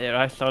 llefydd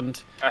eraill, ond...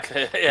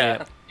 Ie.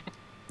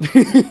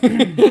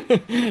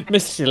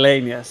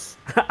 Miscellaneous.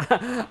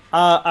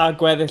 a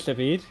gweddill y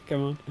byd,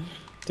 come on.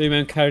 Dwi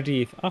mewn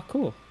Caerdydd. Oh,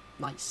 cool.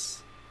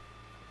 Nice.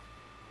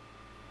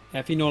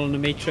 Fi nôl yn y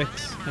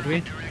Matrix, ydw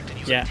i?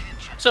 Ie.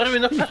 So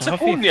rhywun o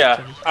Patagonia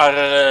ar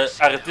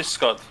y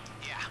Discord?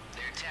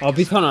 O,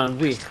 bydd hwnna'n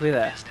wych, bydd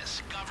e?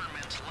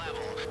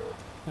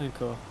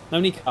 Cool.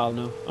 Nawn ni cael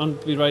nhw, ond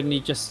bydd rhaid ni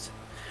just...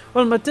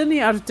 Wel, mae dyn ni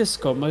ar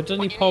Discord, mae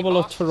dyn ni pobl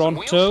o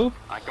Toronto,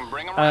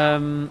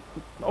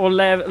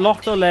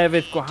 lot o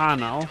lefydd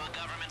gwahanol.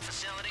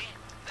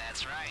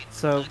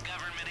 So,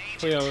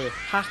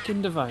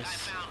 hacking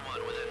device.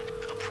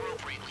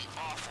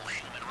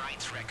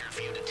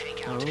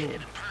 Oh.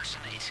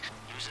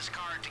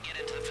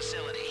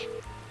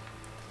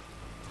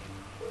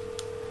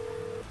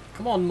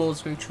 Come on,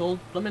 Morse Mutual.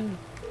 Blimmin'.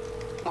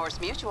 Morse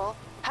Mutual.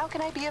 How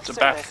can I be of The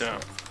service?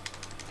 back,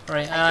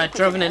 Alright,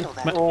 driven in.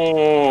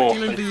 Oh.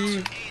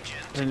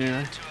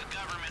 Anyway.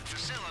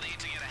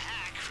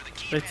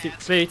 Ble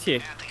i ti?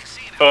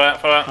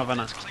 Fora. O,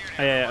 fanna.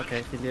 O, ie,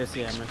 oce, fideos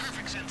i Emrys.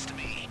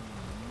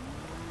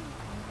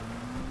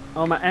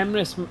 O, mae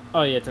Emrys...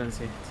 O, ie, dyna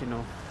ti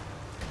nôl.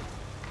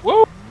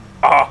 Woo!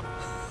 Oh.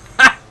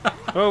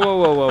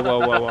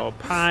 Whoa,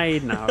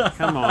 paid nawr,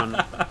 come on.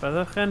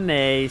 Byddwch yn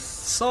neis.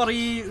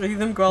 Sorry, rydw i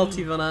ddim gweld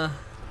ti fanna.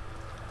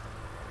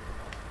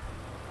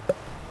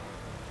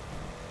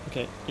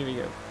 Okay, here we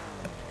go.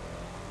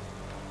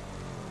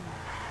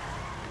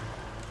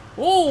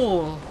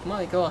 Oh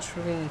my gosh,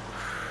 rydw i'n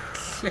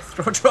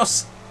llithro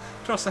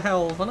dros y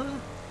hel fanna.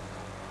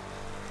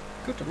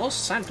 Good Los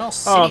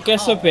Santos City O,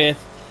 ges o Hall.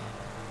 beth.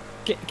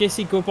 Ges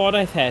I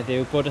gwybodaeth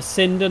heddiw bod y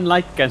Syndon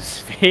Light Guns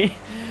fi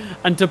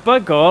yn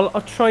debygol o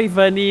troi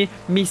fyny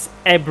mis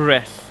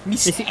Ebrill.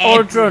 Mis Nes I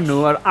ordro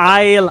nhw ar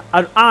ail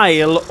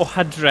o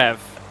Hydref.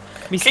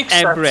 Mis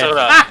Ebrill.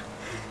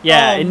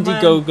 Yeah, Oh,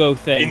 Indiegogo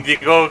thing.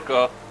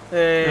 Indiegogo.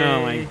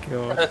 Oh my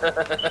god.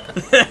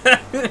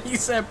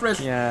 Mis Ebrill.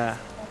 Yeah.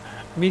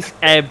 Mis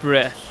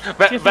Ebrill.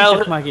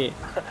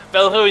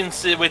 Fel rhywun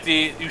sydd wedi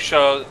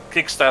iwsio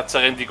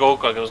Kickstarter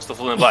Indiegogo ar ystod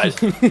flwyddyn blaen,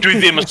 dwi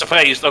ddim yn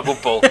surprised o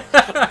gwbl.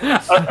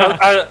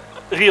 A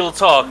real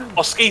talk,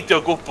 o sgeidio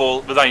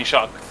gwbl, byddai'n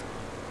sioct.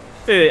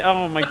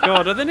 Oh my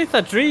god, oedd yn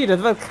eitha drud,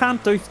 oedd fel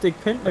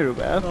 185 neu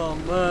rhywbeth. Oh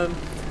man.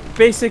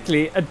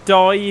 Basically, y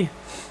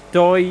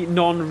doi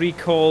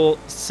non-recall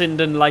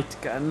Syndon Light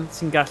Gun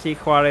sy'n gallu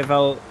chwarae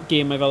fel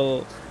gemau fel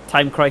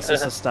Time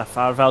Crisis a stuff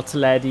ar fel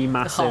teledu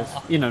massive,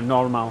 you know,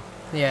 normal.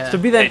 Yeah. So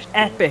bydd e'n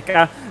epic,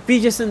 a fi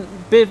jyst yn,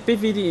 beth fi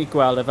wedi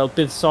gweld e fel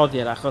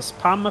buddsoddiad, achos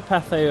pan mae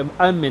pethau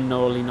yn mynd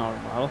nôl i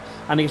normal,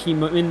 a ni'n gallu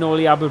mynd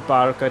nôl i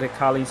Aberbar gyda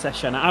cael ein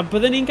sesiynau, a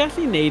byddwn ni'n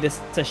gallu gwneud y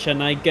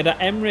sesiynau gyda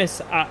Emrys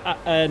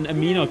yn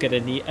ymuno gyda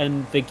ni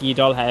yn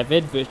ddigidol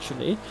hefyd,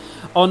 virtually.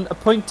 Ond y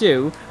pwynt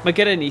yw, mae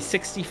gyda ni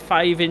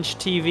 65-inch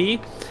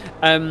TV,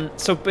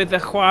 so bydd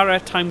y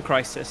chwarae Time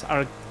Crisis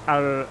ar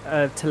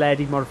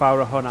teledu mor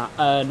fawr o hwnna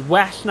yn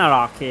well na'r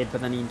arcade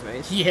byddwn ni'n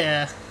dweud.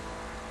 Yeah.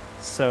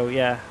 So,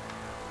 yeah.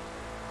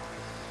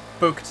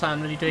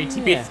 Bo-Katan wedi dweud,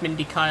 ti byth mynd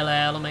I cael e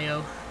LMAO.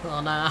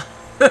 O na.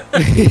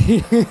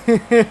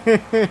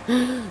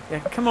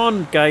 Yeah, come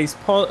on, guys.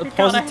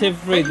 Positive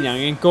reading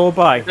and go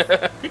by.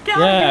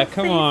 Yeah,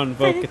 come on,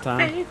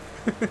 Bo-Katan.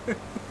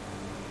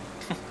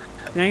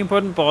 Ni angen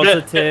bod yn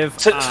positif.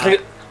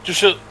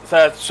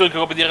 Dwi'n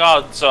gwybod beth i'r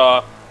odds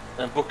o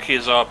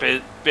bookies o be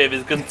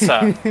fydd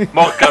gynta.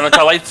 Morgan yn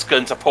cael light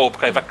gun a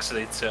pob cael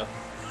vaccinatio.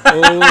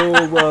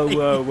 Whoa.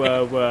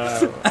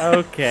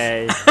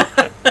 Okay.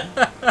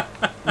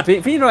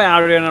 Fi'n rhoi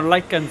arian ar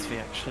light guns fi,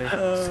 actually.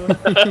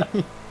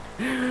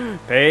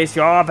 Face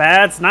your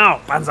bets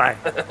now, Banzai.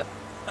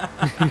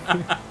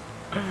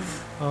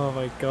 Oh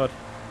my god.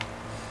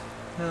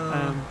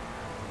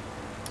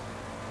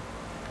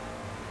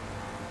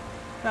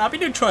 Fi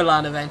nhw'n troi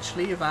lan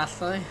eventually,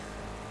 efallai.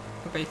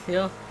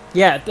 Gobeithio.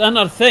 Yeah,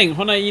 dyna'r thing.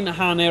 Hwna un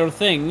hanner o'r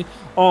thing,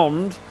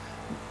 ond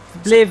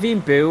ble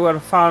fi'n byw ar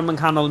y ffarm yng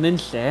nghanol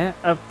nunlle,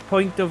 y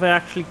pwynt o fe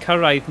actually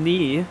cyrraedd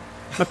ni,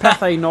 mae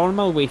pethau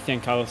normal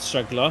weithiau'n cael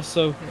stryglo,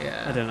 so, Yeah.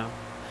 I don't know.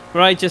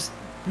 Right, just,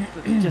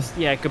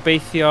 yeah,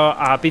 gobeithio,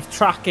 a bydd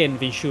tracking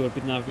fi'n siŵr,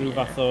 bydd na rhyw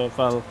fath o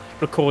fel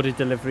recorded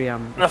delivery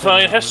am... Nath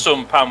o'n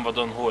rheswm pam fod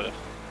o'n hwyr.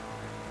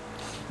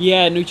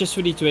 Yeah, nhw just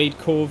wedi dweud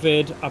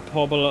Covid a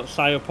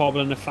llai o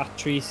pobl yn y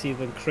ffatri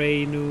sydd yn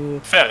creu nhw.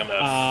 Fair enough.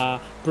 A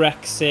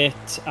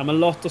Brexit, a mae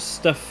lot o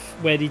stuff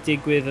wedi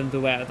digwydd yn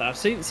ddiweddar.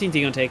 Sy'n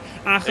digon teg.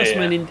 Achos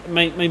mae'n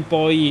un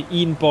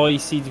boi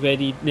sydd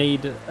wedi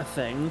wneud y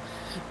thing.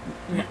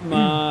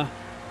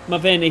 Mae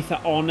fe'n eitha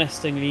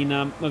honest ynglyn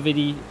â,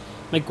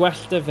 mae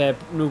gwell dy fe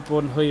nhw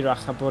bod yn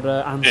hwyrach a bod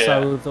y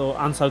ansawdd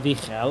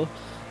uchel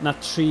na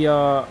trio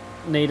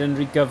neud yn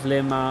rhy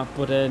gyflym a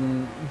bod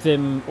yn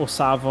ddim o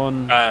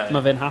safon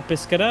mae fe'n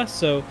hapus gyda,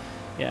 so,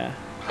 yeah.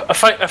 Y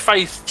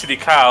ffaith ti wedi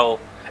cael,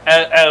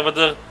 fod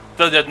y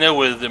dyddiad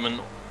newydd ddim yn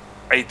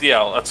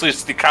ideal, at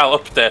least ti wedi cael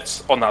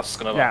updates onast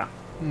gyda fo.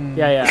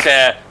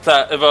 Lle,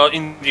 efo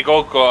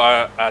Indiegogo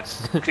a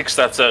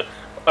Kickstarter,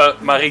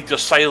 mae Radio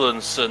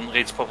Silence yn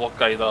reit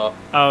poblogaidd o.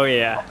 Oh,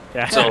 yeah.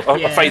 So,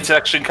 y ffaith ti'n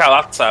actually'n cael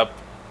atab,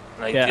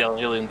 yn ideal yn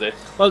hili yndi.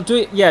 Wel,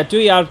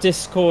 dwi ar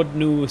Discord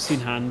nhw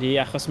sy'n handi,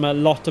 achos mae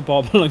lot o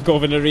bobl yn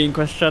gofyn yr un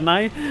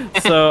cwestiynau.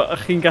 So,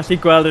 chi'n gallu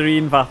gweld yr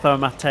un fath o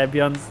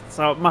ymatebion.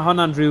 So, mae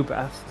hwnna'n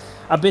rhywbeth.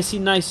 A beth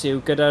sy'n nice yw,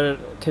 gyda'r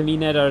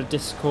cymuned ar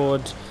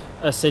Discord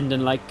y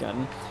Syndon Lycan,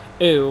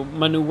 yw,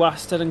 maen nhw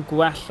wastad yn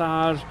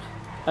gwella'r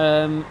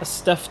y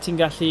stuff ti'n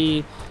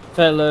gallu,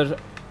 fel yr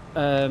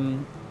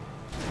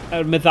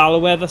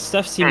meddalwedd y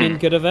stuff sy'n mynd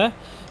gyda fe.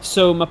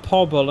 So, mae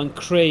pobl yn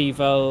creu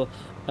fel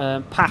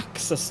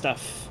packs o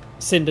stuff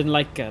Syndon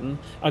Lycan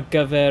ar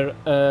gyfer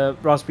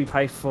Raspberry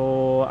Pi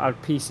 4 a'r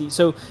PC.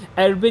 So,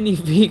 erbyn I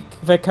fi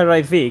fe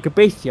cyrraedd fi,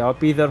 gobeithio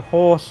bydd yr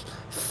holl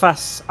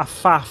ffys a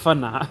ffaff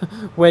yna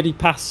wedi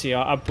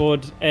pasio a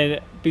bod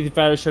bydd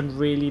fersiwn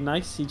really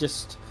nice I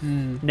just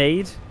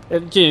neud.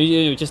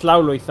 Just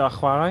lawlwytho a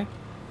chwarae.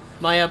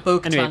 Mae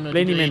Bo-Katan Anyway,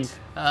 ble ni'n mynd?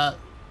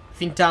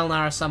 Fi'n dal yn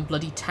aros am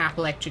bloody tap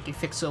electric I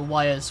fixo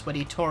wires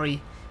wedi torri,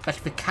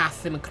 felly fy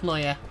cath ddim yn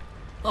cnoio.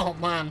 Oh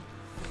man.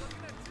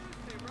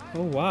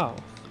 Oh wow.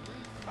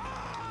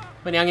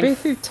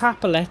 Beth yw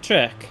tap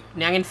electric?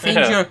 Ni angen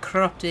ffeindio'r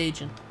corrupt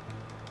agent.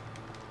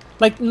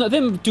 Like,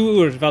 ddim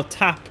dŵr fel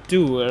tap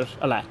dŵr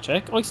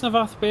electric. Oes na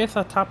fath beth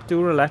a tap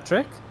dŵr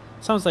electric?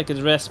 Sounds like a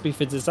recipe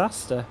for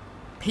disaster.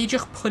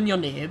 Peidiwch pwnio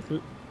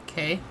neb.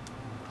 Okay,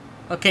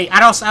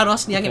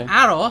 aros. Ni angen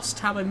aros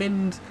tan mae'n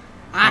mynd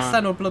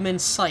allan o'r blymyn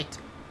site.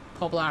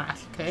 Pobl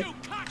arall, okay?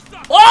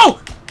 Oh!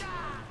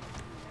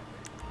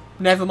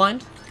 Never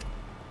mind.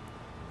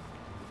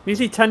 Ni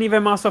si tynnu fe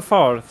mas o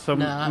ffordd, so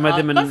mae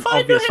ddim yn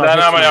obvious.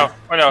 Na,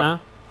 mae'n iawn.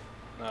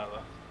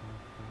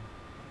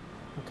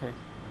 Okay.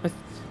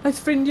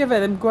 Naeth ffrindiau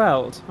fe ddim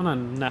gweld.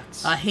 Hwna'n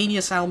nuts. A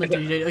Heinius Almond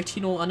wedi dweud, wyt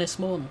ti'n o Ynys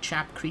Môn,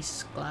 chap Chris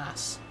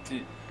Glas?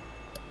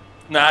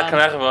 Na,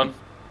 Caernarfon.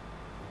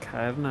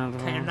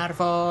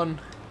 Caernarfon.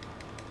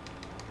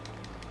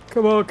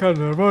 Come on,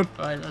 Caernarfon.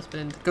 Right, let's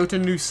bend. Go to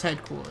Noose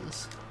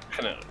Headquarters.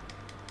 Caernarfon.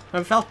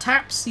 Mae'n fel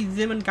taps sydd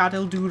ddim yn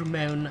gadael dŵr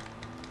mewn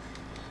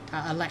a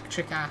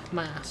electric a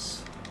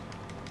mas.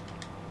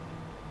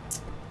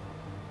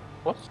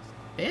 What?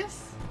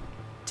 Beth?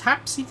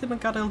 Taps sydd ddim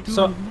yn gadael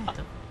dŵr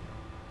mewn.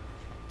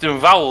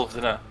 Dim valve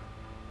dyna.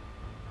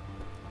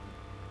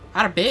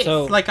 Ar beth?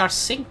 Like ar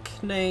sink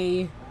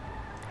neu...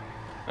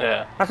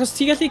 Achos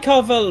ti gallu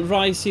cael fel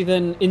rai sydd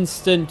yn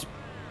instant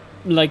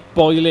like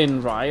boiling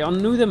rai,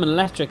 ond nhw ddim yn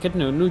electric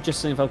ydyn nhw, nhw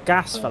jyst yn fel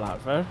gas fel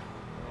arfer.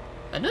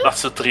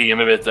 That's a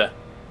dream I fyd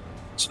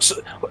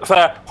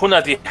hwnna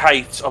di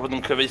height o bod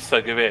yn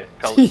cyfeithog I fi.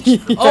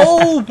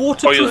 Oh,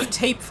 waterproof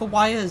tape for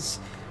wires.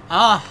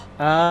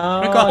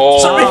 Rydw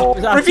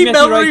i'n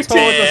meddwl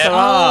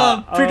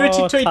pryd wyt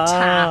ti'n dweud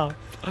tap.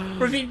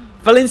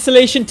 Fel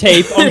insulation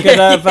tape, ond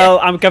gyda fel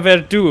am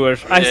gyfer dŵr.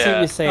 I see what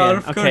you're saying. Oh,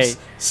 of course.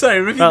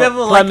 Sorry, rydw i'n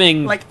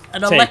meddwl like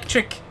an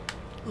electric,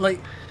 like...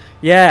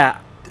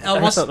 Yeah,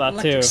 I thought that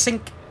too.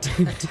 Sink,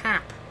 a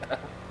tap.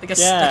 Like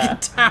a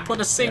tap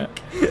on a sink.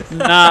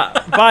 Na,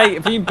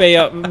 fi'n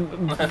beio,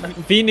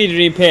 fi'n neud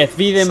yr un peth.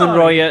 Fi ddim yn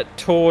rhoi y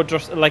to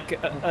dros, like,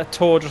 y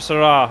to dros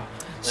yr A.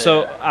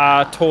 So,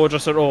 a to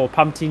dros yr O,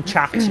 pam ti'n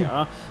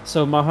chatio.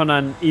 So, mae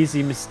hwnna'n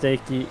easy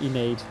mistake I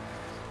neud.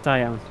 Da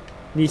iawn.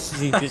 Ni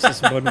sy'n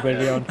just yn bod yn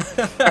gwirion.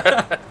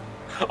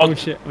 Oh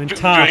shit, mae'n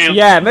tap.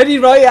 Yeah, mae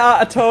di rhoi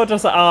y to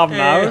dros y arm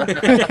nawr.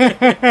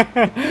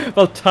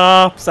 Fel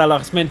tap,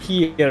 selach, mae'n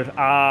hir.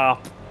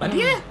 Ond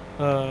ie?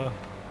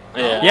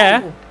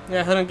 Yeah.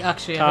 Yeah, hwnna'n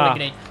actually, hwnna'n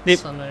gwneud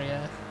sonor,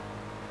 yeah.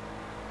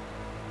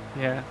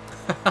 Yeah.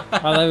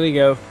 Oh, there we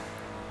go.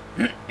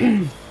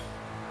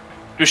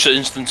 Dwi eisiau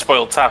instant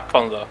spoil tap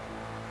ond o.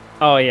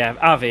 Oh, yeah,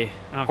 a fi.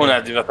 Hwna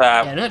di fatha...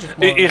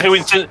 I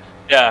rhywun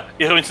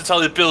sy'n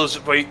talu bills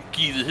fwy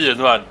gyd I hun,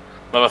 rwan.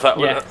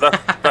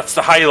 That's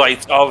the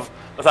highlight of...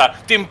 Fatha,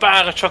 dim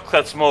bar y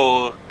chocolates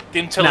môr,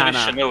 dim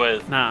television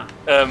newydd. Na.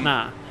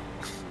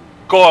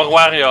 Gor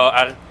wario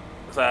ar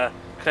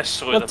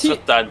cresrwydd a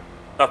trydan.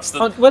 That's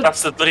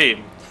the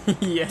dream.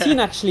 Ti'n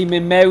actually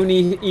mynd mewn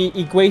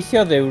I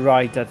gweithio ddiw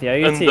rai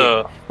dyddiau, Ynddo.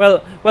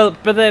 Wel,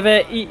 bydde fe...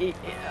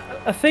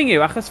 Y thing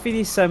yw, achos fi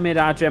wedi symud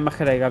adre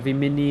Chymraeg a fi'n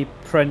mynd I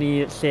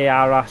prynu lle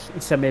arall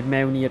I symud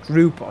mewn I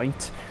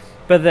rhywbwynt,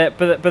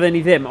 bydde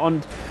ni ddim,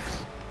 ond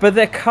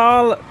bydde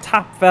cael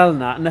tap fel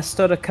na yn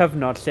ystod y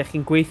cyfnod lle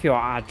chi'n gweithio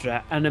adre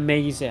yn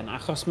amazing,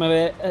 achos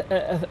mae fe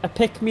y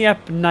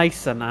pick-me-up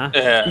nice yna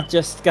I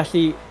just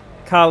gallu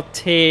cael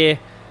te...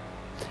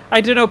 I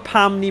don't know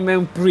pam ni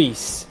mewn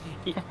bris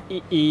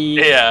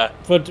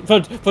fod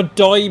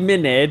 2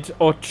 munud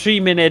o 3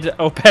 munud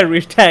o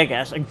peri'r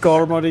tegell yn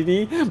gormod I ni.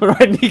 Mae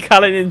rhaid ni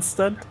cael ein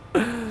instant.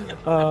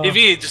 I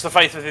fi, just y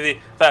ffaith ydy,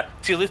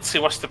 ti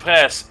literally wastad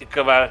pres I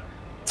gyfer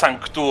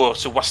tank dŵr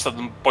sy'n wastad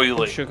yn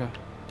boiling. Sugar.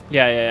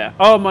 Yeah.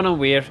 O, ma' hwnna'n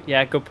wir.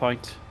 Yeah, good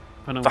point.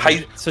 Ma' hwnna'n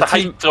wir. The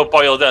hydro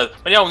boil dead.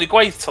 Mae'n iawn i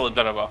gwaith tal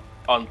amdano fo,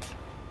 ond...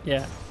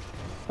 Yeah.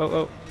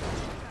 Oh.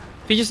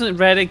 Fi jyst yn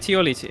redig tu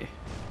ôl i ti.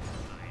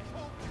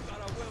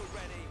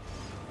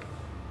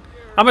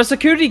 A mae'r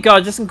security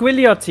guard jyst yn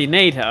gwylio ti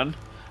wneud hwn.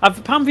 A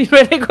pan fi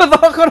redig oedd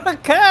ochr y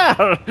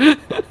car!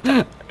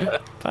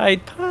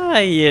 Paid.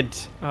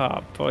 Oh,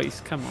 boys,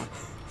 come on.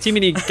 Ti'n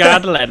mynd i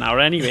gadael e nawr,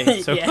 anyway.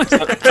 So.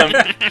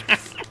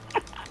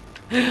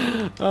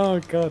 Oh,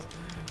 God.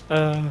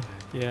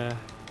 Yeah.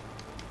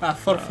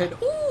 Ffordd.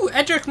 Ooh,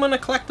 edrych ma'n a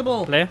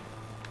collectible. Ble?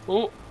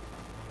 Ww.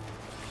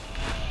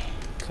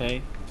 Okay.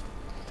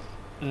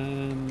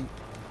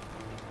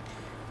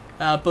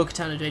 Bwg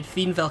tan y dweud,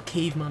 fi'n fel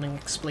caveman yn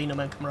explain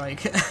mewn Cymraeg.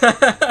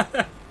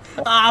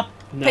 Na,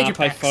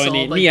 paid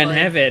ffoni. Ni yn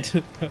hefyd.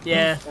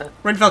 Yeah.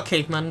 Rwy'n fel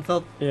caveman,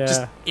 fel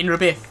just unrhyw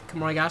beth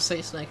Cymraeg a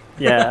Saesneg.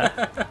 Yeah.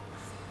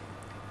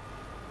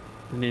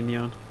 Yn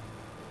union.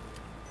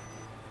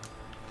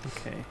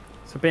 Okay.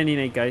 So be ni'n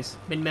neud, guys?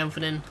 Mynd mewn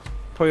fan hyn.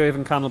 Pwy oedd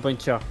yn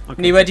canolbwyntio?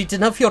 Okay. Ni wedi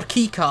dynafio'r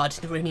keycard,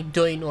 rwy'n ni'n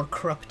dwy'n o'r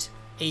corrupt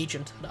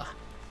agent yna.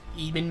 I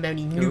mynd mewn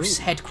I Noose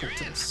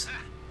headquarters.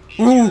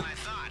 Ooh!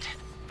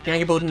 Ni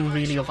angen bod yn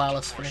really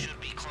ofalus fan hyn.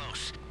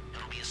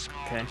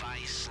 Okay.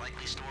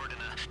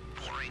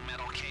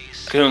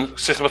 Gwyn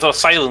sych fath o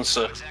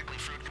silencer.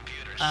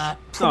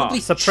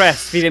 Probably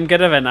suppressed. Fi ddim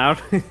gyda fe nawr.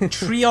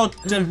 Trio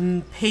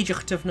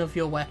peidiwch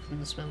defnyddio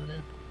weapons mewn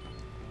hyn.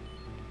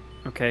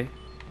 Okay.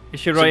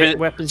 Eisiau rhoi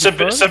weapons I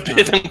ffwrdd? Sa'n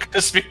byd yn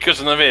conspicuous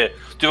yna fi.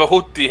 Dwi fo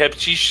hoodie heb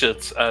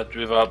t-shirt a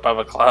dwi fo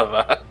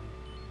balaclava.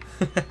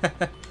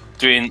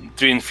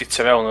 Dwi'n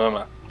ffitio fewn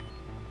yma.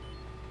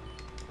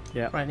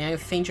 Yeah. Right, ni angen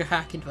ffeindio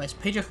hacking device.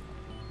 Peidiwch...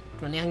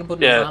 Ni angen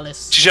bod yn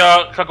ofalus. Ti isio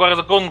cael gwared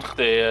o gwn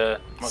chdi?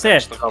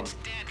 Sut?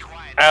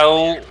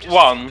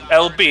 L1,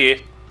 LB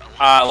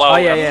a lawr. O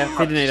ie,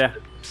 fi di neud e.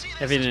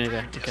 Fi di neud e,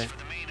 oce.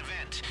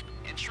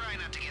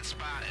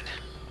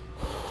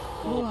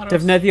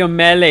 Defnyddio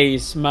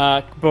meleis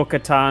mae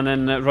Bo-Katan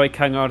yn rhoi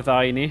cyngor dda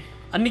I ni.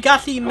 A ni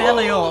gallu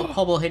melee o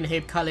pobl hyn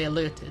heb cael ei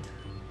alerted.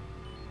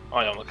 O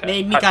iawn, oce.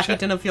 Neu ni gallu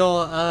dynafio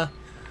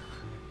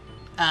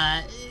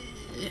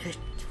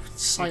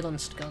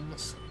silenced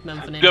guns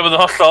mewn fan hyn. Dwi'n mynd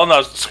yn hollol hwnna,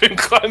 dwi'n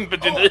clem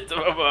beth dwi'n neud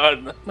yma fan.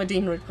 Mae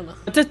di'n rhaid hwnna.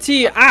 Ydy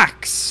ti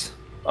axe?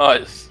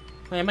 Oes.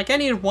 Mae gen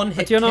i'r one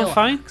hit Ydy kill hwnna'n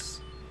fine?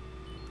 axe.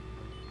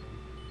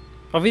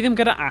 O fi ddim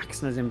gyda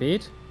axe na ddim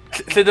byd.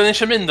 Lle dyn ni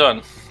eisiau mynd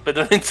o'n? Be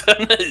dyn ni'n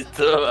tynnuyd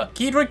yma?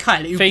 Gyd roi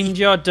cael yw...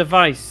 Ffeindio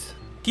device.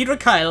 Gyd roi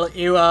cael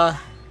yw...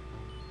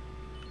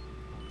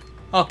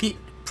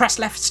 press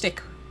left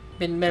stick.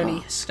 Mynd mewn I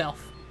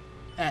stealth.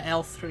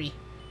 L3.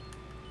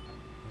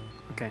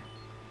 Okay.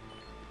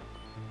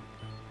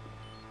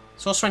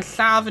 So os rhaid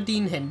llaf y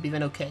dyn hyn, bydd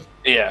fe'n oce.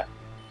 Ie.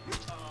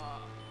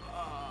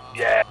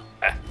 Ie.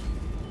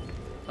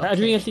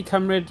 Ydw i'n gallu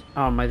cymryd...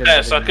 O, mae ddim...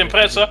 Preso, cyn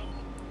preso.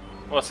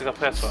 O, ti'n cael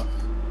preso.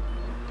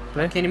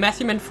 Ble? Okay, ni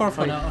methu mynd ffwrdd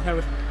hwnna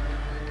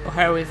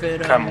oherwydd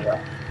yr... Camera.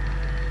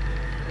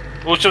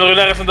 Ww, ti'n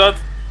rhywun arall yn dod?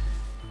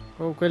 O,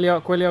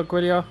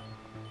 gwylio.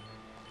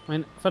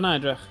 Mae'n fyna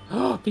edrych. O,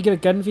 fi gyda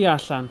gun fi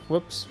allan.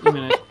 Whoops, un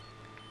munud.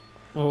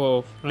 O,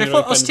 rhaid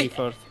rhoi gun fi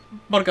ffwrdd.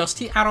 Morgan, os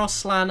ti aros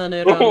lan yn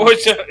yr... O,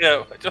 ti'n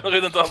rhywun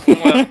yn dod.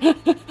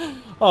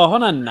 O,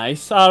 hwnna'n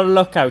nice. Ar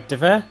lookout,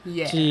 efe?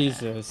 Yeah.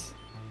 Jesus.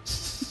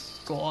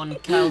 Go on,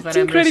 cael fer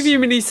Ti'n Emrys. credu fi'n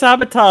mynd I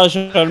sabotage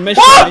o'r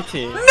mission I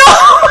ti? No!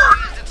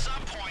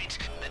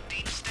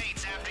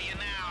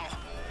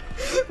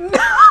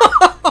 No!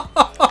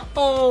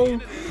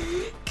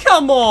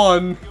 Come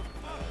on!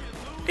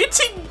 It's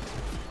in...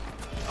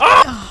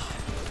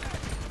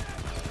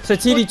 So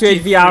ti di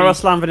dweud fi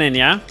aros lan fan hyn,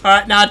 ia?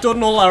 Alright, na, dod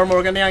yn ôl lawr,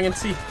 Morgan, ni angen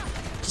ti.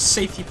 Just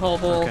safety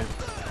pobl. Okay.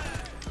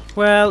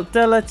 Wel,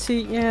 dyla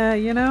ti, yeah,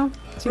 you know?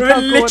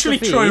 Rwy'n literally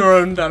troi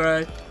rownd ar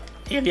y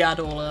eiliad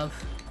olaf.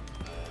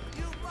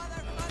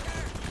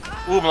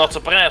 Ww, mae'n lot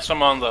o bres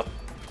yma ond o.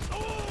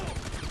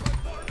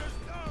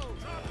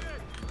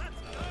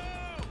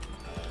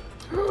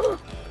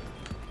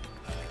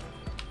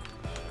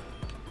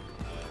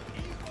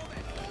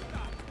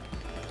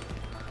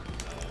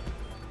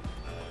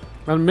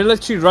 Wel,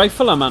 military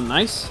rifle yma'n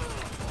nice.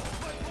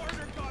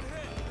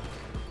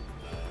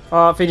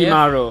 O, fi di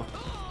marw.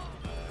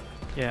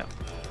 Yeah.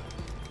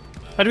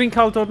 Ydw i'n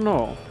cael dod yn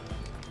ôl?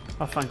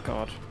 Oh, thank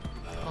God.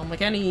 O, mae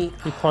gen I...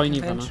 Fi poeni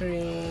fan'na.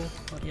 Inventory...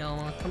 Bloody hell,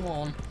 come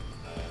on.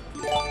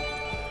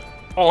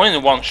 O, hyn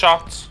yn one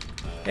shot.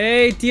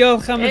 Hey,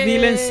 diolch am y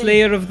ddilyn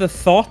Slayer of the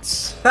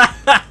Thoughts.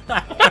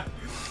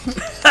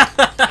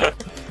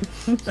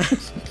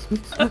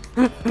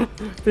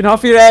 Fi'n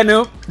hoffi'r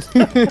enw.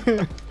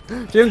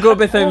 Dwi'n gwybod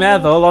beth o'n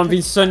meddwl, ond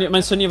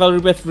mae'n swnio fel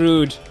rhywbeth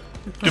rude.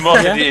 Dwi'n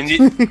meddwl sydd i'n...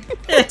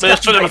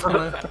 Mae'n swnio beth...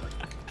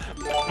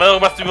 Mae'n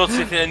rhywbeth dwi'n meddwl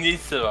sydd i'n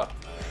ieithu fo.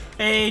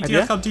 Hey,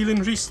 diolch am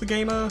dilyn Rhys the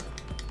Gamer.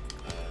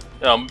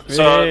 Iawn,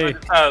 so...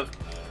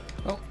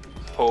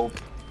 Pob.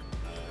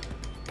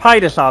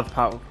 Paid y lladd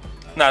pawb.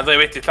 Na, dwi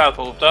wedi lladd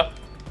pob, do.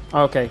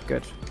 Okay,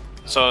 good.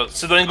 So,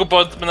 sut o'n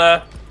gwybod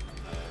myna...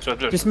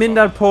 Just mynd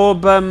ar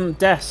pob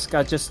desk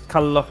a just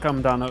cael look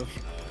amdano'r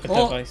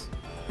device.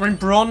 Rwy'n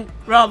bron...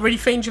 Wel, wedi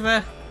ffeindio fe.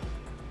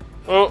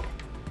 O,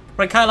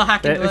 Rwy'n cael y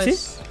hacking Wyt ti?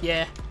 device.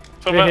 Ie.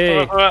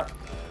 Hey.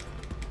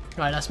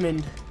 Right, let's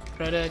mynd.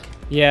 Rhedeg.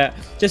 Yeah,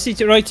 just i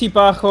roi ti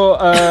bach o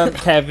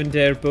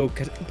Cefndir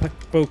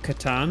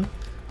Bo-Katan.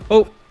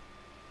 Oh!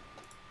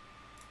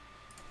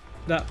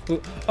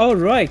 Oh,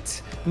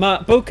 right.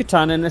 Mae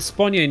Bo-Katan yn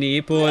esbonio i ni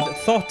bod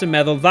Thot yn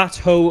meddwl that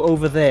hoe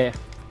over there.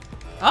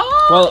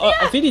 Oh, Wel,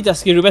 yeah! fi wedi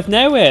dysgu rhywbeth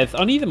newydd,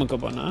 ond i ddim yn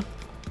gwybod na.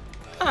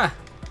 Ah,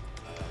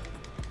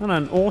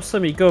 Hwna'n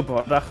awesome i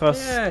gwybod, achos...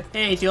 yeah.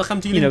 Hey, diolch am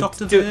you dilyn know,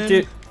 Dr.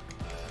 Fern.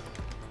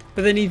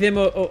 Byddwn ni ddim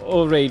o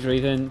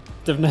reidrwydd yn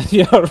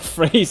defnyddio'r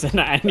phrase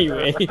yna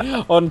anyway,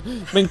 ond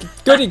mae'n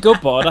good i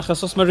gwybod,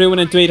 achos os mae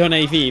rhywun yn dweud hwnna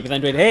i fi,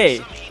 byddai'n dweud, hei,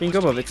 fi'n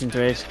gwybod beth ti'n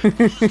dweud.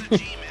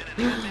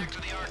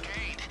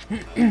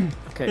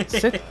 Okay,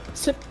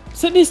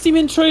 sut nes ti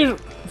mynd trwy'r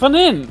fan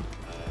hyn?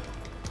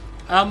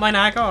 Mae'n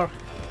agor.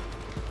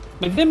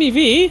 Mae ddim i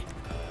fi.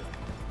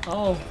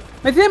 Oh.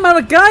 Mae ddim ar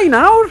y gau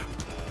nawr.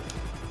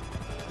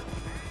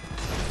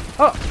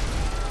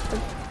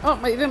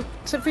 Mae ddim...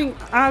 Sut fi'n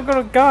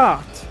agor y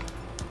gat?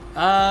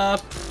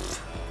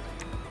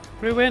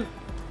 Rhywun?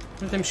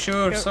 Dwi'n ddim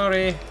siwr,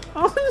 sorry.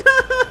 Oh no!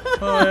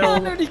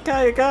 Nhw wedi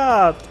cael y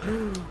gad.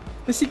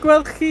 Nes i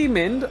gweld chi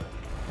mynd,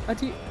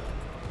 ydy...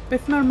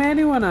 Beth mae'r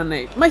menu yna'n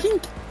neud? Mae hi'n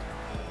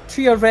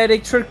trio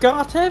redeg trwy'r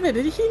gat hefyd,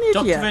 ydy hi'n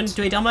Dr. idiot? Fern,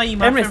 dweud am ei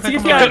Emrys,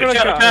 ti'n gallu agor y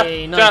gat?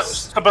 Hey, nice.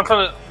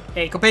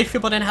 Hey, gobeithio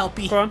bod e'n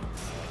helpu. Go on.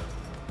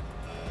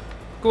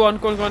 Go on,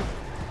 go on, go on.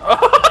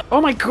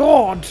 Oh my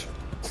god!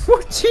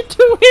 What you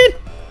doing?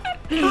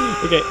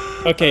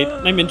 Okay,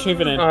 na'n mynd trwy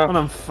fan hyn.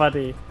 Hwna'n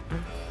ffadi.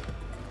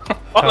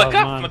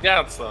 Mae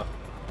gats o.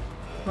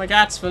 Mae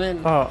gats fan hyn.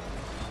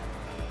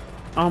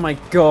 Oh my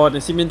god,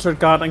 nes i mynd trwy'r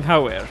gad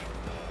anghywir?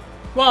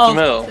 Wel, Ti'n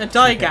meddwl? y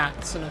dau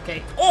gats yn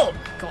okay. Oh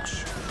my gosh.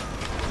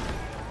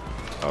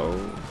 Oh.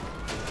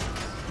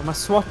 Mae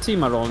SWAT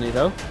team ar ôl ni,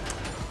 though.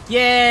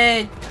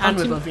 Yeah,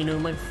 anwybod fi nhw,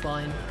 mae'n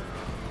fine.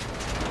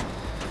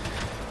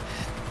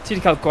 Ti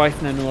wedi cael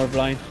gwaith na nhw o'r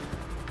blaen.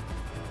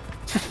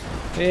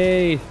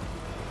 Hey.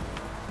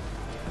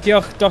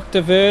 Diolch,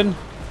 Dr. Fern.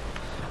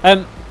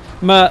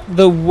 Mae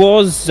The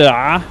Wazza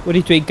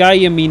wedi dweud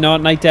gai ymuno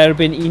na'i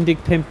derbyn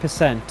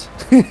 15%.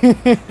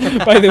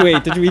 By the way,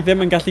 dydw i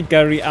ddim yn gallu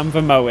gyrru am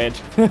fy mywyd.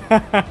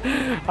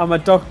 A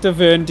mae Dr.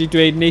 Fern wedi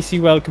dweud nes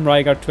i weld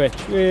Cymraeg ar Twitch.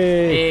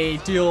 Hey,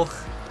 diolch.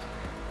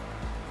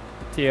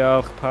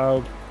 Diolch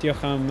pawb.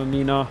 Diolch am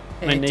ymuno.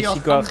 Mae'n neis i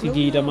gweld chi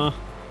gyd yma.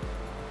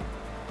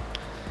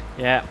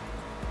 Yeah.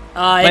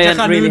 Edrych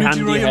ar really nhw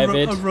handy wedi rhoi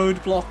hefyd. y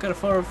roadblock ar y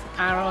ffordd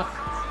arall.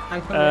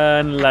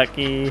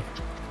 Unlucky.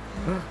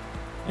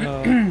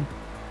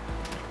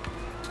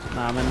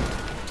 Na, mae'n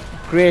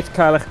great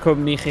cael eich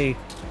cwmni chi.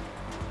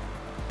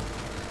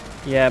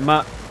 Ie,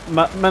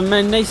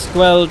 mae'n neis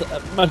gweld,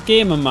 mae'r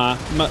gêm yma,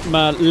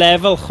 mae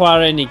lefel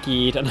chwarae ni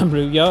gyd yn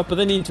amrywio.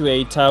 Byddwn ni'n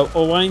dweud taw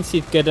Owain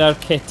sydd gyda'r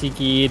kit i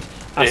gyd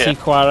a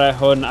sy'n chwarae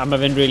hwn a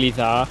mae fe'n really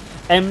dda.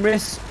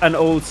 Emrys yn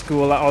old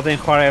school a oedd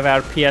e'n chwarae fe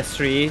ar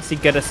PS3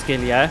 sydd gyda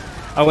sgiliau.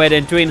 A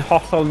wedyn dwi'n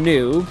hollol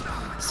noob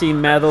sy'n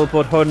meddwl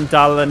bod hwn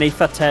dal yn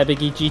eitha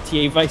tebyg i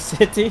GTA Vice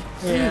City.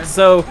 Yeah.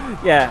 So,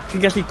 yeah,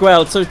 chi'n gallu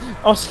gweld. So,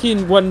 os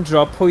chi'n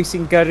wyndro pwy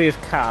sy'n gyrru'r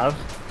car,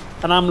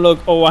 yn amlwg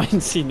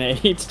Owain sy'n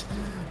neud,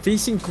 fi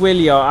sy'n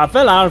gwylio, a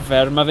fel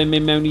arfer mae fe'n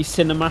mynd mewn i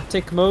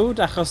cinematic mode,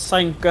 achos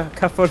sa'n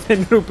cyffwrdd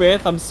unrhyw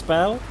beth am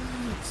spell.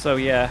 So,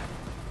 yeah.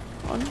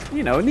 Ond,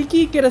 you know, ni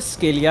gyd gyda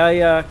sgiliau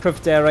a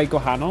cryfderau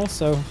gwahanol,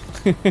 so...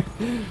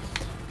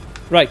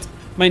 Right.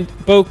 Mae'n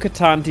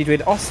Bo-Katan di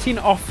dweud, os ti'n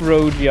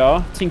off-roadio,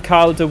 ti'n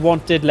cael dy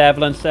wanted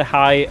level yn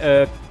lleihau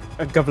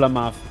y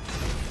gyflymaf.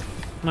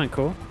 Hwna'n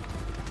cool.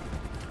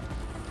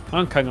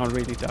 Hwna'n cyngor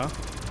really da.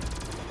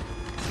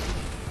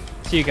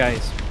 See you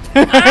guys.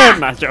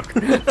 Na, joke.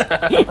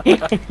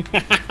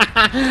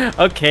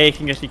 Okay,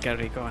 chi'n gallu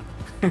gyrru, go on.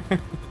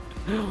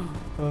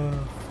 Oh,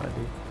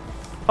 funny.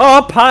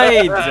 Oh,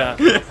 paid!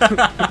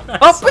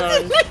 Oh,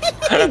 Sorry.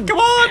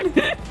 Come on!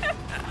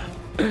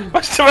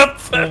 What's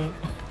the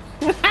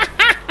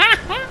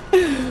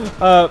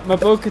Mae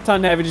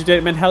Bo-Katan hefyd wedi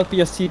dweud, mae'n helpu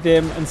os ti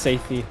ddim yn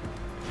seithi.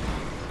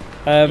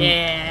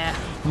 Yeah.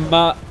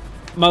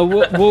 Mae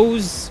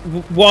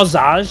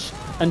Wazaj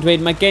yn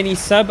dweud, mae gen i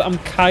sub am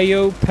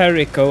Caio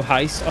Perico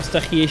Heist os da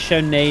chi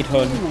eisiau wneud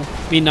hwn.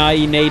 Mi na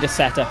i wneud y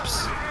setups.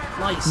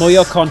 Nice. Mwy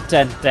o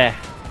content de.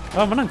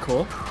 Oh, mae hwnna'n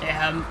cool.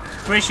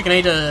 Dwi eisiau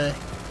gwneud y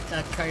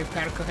Caio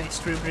Perico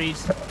Heist rhywbryd.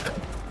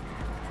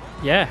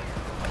 Yeah.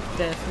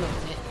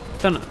 Definitely.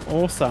 That's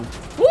awesome.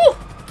 Woo!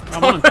 Oh,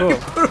 mae hwnna'n cool.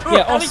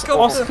 Yeah, os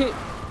chi...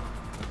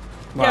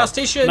 Yeah, os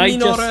ti eisiau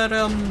un o'r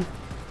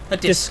y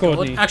Discord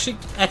Discord. ni. Actually,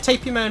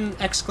 teipio mewn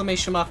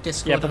exclamation mark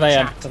Discord. Yeah, byddai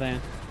yn.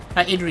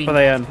 Unrhyw.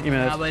 Byddai yn, un A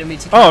munud. wedyn mi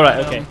ti Oh, cael right,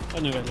 okay.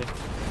 Ynnu felly.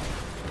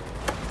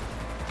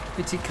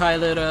 Mi ti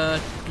cael yr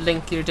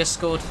link i'r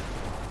Discord.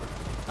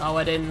 A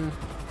wedyn...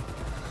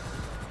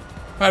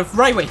 Wel,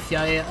 rai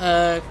weithiau,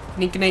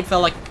 ni'n gwneud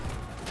fel, like,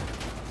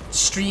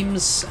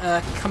 streams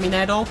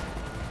cymunedol.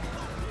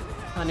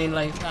 A ni'n,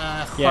 like,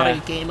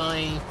 chwarae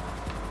gemau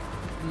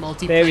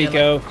multiplayer, There we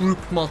go. Like, group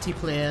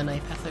multiplayer neu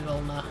pethau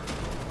fel na.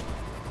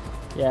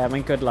 Yeah,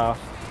 mae'n good laugh.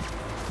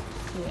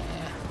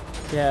 Yeah.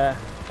 Yeah.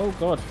 Oh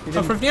god.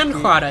 So for fi yn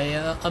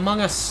chwarae,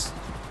 Among Us...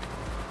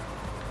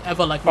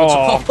 efo, like,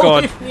 Oh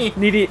god. ni.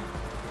 Ni di...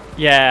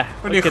 Yeah.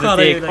 When you Gyda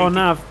chwarae, dig. O like-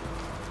 na.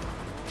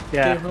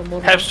 Yeah.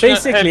 Basically,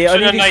 Basically,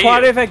 o'n i di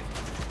chwarae fe...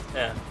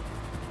 Yeah.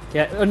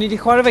 Yeah, o'n i di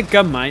chwarae fe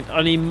gymaint,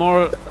 o'n i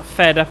mor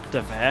fed up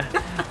dy fe.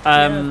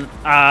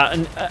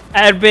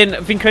 Erbyn,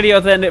 fi'n credu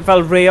oedd e'n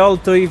fel reol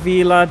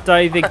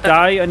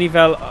 2022, o'n i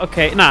fel,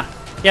 okay, na.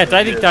 Yeah,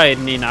 22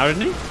 ydyn ni nawr,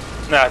 ydyn ni?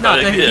 Na, Na,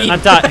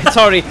 na,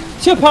 Sorry.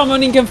 Ti'n pam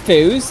o'n i'n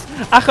confused?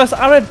 Achos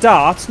ar y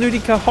dart, nhw wedi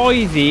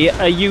cyhoeddi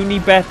y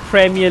Unibet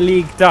Premier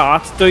League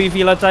dart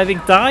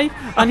 2022.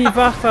 A ni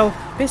fach fel,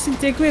 beth sy'n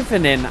digwydd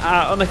fan hyn?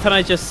 A ond eithaf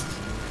I just...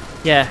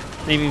 Yeah,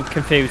 neu fi'n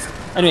confused.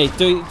 Anyway,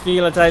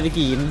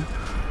 2021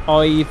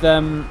 oedd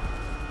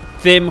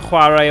ddim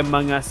chwarae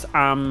Among Us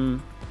am...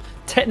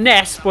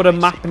 nes bod y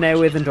map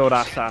newydd yn dod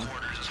allan.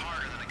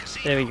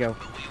 There we go.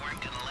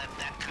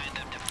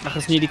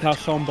 Achos ni wedi cael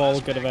Sean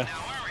Ball gyda fe.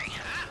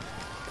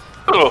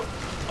 Oh!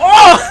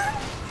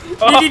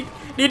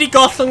 Ni di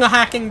gollwng y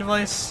hacking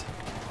device.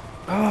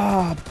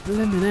 Oh,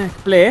 blimmin'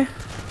 heck. Ble?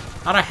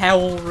 Ar y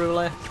hewl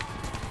rhywle.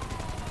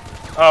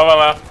 O,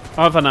 fa.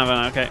 O, fanna,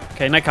 oce.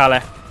 Oce, na i cael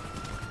e.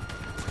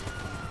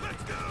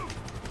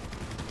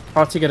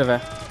 O, ti gyda fe.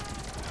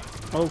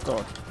 Oh,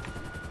 god.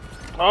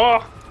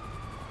 O!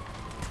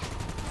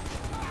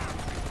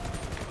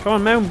 Come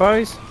on, mewn,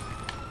 boys.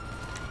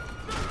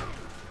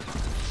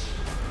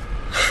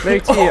 Ble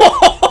ti?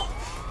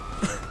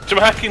 Ti'n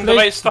hacking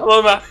device stop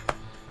yma?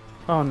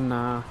 Oh,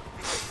 na.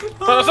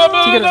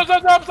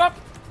 Stop!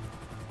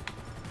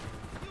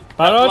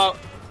 Barod?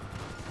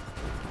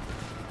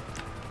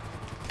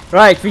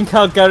 Right, fi'n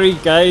cael gyrru,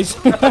 guys.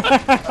 Ti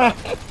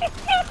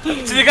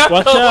di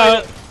Watch gadael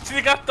out. Ti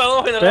di gadael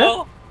Owain ar ôl?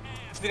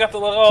 Ti di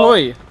gadael ar ôl?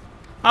 Pwy?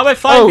 A mae'n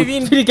ffain, Oh, fi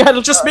fi'n... ti di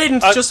gadael... Just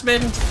mynd, just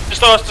mynd.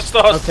 Just os.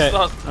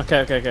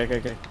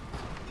 Okay.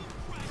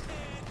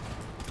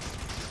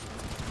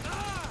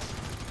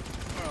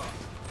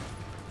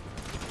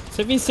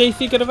 So fi'n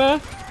seithi gyda fe?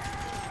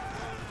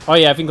 Oh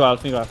yeah, fi'n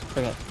gweld.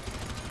 Okay.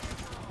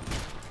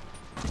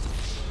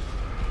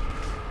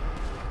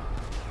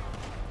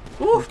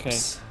 Okay,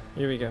 Oops.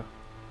 here we go.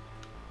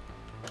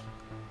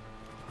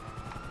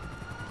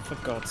 For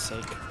God's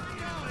sake.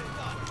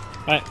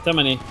 Right,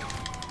 dyma ni.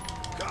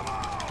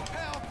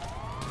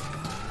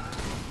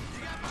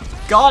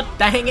 God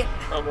dang it.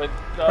 Oh my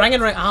god.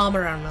 Rangin' right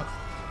armor arno.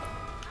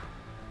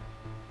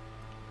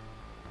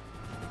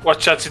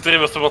 Watch out, ti'n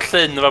dreifo efo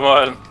llyn fa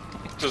mor.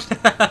 Just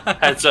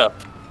heads up.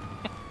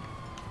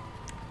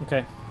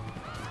 Okay.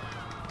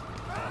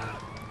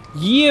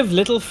 Ye of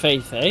little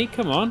faith, eh?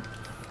 Come on.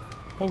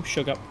 Oh,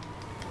 sugar.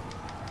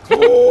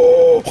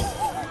 Oh,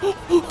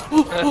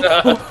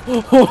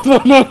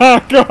 no,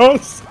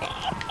 agos.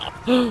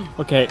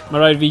 Okay, mae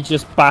rhaid fi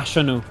just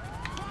basho nhw.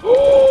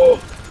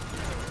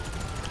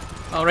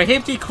 O, rhaid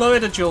heb di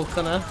clywed y joke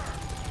yna.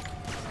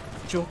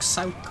 Joke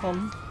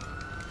sawcon.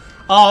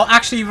 Oh,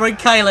 actually, rhaid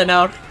cael e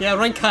nawr. Yeah,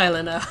 rhaid cael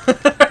e nawr.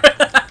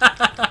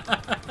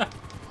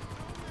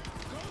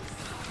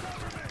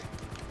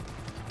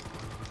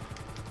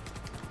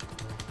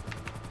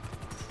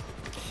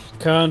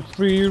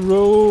 Country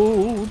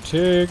road,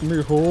 take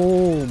me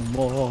home.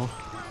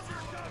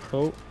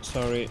 Oh,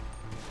 sorry.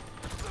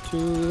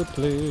 To the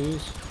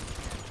place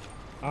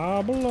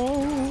I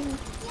belong.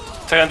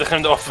 Ti'n edrych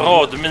yn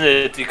off-road y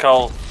munud i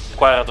cael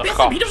gwared o'r Beth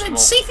cop. am hyd yn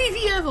safe i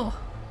fi efo?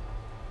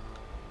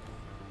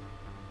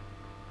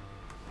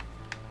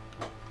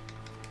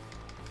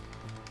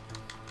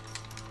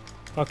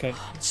 Okay.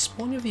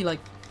 Sponio fi,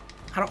 like,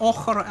 ar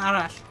ochr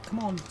arall. Come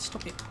on,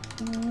 stop it.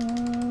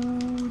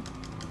 Ooh.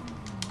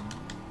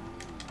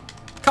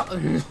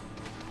 Come.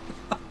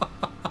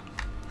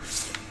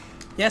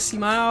 Yes, i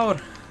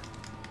mawr.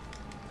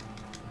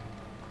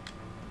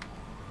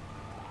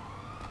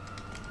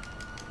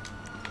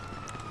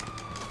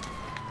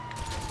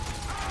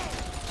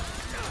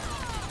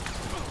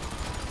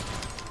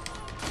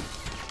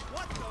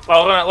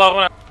 Lawr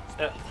hwnna.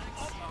 Yeah.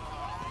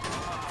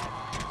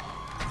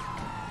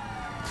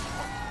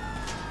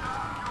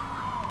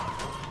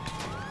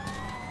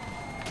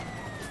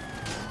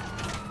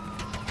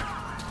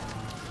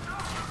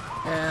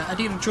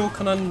 Ydy'r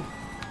joke yna'n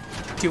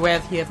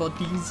diwedd hi efo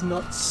these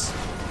nuts?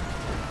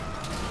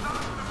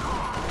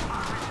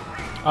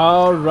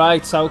 Oh,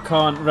 right,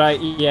 Sawcon.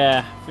 Right,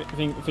 yeah.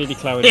 Fi di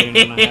clywed un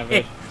hwnna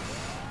hefyd.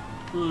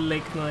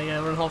 Lig na, ie,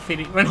 rwy'n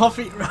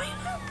hoffi...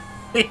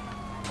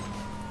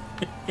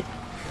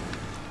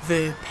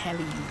 The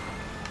Pelly.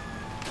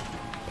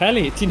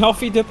 Peli? Ti'n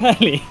hoffi dy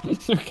peli?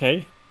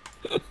 Okay.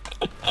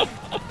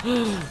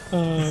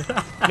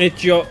 Neu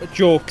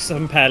jokes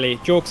am peli.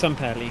 Jokes am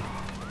peli.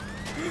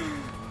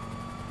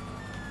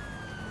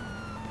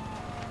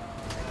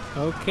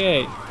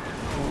 Okay.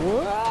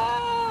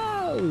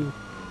 Wow!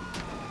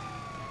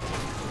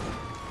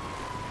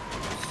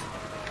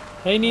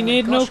 Hei, ni'n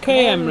neud yn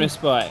okay, Emrys,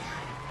 boy?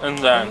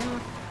 Yndan.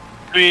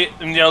 Dwi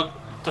yn mynd i...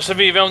 Dos o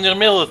fi fewn i'r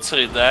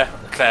military, de,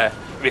 lle.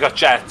 Fi gael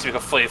jet, fi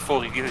gael fflio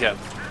ffwr I gyddiad.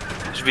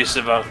 So fi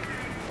sydd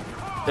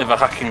efo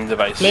hacking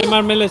device. Ble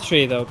mae'r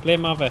military, ddo? Ble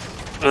mae fe?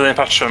 Fyddai'n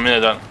patio yn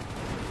munud dan.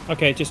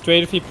 Okay, just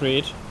dweud wrth I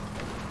pryd.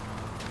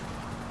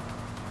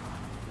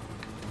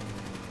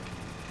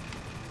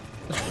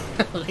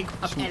 Like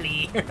ma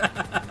peli.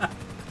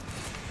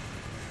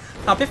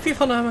 A beth fydd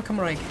hwnna am y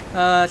Cymraeg?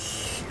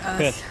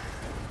 Beth?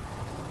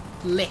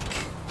 Lick.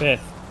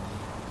 Beth?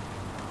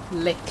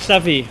 Lick.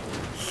 Llyfu.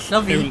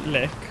 Llyfu. Yw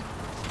lick.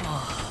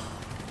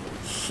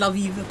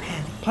 Llyfu fy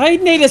peli. Paid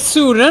wneud y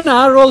sŵr yna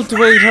ar ôl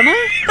dweud hwnna?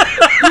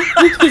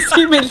 Nes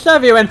i'n mynd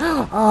llyfu, wen...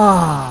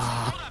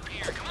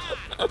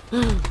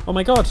 Oh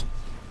my god.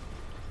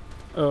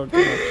 Oh,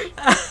 god.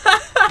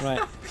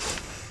 Right.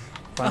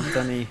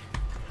 Banda ni.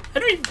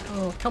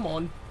 Oh, come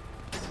on.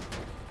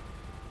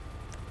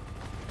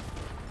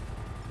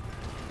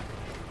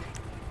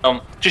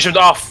 Jyst mynd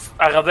off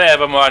ar y dde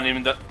efo mwan I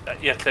mynd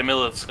i'r lle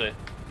military.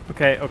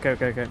 Okay.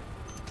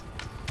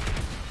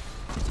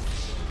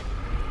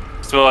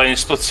 So fel i'n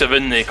splitio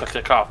fyny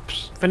colli'r cops.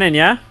 Fan hyn,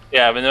 ia?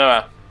 Ie, fyny yma.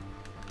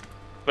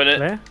 Fyny...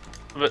 Le?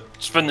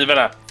 Fyny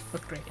fyna.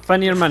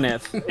 Fan i'r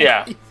mynydd? Ie.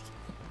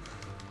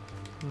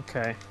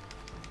 Okay.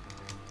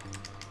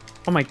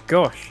 Oh my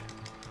gosh.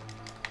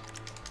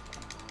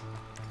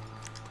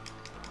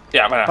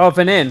 Ie, fyna. Oh,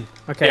 fan hyn?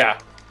 Okay. Ie.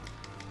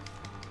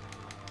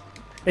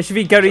 Eisiau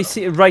fi gyrru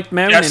right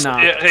mewn Yes, yna?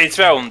 reit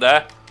fewn, de.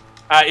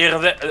 A i'r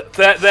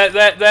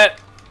dde.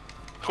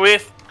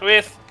 Chwyth.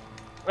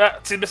 Na,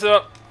 ti'n beth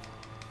efo.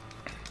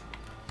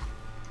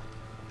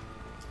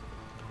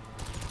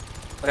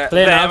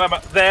 Ble na?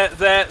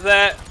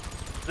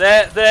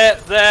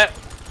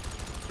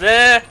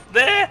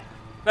 Dde.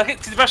 Na,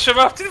 ti di basio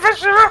fo.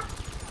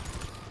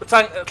 Y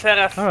tang, lle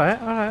arall.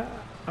 Alright.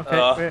 Okay,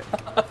 Oh.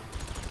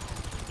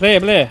 wait.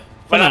 Ble?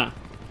 Fyna?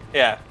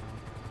 Ie.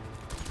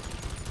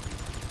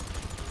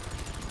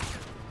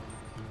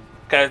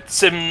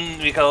 Sim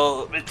fi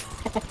cael...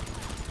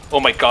 Oh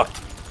my god.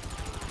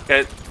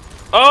 Dwi'n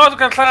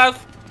cael lladd!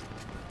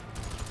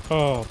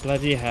 Oh,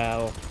 bloody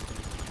hell.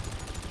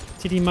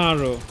 Ti di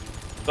marw?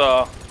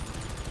 Do.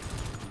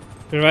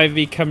 Bydd rhaid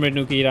fi cymryd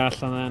nhw gyd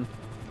allan then.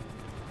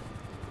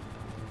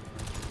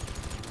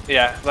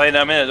 Ie, dda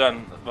un am munud rwan,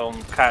 fel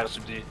car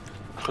sydd wedi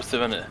chwythu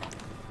fyny.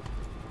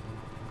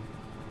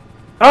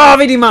 Oh,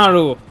 fi di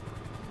marw!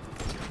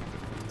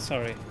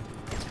 Sorry.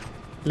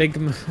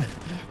 Ligm...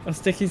 Os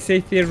ydych chi'n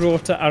seithi'r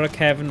rota ar y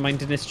cefn, mae'n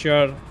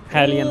dinistio'r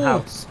Hellion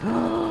House.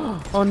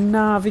 Oh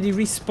na, fi di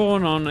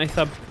respawn on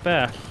eitha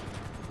bell.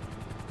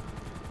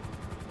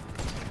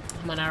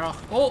 Mae'n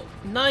aroch. Oh,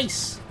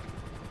 nice!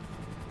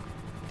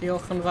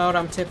 Diolch yn fawr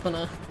am tip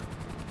hwnna.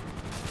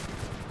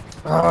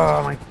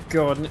 Oh my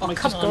god, Oh, mae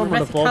come just on, gormod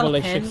o methu cael bobl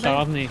eisiau pen,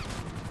 lladd ni.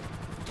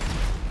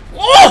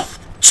 Oh!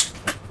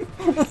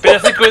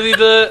 Beth ddigwydd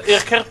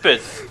i'r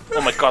cerbyd?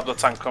 Oh my god, o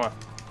tank yma.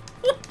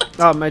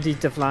 Oh, mae di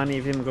diflannu,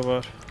 fi ddim yn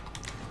gwybod.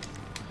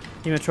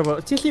 Ni'n mynd trobol.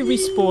 Ti'n lli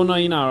respawn o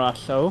un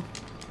arall, o?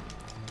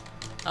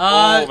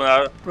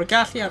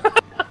 Regalli ar...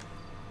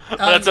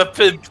 Mae'n ta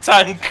 5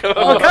 tank yma.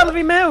 Oh, cael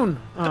fi mewn!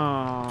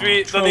 Oh.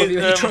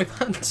 Troi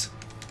pant.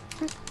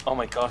 Oh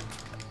my god.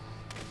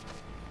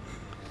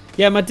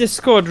 Ie, mae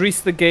Discord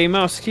Reese the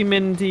Gamer, os chi'n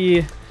mynd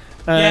i...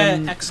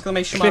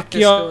 Exclamation mark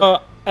clicio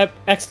Discord.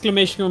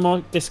 exclamation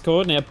mark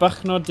Discord, neu y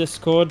bychnod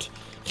Discord,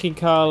 chi'n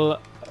cael...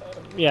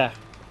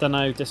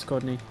 dyna yw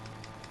Discord ni.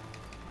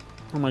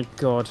 Oh my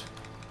god.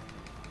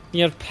 Ni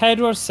ar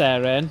 4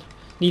 seren,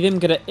 ni ddim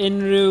gyda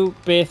unrhyw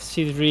beth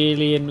sydd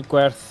really yn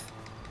gwerth.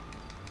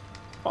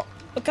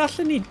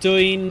 Gallwn ni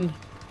dwy'n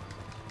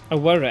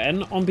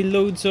awyren, ond by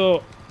loads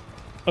o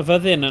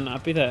fyddin yna,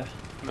 bydd e?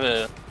 Fe.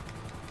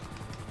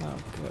 Oh,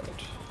 good.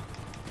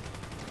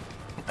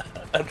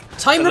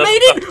 Time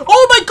remaining!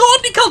 Oh my god,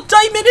 ni cael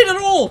 2 munud ar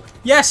ôl!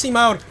 Yes, I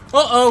mawr.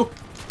 Uh-oh.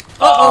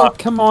 Oh,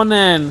 come on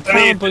then.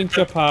 Can't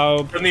bwyntio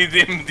pawb. Dyn ni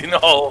ddim di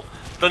nôl.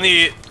 Dyn ni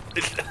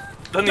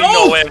no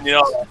way yn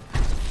nôl.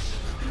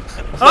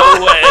 No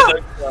way.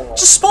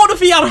 Just spawn o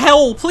fi ar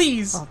hell,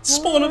 please!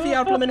 Spawn o fi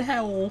ar blymyn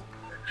hell.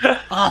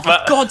 For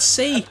God's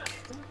sake!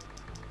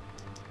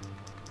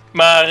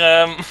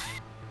 Mae'r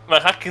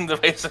hacking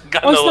device yn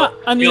ganol... Oes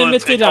na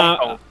unlimited a...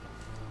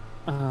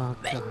 Oh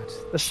god.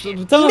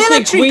 Dyna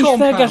lle gweithio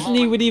gallwn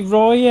ni wedi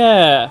roi e.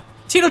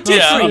 Ti'n o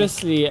diffyg?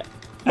 Seriously,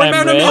 Mae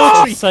mewn y Emrys,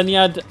 military.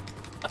 syniad...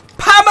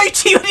 Pam wyt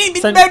ti wedi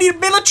mynd mewn i'r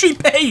military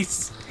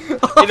base?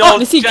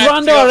 Nes i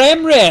gwrando ar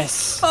Emrys!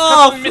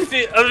 Oh, Oedd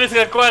wedi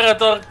cael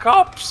gwared o'r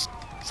cops.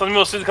 So ni'n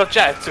meddwl sydd wedi cael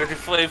jet, sydd wedi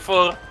ffleu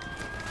ffwr.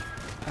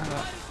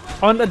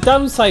 Ond y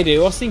downside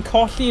yw, os ni'n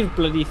colli'r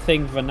bloody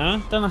thing fyna,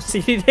 dyna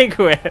sydd wedi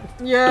digwydd.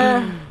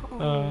 Yeah.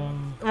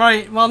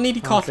 Right, well, ni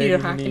wedi be colli'r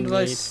dyn hacking ni'n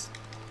device.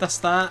 That's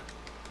that.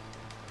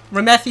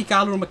 Remethu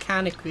galw'r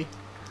mechanic fi.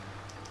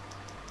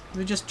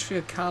 Fi just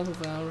trio calw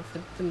fe awr if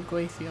it didn't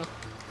gweithio.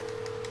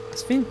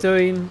 Os fi'n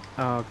dwy'n...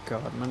 Oh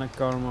god, mae'n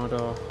gormod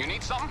o... You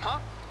need something, huh?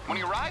 One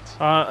of your rides?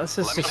 Oh, this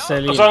is just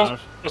silly Os nawr.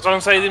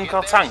 o'n sa i ddim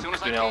cael tank,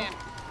 dwi'n iawn.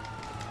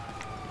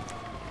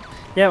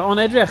 Ie,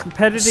 ond edrych,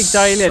 42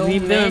 eiliad, ni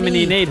ddim yn mynd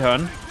i wneud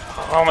hwn.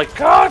 Oh my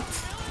god!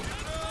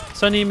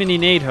 So ni'n mynd i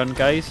wneud hwn,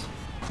 guys.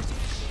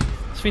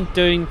 Os fi'n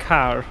dwy'n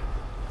car.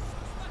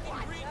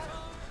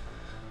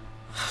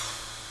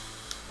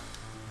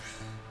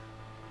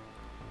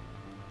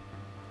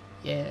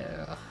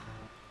 Yeah.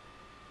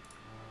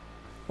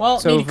 Wel,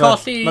 So, ni wedi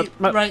colli...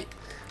 Right.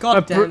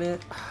 God damn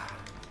it.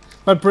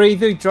 Mae'r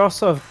breuddwyd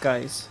drosodd,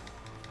 guys.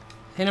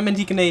 Hyn yn mynd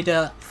i gwneud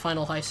y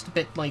final heist a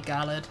bit mwy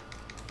galed.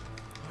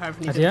 Oherwydd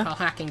ni ddim yn cael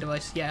hacking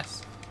device,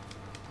 yes.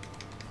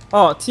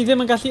 O, ti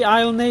ddim yn gallu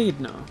ail-wneud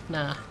nhw?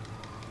 Na.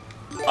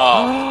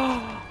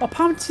 O,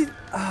 pam ti...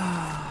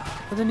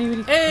 Bydden ni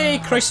wedi... Hey,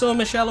 croeso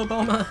Michelle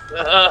Obama.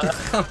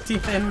 Pam ti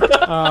fynd?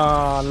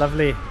 O,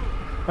 lovely.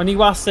 O'n i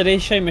wastad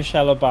eisiau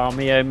Michelle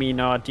Obama i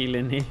ymuno a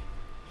dilyn ni.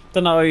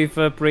 Dyna oedd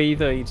fy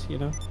breuddwyd, you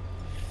know.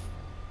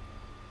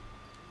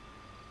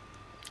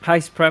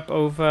 Heist prep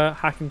over,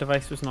 hacking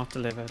device was not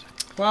delivered.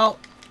 Well,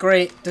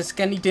 great. Does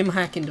gen i dim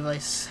hacking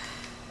device.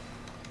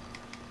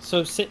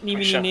 So, sut ni'n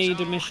mynd i wneud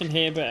y mission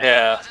here, but...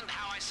 Yeah. Isn't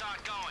how I saw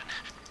it going.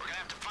 We're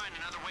gonna have to find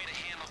another way to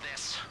handle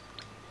this.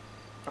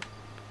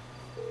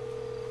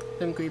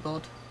 Ddim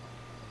gwybod.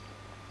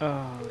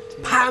 Oh,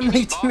 dear. Pam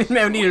ni ti'n mynd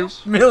mewn i'r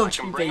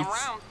military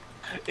base?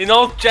 Un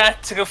old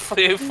jet to go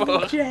fflyw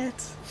ffwrdd.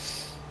 Jet.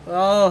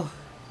 Oh.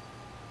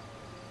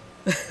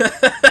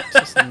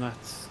 Just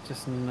nuts.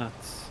 Just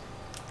nuts.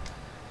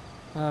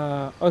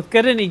 Oedd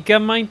gyda ni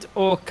gymaint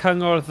o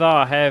cyngor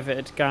dda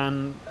hefyd gan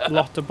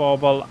lot o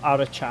bobl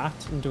ar y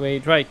chat yn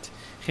dweud, right,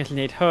 chi'n gallu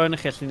gwneud hwn,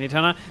 chi'n gallu gwneud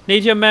hwnna.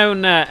 Neidio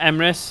mewn,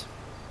 Emrys.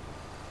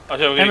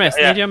 Emrys,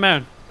 neidio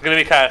mewn. Gyda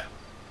fi car.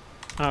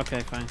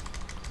 Okay, fine.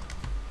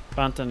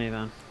 Bant ni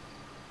then.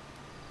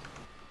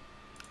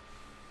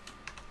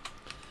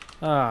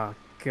 Oh,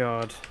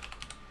 God.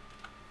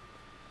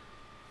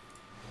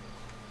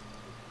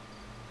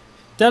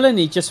 Dylen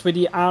ni jyst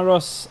wedi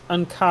aros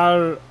yn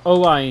car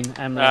Owain,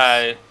 Emrys.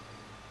 Ai.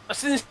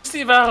 Os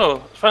ti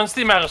farw? Pan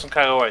ti aros yn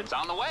car Owain? It's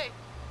on the way.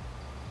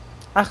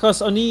 Achos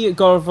o'n i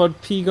gorfod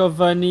pigo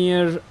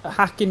fyny'r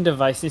hacking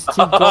device nes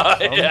ti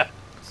gollwng. Yeah.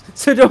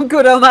 So don't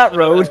go down that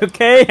road,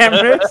 okay,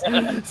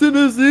 Emrys? So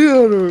no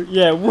zero.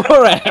 Yeah,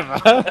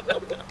 whatever.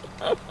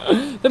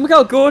 Ddim yn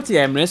cael go ti,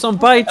 Emrys,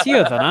 ond bai ti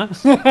oedd hynna.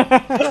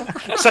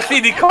 Sa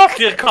chdi di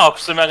colli'r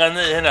cops yn mewn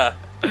neud hynna?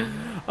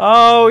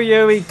 Oh,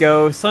 here we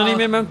go. So ni'n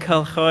mynd mewn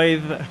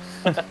cylchoedd.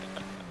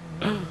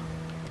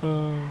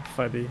 Oh,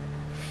 funny.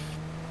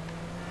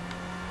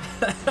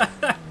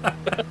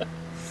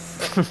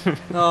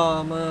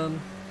 Oh, man.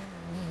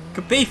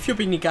 Gobeithio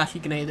bydd ni gallu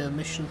gwneud y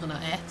mission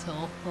hwnna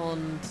eto,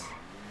 ond...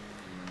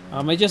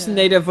 O, mae jyst yn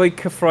neud e fwy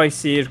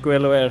cyffroes i'r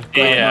gwylwyr.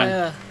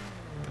 Ie.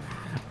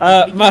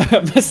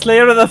 Mae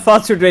Slayer of the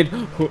Thoughts yn dweud,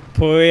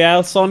 pwy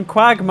else on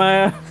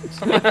Quagmire?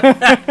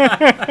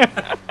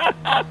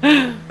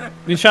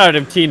 Ni'n siarad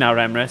am ti nawr,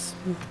 Emrys.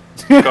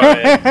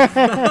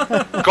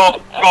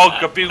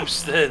 Gog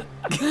abuse dyn.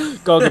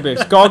 Gog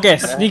abuse.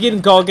 Gogis. Ni gyd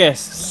yn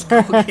gogis.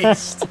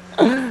 Gogist.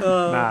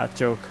 Na,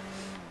 joke.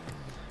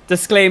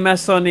 Disclaimer,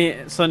 so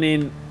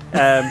ni'n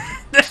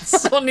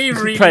So ni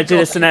really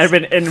prejudice yn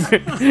erbyn...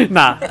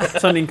 Na,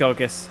 so ni'n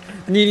gogis.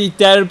 Ni wedi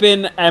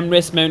derbyn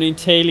Emrys mewn i'n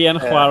teulu yn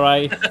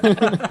chwarae.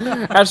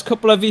 Ers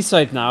cwpl o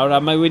fisoedd nawr,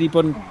 a mae wedi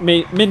bod yn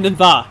mynd yn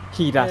dda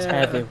hyd at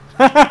heddiw.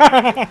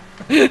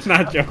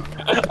 Na, joke.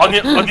 O'n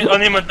i'n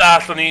mynd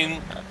all, o'n i'n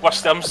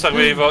wasti amser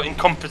fe efo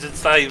incompetent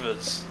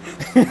divers.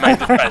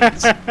 Mind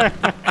defense.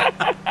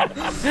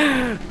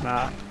 Na,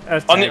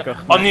 o'n i'n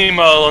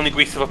meddwl o'n i'n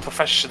gweithio efo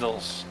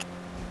professionals.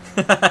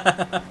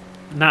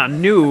 Na,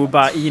 noob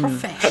a un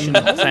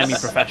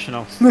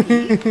semi-professional.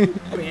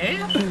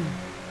 Where?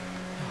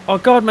 Oh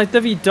god, mae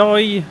dy fi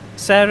doi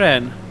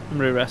seren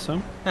am ryw reswm.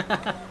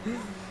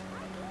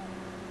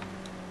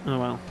 Oh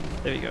well,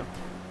 there we go.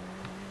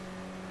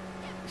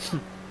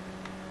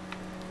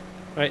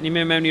 Right, ni'n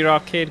mynd mewn i'r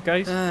arcade,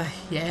 guys?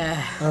 Yeah.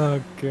 Oh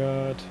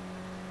god.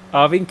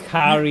 Oh, fi'n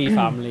caru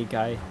Family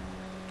Guy.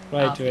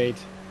 Right, dweud.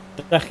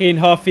 Ydych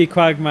chi'n hoffi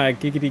Quagmire,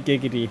 giggity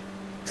giggity.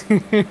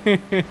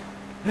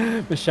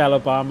 Michelle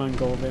Obama yn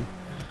gofyn.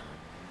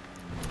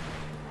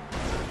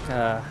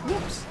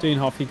 Dwi'n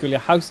hoffi gwylio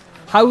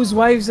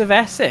Housewives of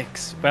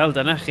Essex. Wel,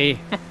 dyna chi.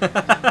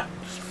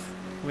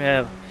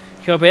 Wel,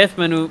 chi'n beth,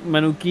 maen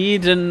nhw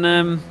gyd yn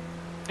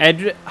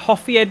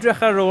hoffi edrych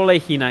ar ôl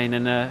eu hunain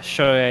yn y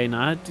sioe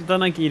yna.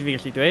 Dyna gyd fi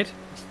gallu dweud.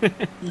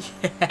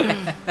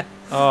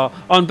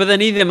 Ond bydden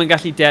ni ddim yn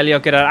gallu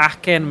delio gyda'r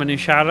acen maen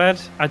nhw'n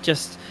siarad. A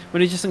maen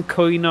nhw just yn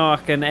cwyno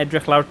ac yn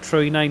edrych lawr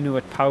trwynau nhw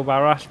at pawb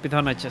arall. Bydd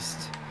hwnna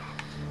just...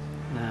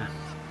 Nah.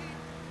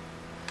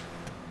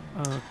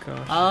 Oh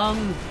god.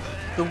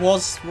 There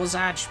was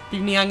actually...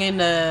 Bydd ni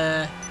angen...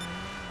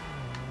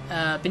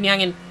 Bydd ni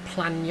angen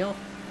planio?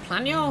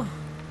 Planio?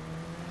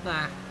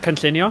 Na.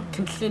 Cynllunio?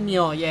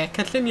 Cynllunio, ie. Yeah.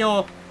 Cynllunio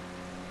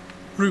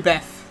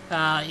rhywbeth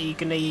i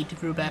gwneud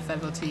rhywbeth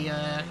efo ti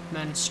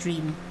mewn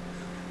stream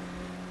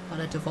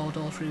yn y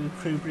dyfodol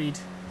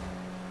rhywbryd.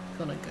 Bydd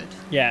hwnna'n good.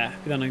 Yeah,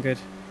 bydd hwnna'n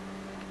good.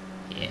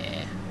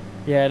 Yeah.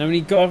 Yeah, nawn ni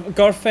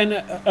gorffen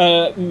y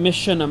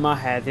mission yma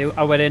heddiw,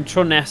 a wedyn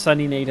tro nesaf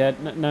ni'n neud e,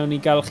 nawn ni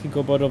gael chi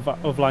gwybod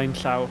o flaen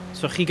llaw.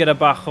 So chi gyda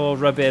bach o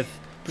rybydd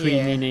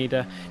pryd ni'n neud e.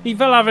 Ni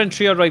fel arfer yn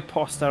trio rhoi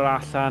poster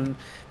allan.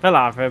 Fel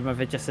arfer, mae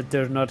fe jyst y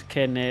diwrnod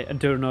cyn y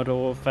diwrnod o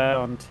fe,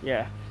 ond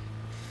ie.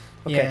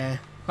 Yn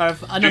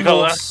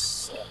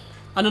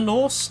y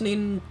nos,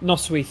 ni'n...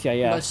 Nosweithiau,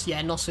 ie.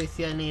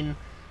 Nosweithiau ni'n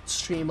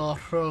streamo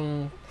rhwng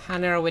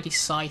hanner wedi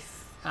 7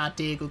 a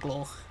 10 o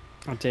gloch.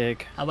 A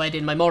 10. A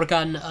wedyn mae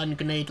Morgan yn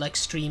gwneud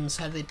streams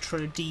hefyd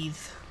trwy'r dydd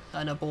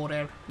yn y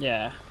bore.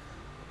 Ie.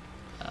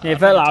 Neu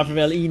fel arfer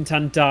fel 1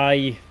 tan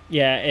 2,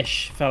 ish,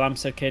 fel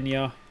amser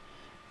cynio.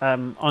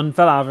 Ond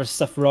fel arfer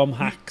stuff ROM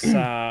hacks a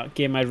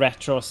gemau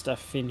retro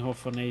stuff fi'n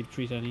hoff o wneud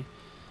pryd hynny.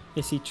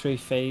 Nes i trwy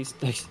phase,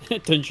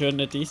 dwi'n siŵr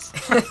na dis.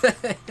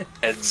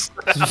 Phase!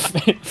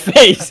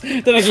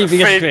 Dyna gyd fi'n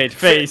gallu dweud,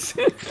 phase.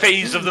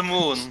 Phase of the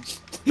moon.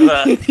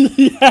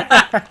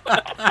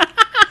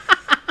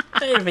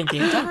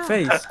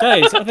 Phase,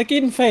 guys, oedd y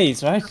gyd yn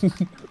phase, right?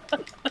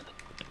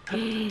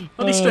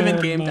 Oedd i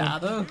strymyn game da,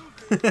 ddo.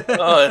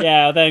 Ie,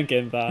 oedd e'n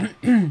game da.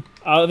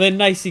 A oedd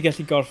e'n nice i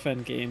gallu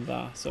gorffen game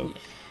da, so...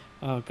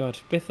 Oh god,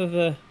 beth oedd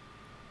y...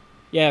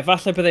 Ie,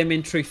 falle byddai'n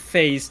mynd trwy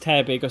phase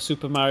tebyg o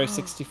Super Mario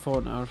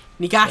 64 nawr.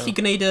 Ni gallu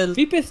gwneud y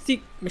Fi byth di...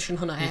 mission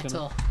hwnna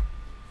eto.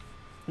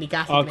 Ni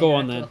gallu gwneud eto. go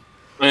on then.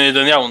 Mae'n neud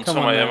yn iawn, so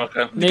mae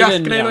Morgan. Ni gallu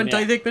gwneud yn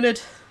 20 munud.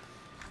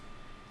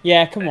 Ie,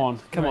 come on,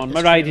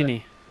 mae rhaid i ni.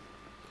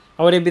 A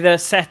wedyn bydd y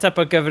set-up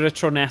ar gyfer y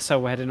tro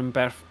nesaf wedyn yn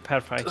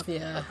perffaith.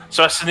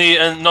 So as ni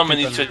yn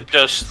nominate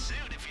just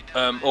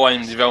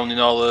Owain di fewn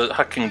i'n ôl y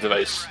hacking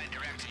device.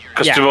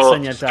 Cos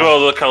dwi'n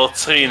fawr oedd cael y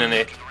trin yn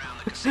ni.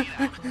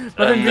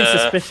 Oedd yn really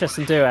suspicious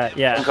yn dweud,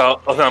 ie.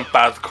 Oedd hwnna'n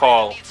bad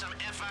call.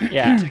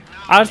 Ie.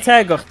 Ar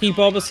tegwch, di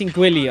bobl sy'n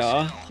gwylio,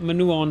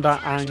 maen nhw ond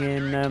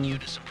angen...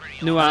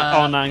 nhw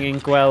ond angen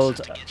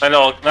gweld... Na'n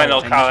ôl cael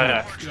e.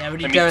 Ie,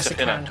 wedi dewis y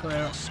can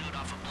hwyr.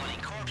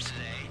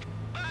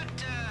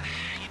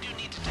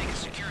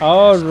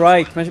 Oh,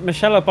 right. Mae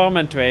Michelle Obama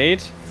yn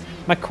dweud,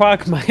 mae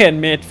cwag mae yn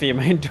mate fi,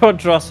 mae'n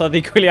dod drosodd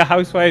i gwylio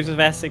Housewives of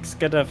Essex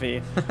gyda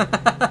fi.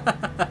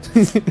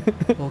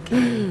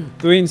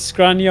 Dwi'n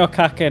sgranio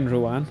cacen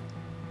rwan.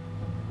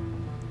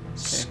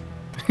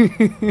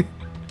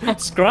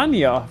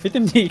 Sgranio? Fi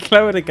ddim di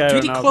clywed y gair hwnna.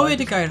 Dwi di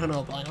clywed y gair hwnna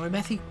o blaen, ond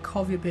methu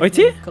cofio beth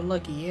yn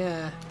golygu, ie.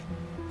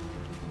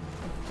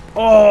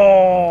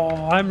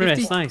 Oh,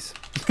 Emrys, nice.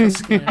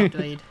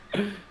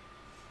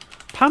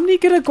 Pam ni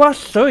gyda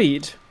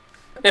gwallwyd?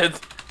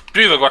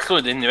 Dwi efo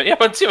gwallwyd unio. Ie,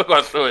 pan ti efo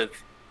gwallwyd?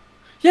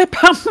 Ie,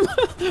 pam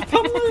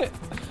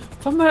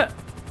mae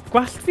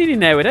gwallt fi di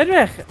newid,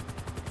 edrych?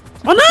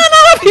 O na!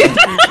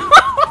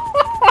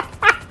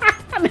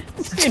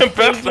 Ti'n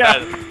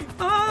berffaith?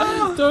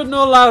 Dod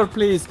nôl lawr,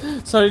 please.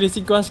 Sorry, nes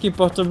i gwasgu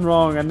bottom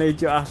wrong a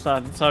neidio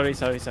allan. Sorry.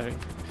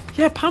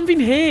 Ie, pam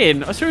fi'n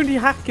hen? Os rwy'n di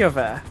hacio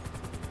fe?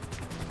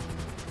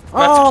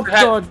 Oh,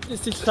 god,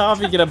 nes i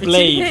llafu gyda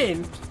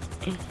blade.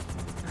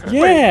 Ie.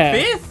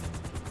 Beth?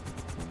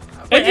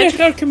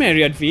 Edrych ar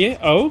cymeriad fi,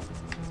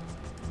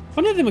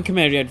 Hwna ddim yn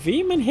cymeriad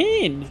fi, mae'n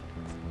hen.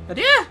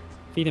 Ydy e?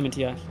 Fi ddim yn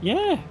deall,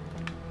 ie.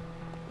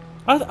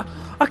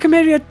 A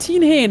cymeriad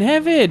ti'n hen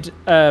hefyd.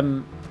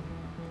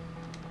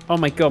 Oh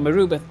my god, mae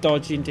rhywbeth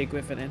dodgy'n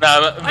digwydd fan hyn.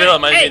 Na, fel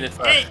mae'n mynd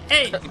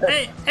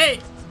Ei!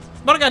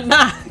 Morgan,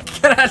 na!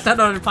 Gyda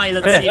allan o'r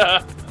pilot team.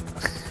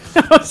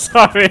 Oh,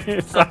 sorry.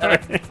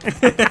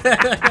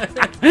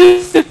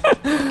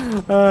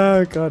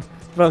 Oh god,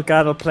 fel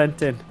gadael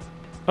plentyn.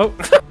 Oh,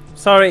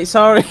 sorry.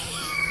 Sorry.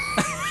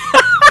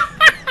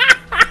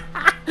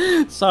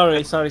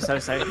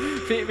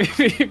 Fi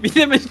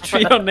ddim yn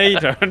trio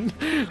neud hwn.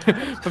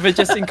 Mae fe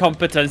just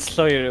incompetence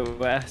llwyr yw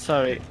e,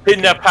 sorry.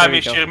 Hynna pam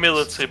eisiau'r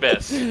military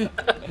beth.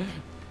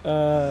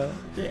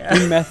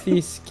 Fi'n methu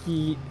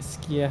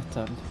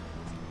sgietan.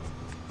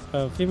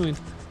 Fi'n mynd...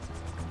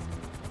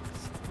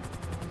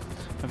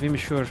 Fi'n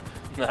siŵr.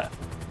 Na.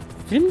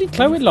 Fi ddim wedi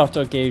clywed lot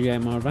o geiriau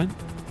Morgan.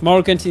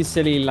 Morgan, ti'n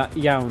silly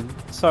iawn.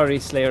 Sorry,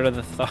 Slayer of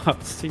the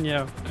Thoughts. Ti'n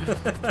iawn.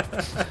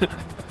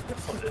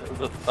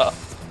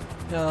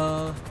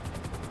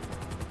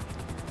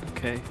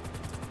 Okay.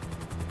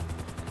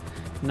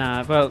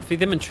 Na, wel, fi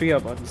ddim yn trio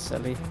bod yn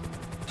silly.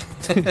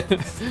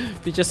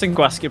 Fi jyst yn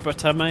gwasgu'r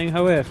botymau yng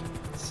nghywir.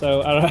 So,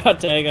 ar yr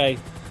adegau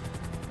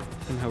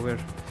yng nghywir.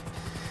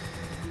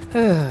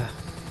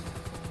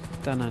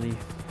 Dyna ni.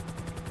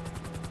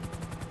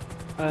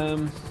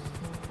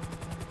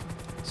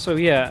 So,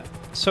 yeah.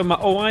 So,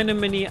 mae Owain yn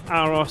mynd i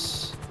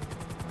aros...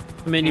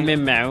 mynd i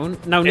mynd mewn.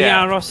 Nawn ni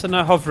aros yn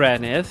y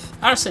hofrennydd.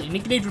 Arson,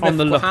 ni'n gwneud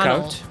rhywbeth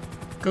gwahanol.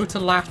 Go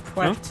to La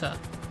Puerta.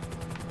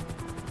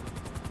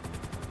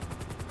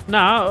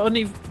 Na, o'n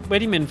i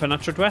wedi mynd fyna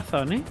tro diwetha,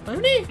 o'n i? O'n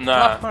ni? Na.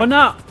 O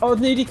na, oedd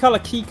ni wedi cael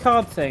y key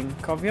card thing,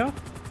 cofio?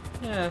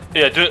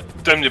 Ie,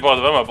 dwi'n wedi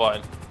bod yma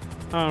blaen.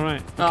 Oh,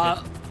 right.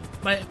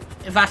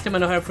 Falle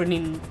ma'n oher fwy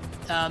ni'n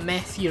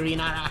methu'r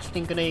un arall,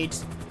 ni'n gwneud...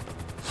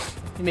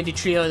 Ni'n mynd i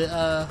trio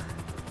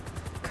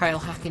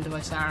cael hacking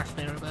device arall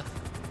neu rhywbeth.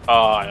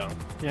 O, iawn.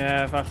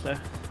 Ie, falle.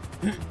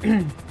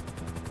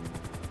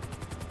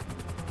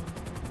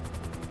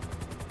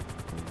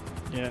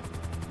 Ie.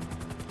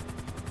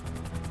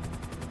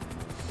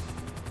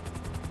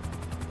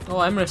 O,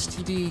 Emrys,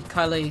 ti di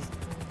cael ei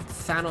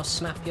Thanos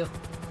snapio.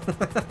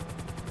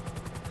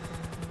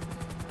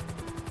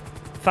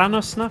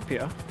 Thanos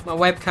snapio? Mae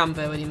webcam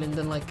fe wedi mynd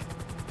yn, like...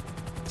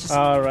 Just,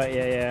 Oh, right,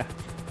 yeah.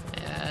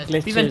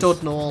 Glitches. Bydd fe'n dod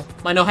nôl.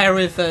 Mae'n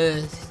oherwydd...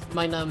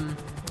 Mae'n,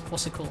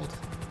 what's it called?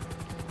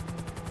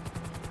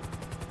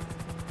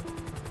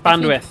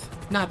 Bandwidth.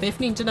 Na, beth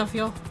ni'n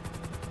dynafio?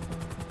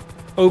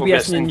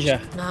 OBS Ninja.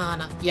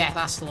 Na. Yeah,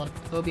 that's the one.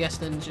 OBS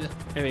Ninja.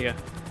 Here we go.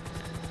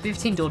 Bydd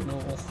ti'n dod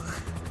nôl.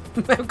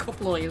 Mewn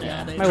cwbl o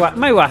eiliadau.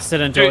 Mae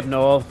wastad yn dod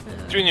nôl.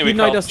 Dwi'n Hyd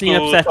yn oed os ni'n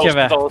upsetio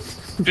fe.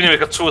 Dwi'n ei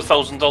cael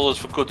 $2,000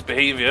 for good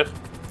behaviour.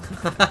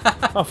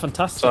 Oh,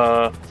 fantastic.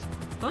 So,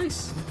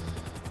 Nice.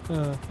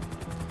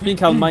 Fi'n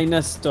cael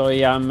minus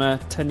 2 am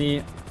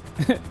tynnu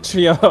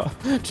trio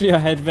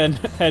hedfan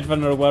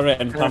o'r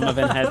awyren pan mae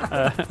fe'n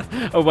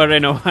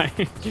awyren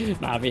Owain.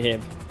 Na, fi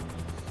heb.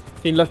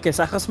 Fi'n lwcus,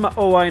 achos mae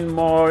Owain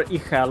mor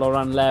uchel o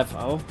ran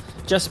lefel,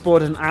 just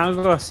bod yn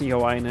agos i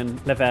Owain yn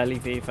lefelu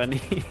fi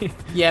fyny.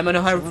 Yeah, mae'n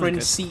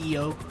oherwydd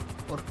CEO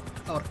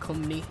o'r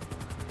cwmni.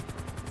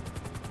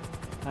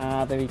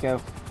 Ah, there we go.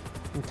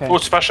 Okay.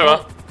 what's special, man?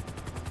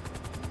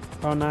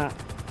 O na.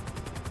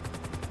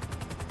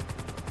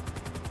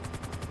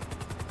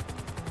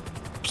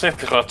 Sef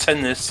chi chwarae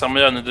tennis a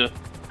mae yn y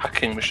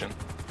hacking machine.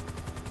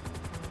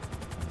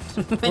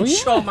 Mae'n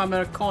siom am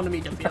yr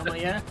economy dy fi yma,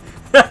 ie?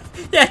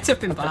 Ie,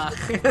 tipyn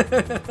bach.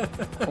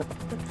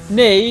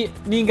 Neu,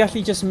 ni'n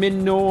gallu just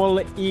mynd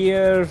nôl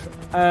i'r...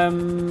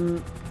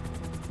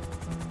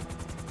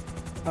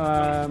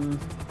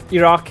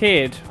 i'r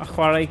arcade, a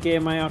chwarae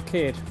gemau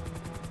arcade.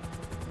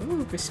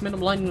 Ww, beth sy'n mynd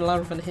ymlaen yn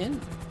lawr fan hyn?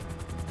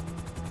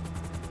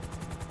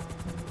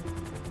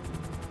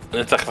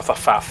 Yn edrych fatha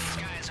ffaff.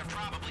 Guys are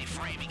probably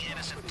framing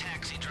innocent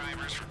taxi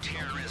drivers for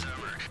terrorism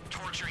or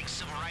torturing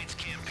civil rights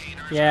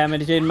campaigners. Yeah,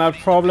 mae di dweud mae'r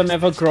problem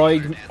efo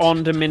groeg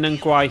ond yn mynd yn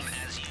gwaith.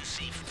 As you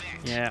see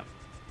fit. Yeah.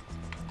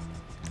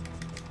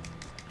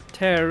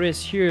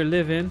 Terrorists here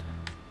living.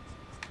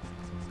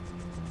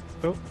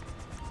 Oh.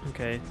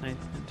 Okay, nice.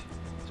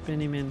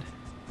 Spinny mynd.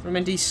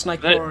 Rwy'n mynd i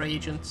sniper o'r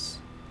agents.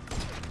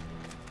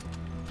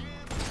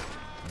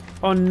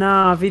 Oh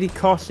na, fi di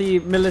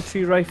colli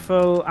military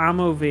rifle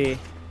ammo fi.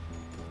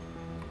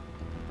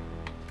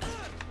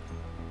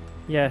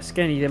 Yes,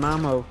 gen I ddim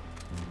ammo.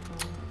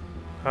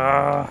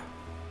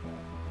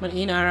 Mae'n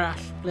un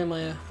arall. Ble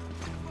mae e?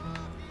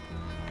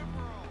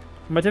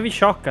 Mae da fi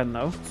shotgun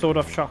though, sort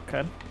of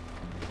shotgun.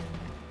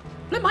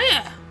 Ble mae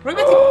e?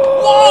 Rwy'n mynd i...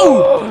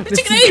 Wow! Beth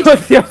ti'n gwneud?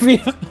 Gwthio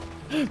fi...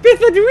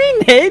 Beth ydw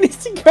i'n neud? Nes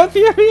ti'n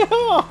gwthio fi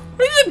o?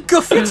 Rwy'n ddim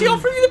gyffio ti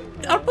off, rwy'n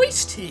ddim ar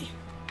bwys ti.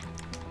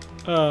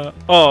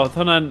 Oedd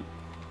hwnna'n...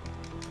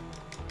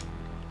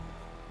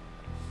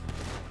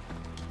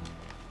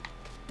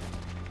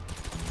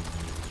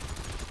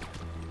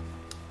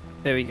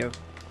 There we go.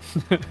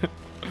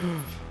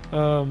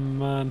 Oh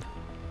man.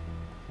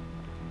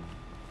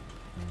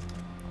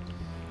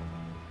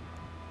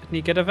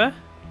 Ni gyda fe?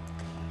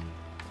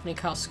 Ni'n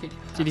cael sgidi.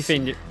 Ti di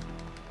ffeindio?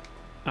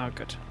 Oh,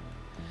 good.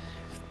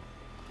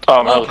 O,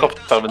 mae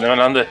helicopter fyny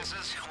fan handi.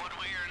 One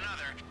way or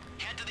another,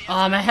 head to the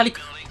O, mae heli...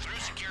 building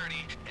through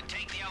security and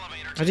take the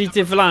elevator to Ydi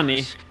diflannu?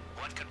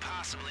 what could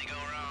possibly go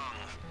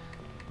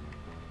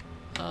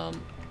wrong.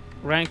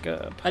 Rank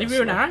up. Ydy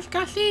rhywun arall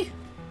gallu?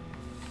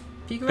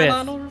 Pigo fe Beth?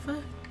 lan o'r fe?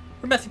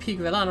 Rwy'n methu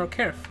pigo fe lan o'r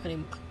cyrff.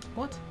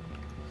 What?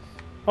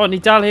 O, ni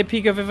dal heb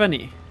pigo fe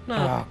fyny? No.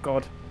 Oh,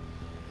 god.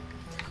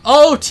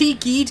 O, ti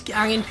gyd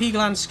angen pigo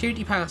lan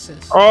security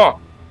passes. O!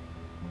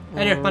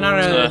 Edrych, mae'n ar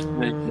y...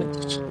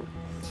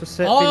 So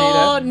sut fi'n neud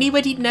O, e? ni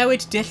wedi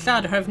newid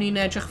dillad oherwydd ni'n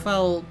edrych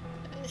fel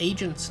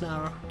agents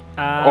nawr.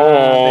 Ah, there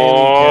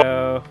we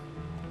go.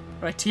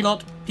 Right, ti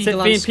lot pigo Sut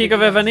lan fi'n pigo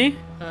fe fyny?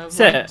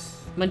 Sut?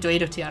 Mae'n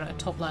dweud o ti ar y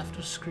top left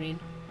o'r screen.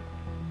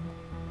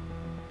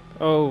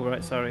 Oh,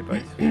 right, sorry,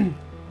 boys.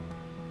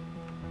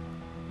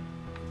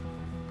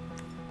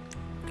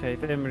 Okay,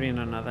 ddim yr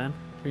un yna then.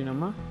 Un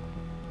yma.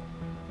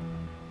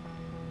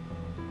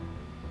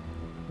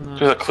 No.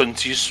 Dwi'n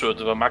Clint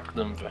Eastwood efo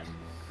Magnum fe.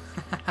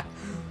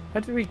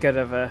 Ydw i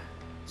gyda fe?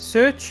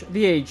 Search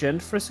the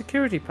agent for a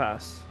security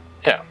pass.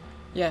 Ie.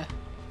 Yeah.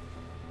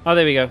 Oh,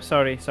 there we go.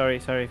 Sorry,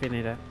 fi'n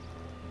neud e.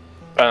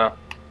 Be'na.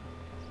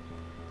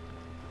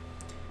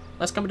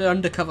 Let's come to the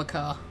undercover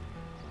car.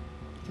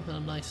 Oh,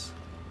 nice.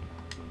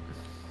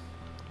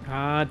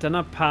 Ah,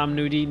 dyna pam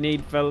nhw wedi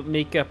neud fel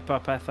make-up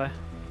a pethau.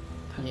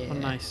 Yeah. Oh,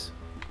 nice.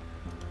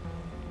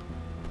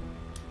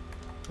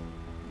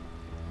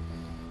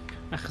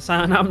 Achos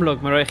yn amlwg,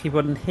 mae rhaid chi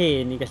bod yn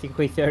hen i gallu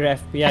gweithio ar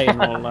FBI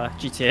yn ôl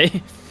GTA.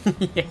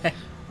 Yeah.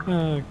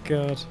 Oh,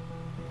 god.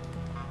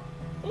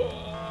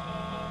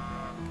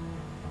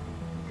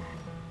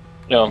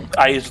 Iawn,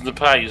 eyes on the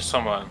prize,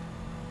 someone.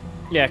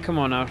 Yeah, come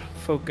on nawr.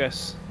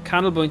 Focus.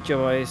 Canolbwyntio,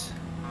 boys.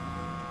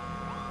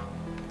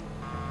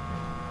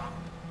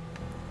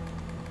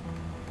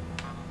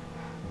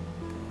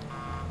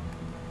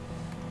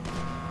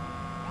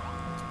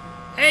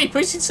 Hey,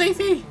 pwy sy'n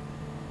seithi?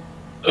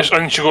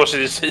 O'n i'n siŵr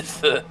sydd wedi syth.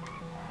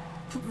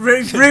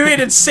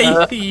 Rhywun yn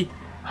seithi.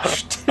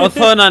 Oedd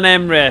hwnna'n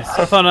Emrys.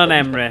 Oedd hwnna'n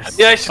Emrys.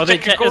 Ie, eisiau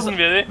check y cousin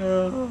fi, ydi?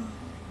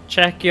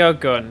 Check your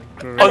gun.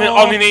 O'n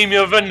i'n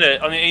aimio fyny,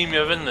 o'n i'n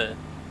aimio fyny.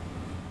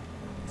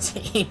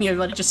 Aimio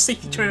fyny, just see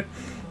through...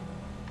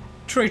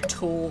 Trwy'r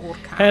to o'r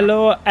car.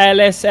 Hello,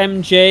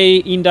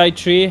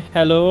 LSMJ123.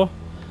 Hello.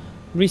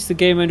 Rhys the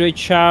Gamer yn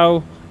dweud ciao.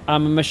 A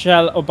mae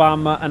Michelle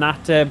Obama yn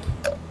ateb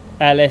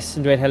Ellis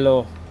yn dweud hello.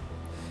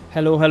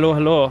 Hello, hello,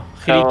 hello.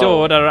 Chi wedi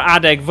dod ar yr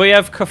adeg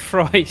fwyaf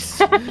cyffroes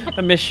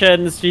y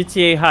missions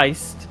GTA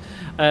Heist.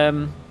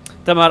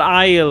 Dyma'r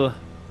ail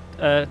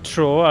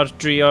tro ar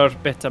drio'r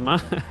bit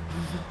yma.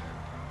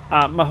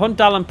 A mae hwn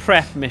dal yn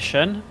prep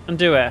mission, yn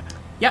dywe?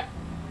 Yep.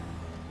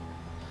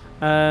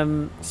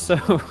 So,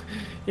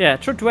 yeah,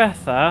 tro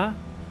diwetha,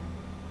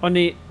 o'n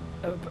i...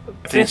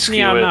 Beth ni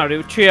am nawr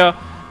yw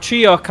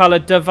trio cael y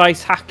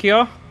dyfais hacio.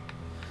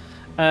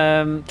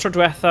 Tro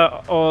diwetha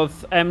oedd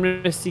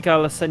Emrys i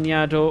gael y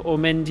syniad o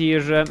mynd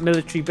i'r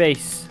military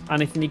base. A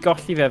wnaethon ni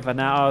golli fe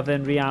fyna, a oedd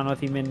e'n rhi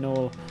anodd i mynd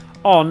nôl.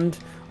 Ond,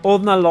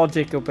 oedd na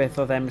logic o beth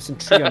oedd Emrys yn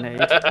trio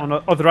wneud. Ond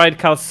oedd rhaid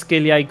cael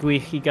sgiliau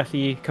gwych i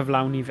gallu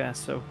cyflawni fe,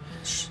 so...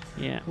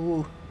 Yeah.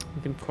 Ooh.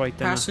 Ddim quite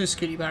dyna. Pass through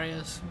skilly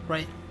barriers.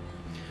 Right.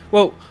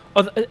 Wel,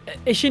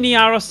 eisiau ni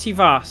aros ti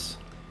fas?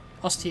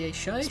 Os ti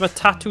eisiau. So mae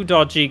tattoo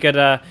dodgy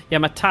gyda... Ie,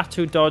 mae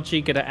tattoo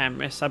dodgy gyda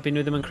Emrys, a byd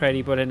nhw ddim yn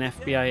credu bod e'n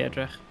FBI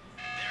edrych.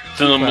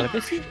 Dyn nhw'n...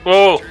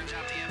 Whoa!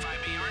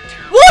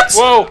 What?!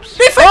 Whoa!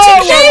 Beth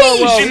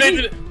ti'n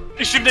neud?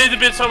 Nes i'n neud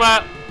y bit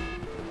yma.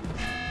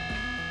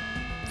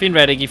 Fi'n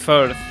redig i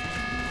ffwrdd.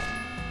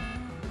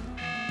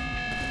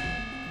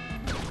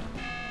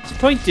 So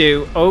pwynt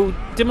yw,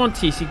 dim ond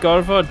ti sy'n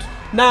gorfod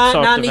Na,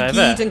 ni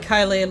gyd yn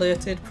cael ei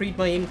alerted pryd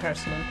mae un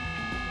person yn.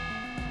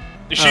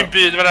 Nes i'n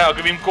byd fyna, o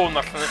gyfi'n gwn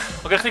allan.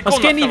 Os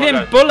gen i ddim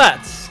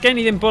bullets, gen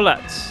i ddim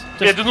bullets.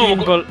 Ie, dyn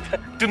nhw'n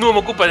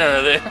gwybod yna,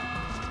 ddi.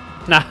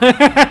 Na,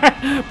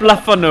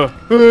 blaffo nhw.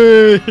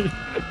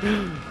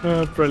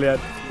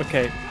 Brilliant,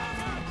 oce.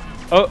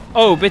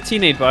 Beth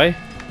ti'n neud, boi?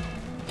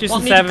 Just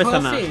yn sefyll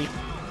yna.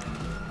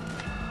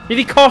 Ni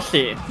di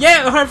colli? Ie,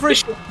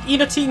 oherwydd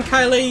un o ti'n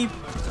cael ei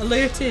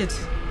alerted.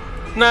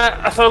 Na,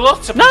 atho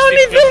lot o... Na,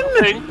 ni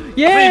ddim!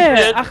 Ie!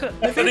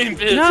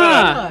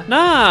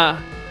 Na!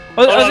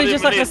 Oedd e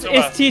just achos,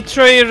 is ti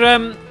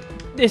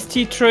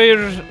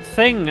trwy'r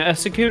thing, y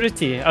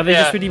security, a they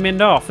just wedi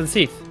mynd off yn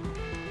syth?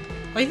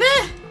 Oedd e?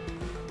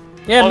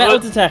 Ie, metal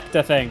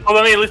detector thing.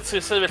 Oedden ni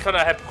literally sefyll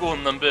hwnna heb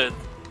gwn am byd.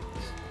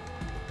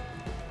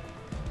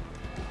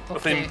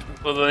 Oedden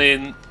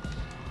ni'n...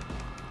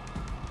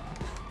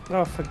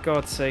 Oh, for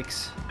God's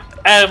sakes.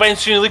 Mae'n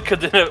sy'n licio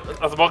dyn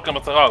oedd y morgan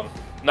mat ar hon.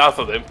 Nath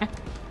o ddim.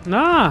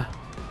 Na.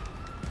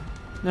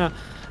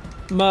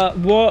 Mae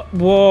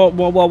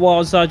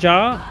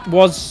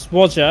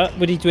Wazja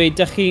wedi dweud,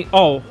 dych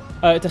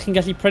chi'n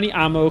gallu prynu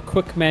ammo,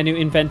 quick menu,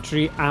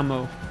 inventory,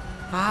 ammo.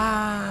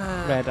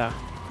 Reda.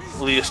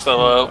 Least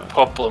o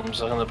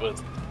problems ar hynny bryd.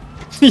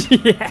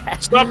 Yeah.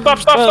 Stop!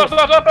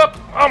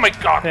 Oh my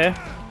god!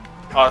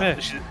 O,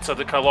 nes i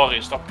tad y cael lori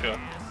stopio.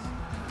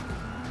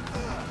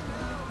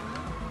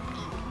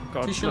 Ti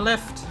eisiau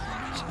lift?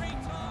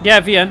 Ie,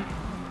 fi yn.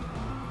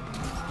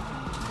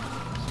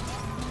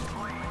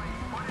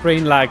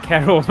 Brain lag,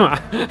 Cero yma.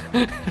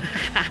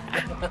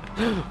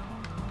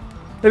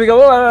 There we go.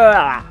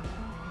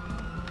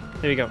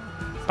 There we go.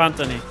 Bant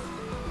ni.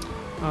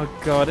 Oh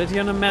god, ydy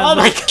hwn yn meddwl? Oh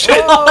my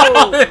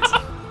god!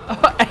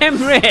 Oh,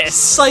 Emrys!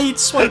 Side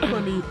swipe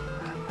on ni.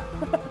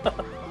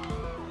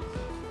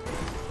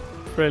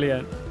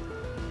 Brilliant.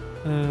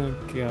 Oh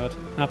god.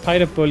 Na,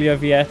 paid y bwlio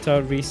fi eto,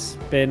 Rhys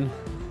Bin.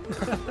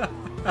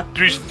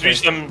 Dwi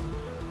am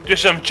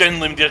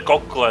genlym di'r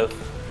gogledd.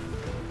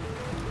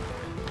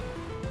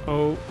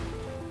 Oh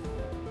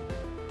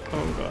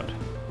god.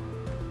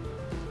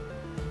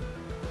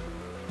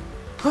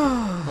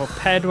 Oh,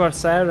 pedwar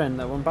seren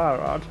though, yn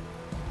barod.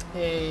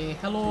 Hey,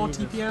 hello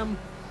TPM.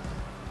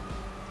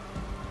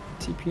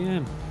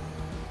 TPM.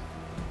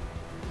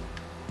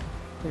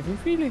 Fi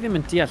really ddim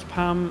yn deall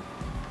pam...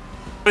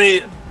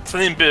 Tyn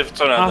ni'n bydd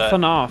to'n anda. Off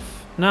and off.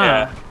 Na.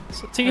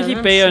 Ti'n gallu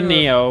beio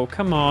Neo,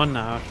 come on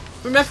nawr.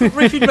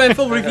 Rwy'n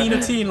meddwl rwy'n un o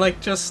ti'n, like,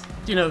 just,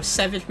 you know,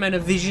 sefyll mewn y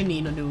vision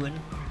un o nhw yn.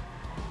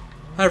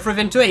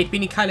 Rwy'n dweud,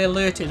 bydd ni cael ei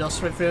alerted os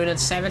rwy'n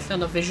yn sefyll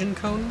yn y vision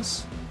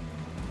cones.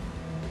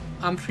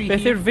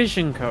 Beth yw'r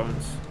vision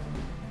cones?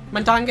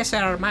 Mae'n dangos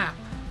ar map.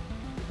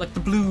 Like the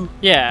blue...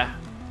 Yeah.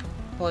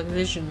 Like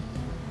vision.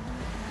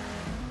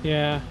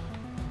 Yeah.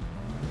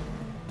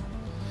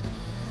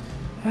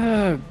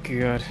 Oh,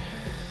 god.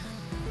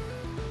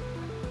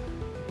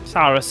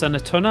 Saras yn y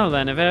tunnel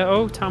then, efe?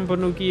 O, tan bod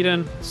nhw gyd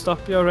yn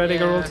stopio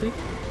redig ar ôl ti?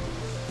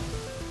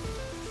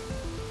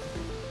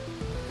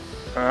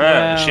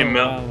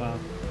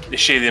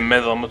 Nes i ddim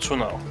meddwl am y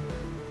tunnel.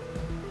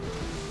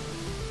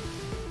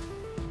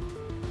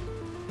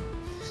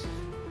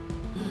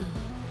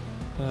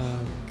 Oh,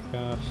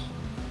 gosh.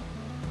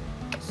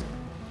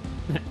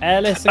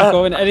 Ellis yn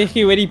gofyn, ydych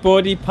chi wedi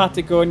bod i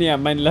Patagonia?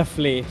 Mae'n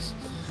lyflu.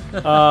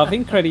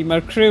 Fi'n credu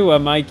mae'r criw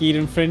yma i gyd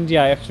yn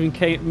ffrindiau, ac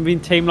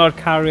fi'n teimlo'r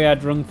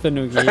cariad rhwngthyn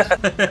nhw gyd.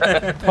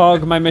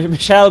 Pog, mae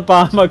Michelle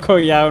Obama go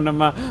iawn, a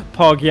mae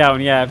Pog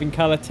iawn, ie. Fi'n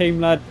cael y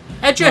teimlad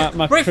Edrych,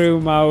 Mae criw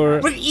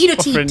mawr un o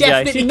ti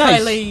ffrindiau. definitely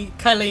Ti'n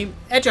cael ei...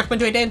 Edrych, mae'n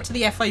dweud enter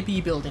the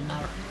FIB building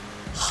nawr.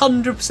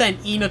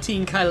 100% un o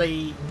ti'n cael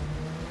ei...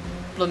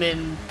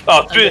 Blymyn...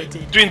 O,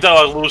 dwi'n dal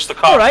ar lose the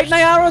cops. Alright, na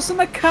i aros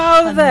yn y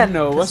car then,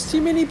 o. Os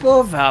ti'n mynd I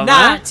bod fel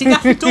Na, ti'n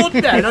gallu dod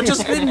mewn, o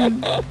just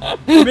mynd...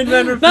 Mynd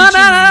mewn o'r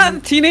Na,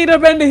 ti'n neud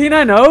ar ben dy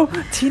hunain, no.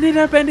 Ti'n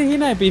neud ar ben dy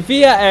hunain. Bi fi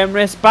a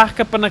Emrys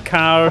back up in a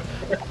car,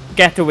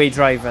 getaway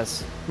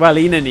drivers.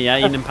 Wel, un yn ni a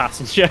un yn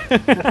passenger.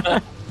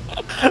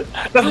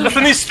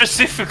 Nathon ni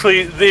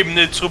specifically ddim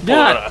neud trwbl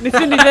Na, yna.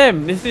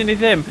 nithyn ni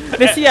ddim.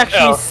 Nes I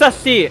actually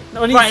syllu,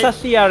 o'n i'n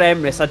syllu ar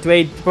Emrys a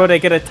dweud bod e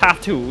gyda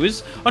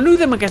tattoos, ond nhw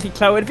ddim yn gallu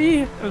clywed fi.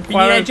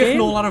 Fi'n edrych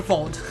nôl ar y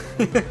fod.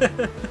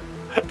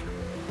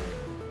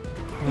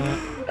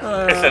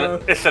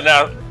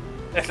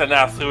 Ella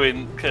nath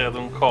rhywun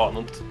cyrraedd yn con,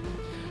 ond...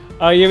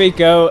 Oh, here we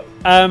go.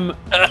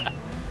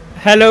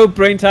 Hello,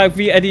 Brain Tag.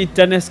 Fi ydi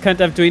dynes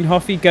cyntaf. Dwi'n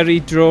hoffi gyrru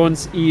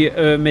drones I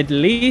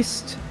Middle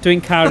East.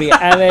 Dwi'n caru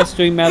Ellis.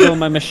 Dwi'n meddwl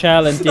mae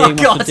Michelle yn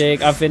deg mor deg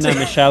a finna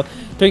Michelle.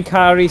 Dwi'n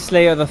caru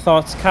Slayer the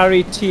Thoughts.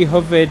 Caru ti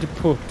hyfyd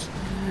pwt.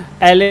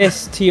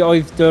 Ellis ti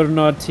oedd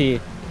diwrnod ti.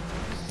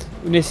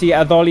 Nes I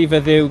addoli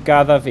fy ddiw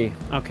gadda fi.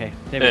 Okay,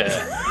 there we go.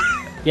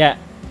 Yeah.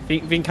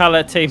 Fi'n cael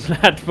y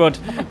teimlad bod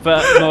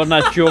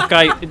yna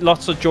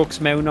lots o jokes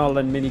mewnol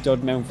yn mynd I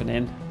dod mewn fan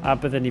hyn. A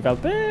byddwn ni fel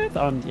beth,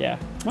 ond yeah,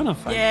 mae'n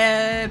ffain.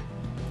 Yeah.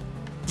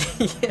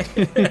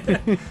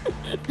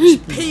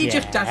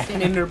 Peidiwch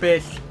darllen unrhyw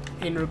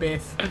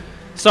beth.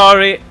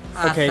 Sorry.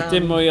 Okay,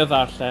 dim mwy o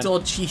ddarllen.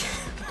 Dodgy.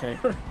 Okay.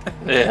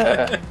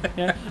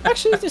 Yeah.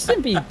 Actually, just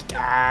dim byd...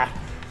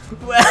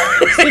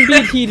 Dim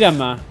byd hyd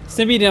yma.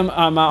 Dim byd yma,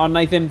 ond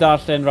na I ddim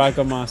darllen rhag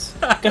o mas.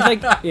 Gallai...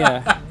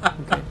 Yeah.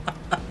 Okay.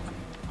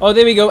 Oh,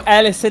 there we go.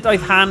 Ellis, sut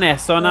oedd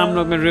hanes? So, yn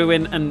amlwg mae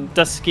rhywun yn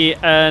dysgu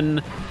yn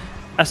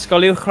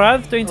ysgol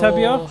uwchradd, dwi'n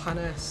tybio? Oh,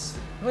 hanes.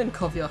 Rwy'n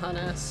cofio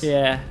hanes.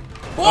 Yeah.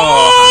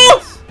 Oh!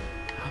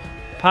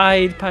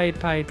 Paid.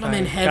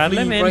 Mae'n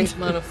heddlu right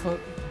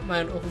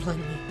mae'n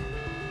Owain ni.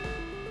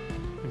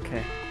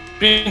 Okay.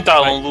 Dwi'n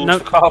dal yn lose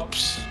the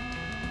cops.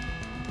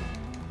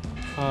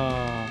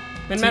 Oh.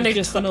 Mae'n mewn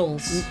eich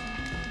tunnels.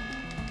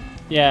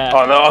 Yeah.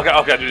 Oh, no, oce,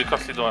 dwi wedi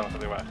colli dwi'n.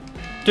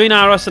 Dwi'n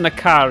aros yn y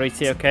car I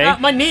ti, okay?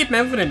 Mae'n neb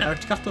mewn fan hyn nawr,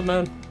 ti'n gallu dod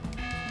mewn.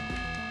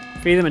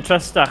 Fi ddim yn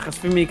trystach, os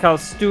fi'n mynd I cael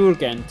stŵr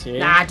gen ti.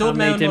 Na, dod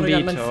mewn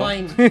Morgan, mae'n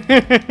ffain.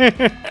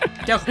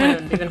 Diolch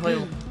mewn, fi fe'n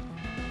hwyl.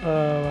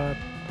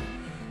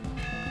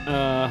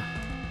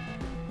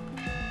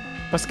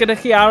 Os gyda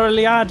chi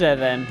aroliadau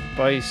then,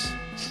 boys?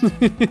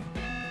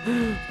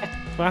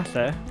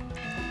 Falle.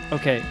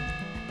 Okay.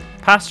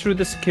 Pass through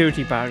the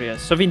security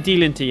barriers. So fi'n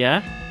dilyn ti,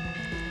 yeah?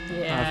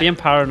 Yeah. Fi yn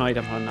paranoid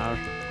am hwn nawr.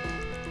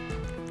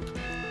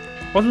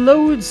 Oedd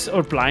loads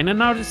o'r blaen a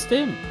nawr ys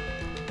dim.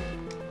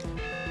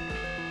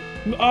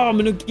 Oh,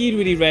 maen nhw gyd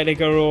wedi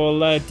redeg ar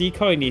ôl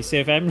decoy ni,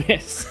 sef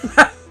Emrys.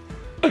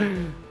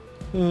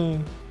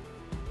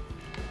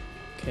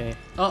 Okay.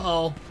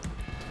 Uh-oh.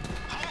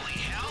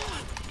 Holy hell!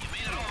 You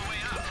made it all the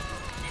way up.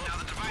 Now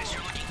the device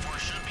you're looking for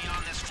should be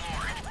on this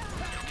floor.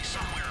 It'll be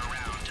somewhere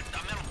around.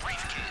 A metal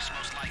briefcase,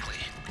 most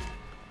likely.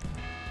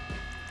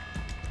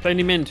 Ble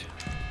ni'n mynd?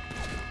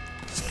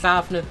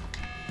 Llaf nhw.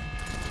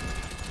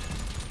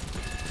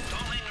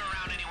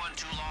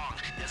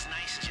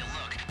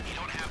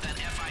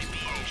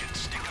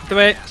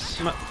 Dwi,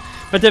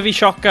 mae dy fi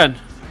shotgun.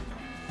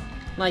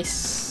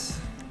 Nice.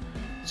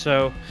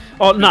 So,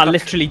 oh na,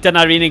 literally,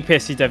 dyna'r unig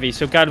peth sydd dy fi,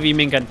 so gad fi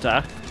mynd gynta.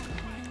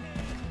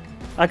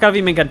 A gad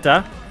fi mynd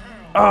gynta.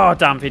 Oh,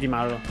 damn, fi di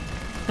marw.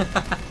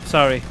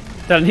 Sorry.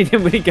 Dyna ni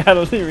ddim wedi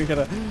gadael ni mynd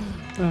gyda.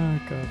 Oh,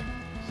 god.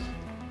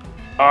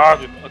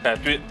 Oce,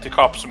 di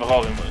cops yn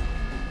myholi mwy.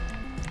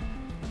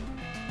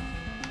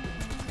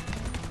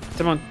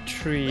 Dim ond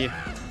 3.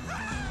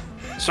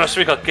 So os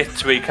fi cael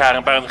getaway car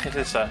yn barn chi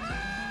llisa?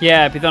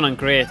 Yeah, bydd hwnna'n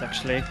great,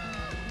 actually.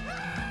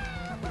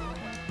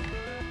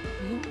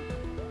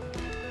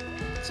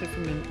 So if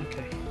I'm in,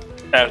 okay.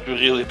 Dwi'n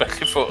really bell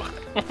I ffwrdd.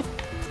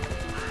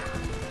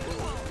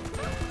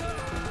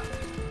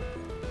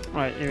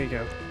 Right, here we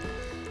go.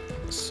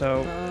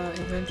 So,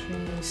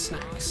 Inventory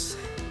snacks.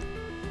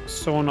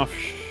 sawn off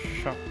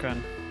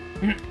shotgun.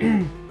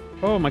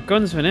 Oh, my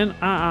gun's fan in.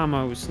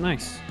 Ammos,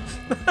 nice.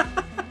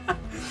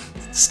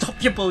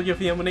 Stop your bullion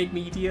fi am wneud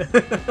media.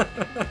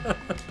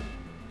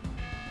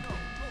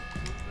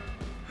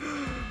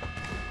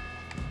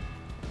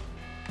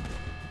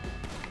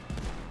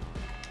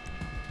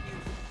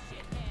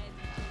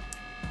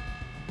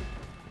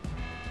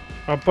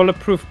 Oh,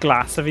 bulletproof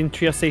glass. A fi'n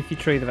trio seithi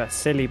trwy fe.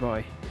 Silly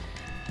boy.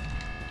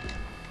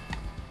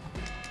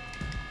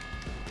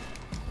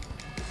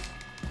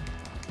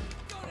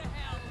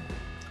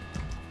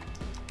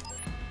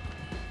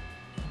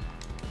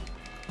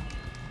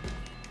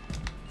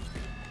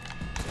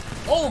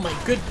 Oh my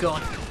good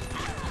god.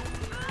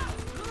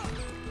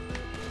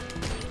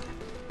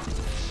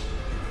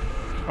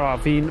 Oh,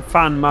 fi'n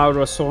fan mawr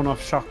o sawn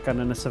off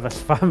shotgun yn y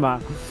sefyllfa yma.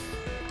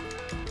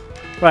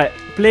 Right,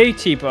 ble I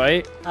ti,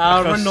 boy?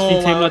 Rhan nôl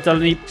fi'n teimlo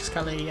dylwn ni... Just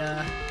cael ei...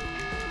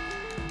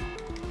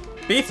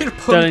 Beth yw'r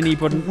Dylen ni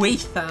pwnc bod yn...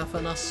 weithaf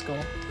yn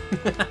ysgol?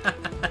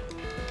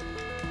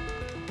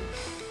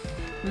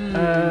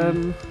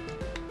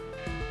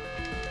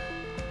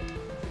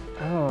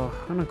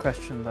 Hwna'n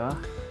cwestiwn dda.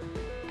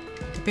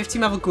 Beth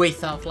ti'n meddwl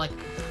gweithaf? Like,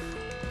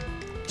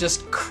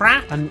 just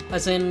crap? And-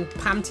 As in,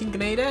 pam ti'n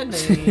gwneud e?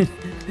 Neu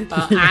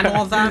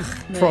anoddach?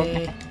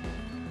 Neu...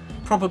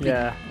 Probably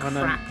Yeah,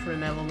 crap,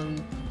 rwy'n meddwl yn...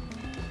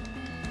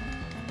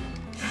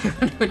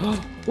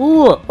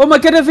 Ooh! Oh, mae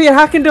gyda fi'r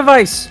hacking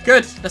device!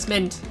 Good, let's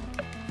mynd.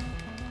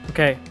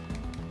 Okay.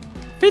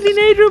 Fe di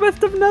neud rhywbeth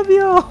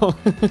defnyddiol!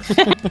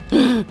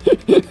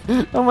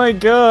 Oh my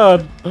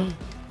god!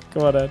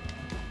 Go on, Ed.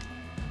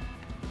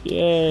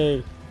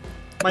 Yay!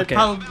 Mae Okay,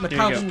 pawb here we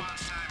pawb go. yn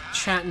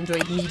chat yn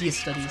dweud media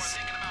studies.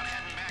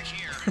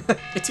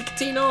 Wyt ti'n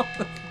cytuno?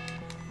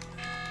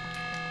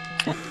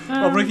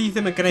 O, rwyf i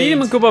ddim yn Fi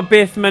ddim yn gwneud. gwybod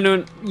beth maen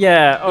nhw'n... Ie,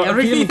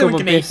 Rwyf i fi ddim yn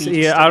gwybod gwneud beth i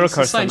media ar y studies,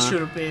 cwrs so sa'n yma.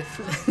 siŵr o beth.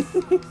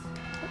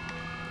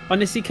 Ond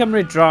nes i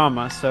cymryd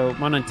drama, so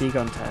ma' hwnna'n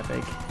digon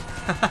tebyg.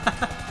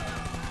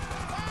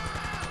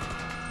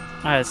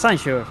 Sa'n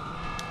siŵr.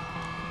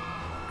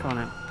 Go on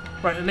in.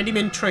 Right, mae'n mynd i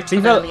mynd trwy Fi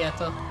fel- tuneli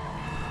eto.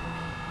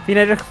 Fi'n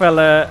edrych fel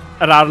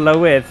yr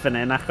arlywydd fan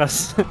hyn, achos...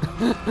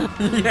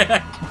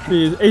 Fi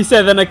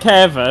eisedd yn y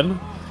cefn.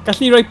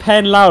 Gallu rhoi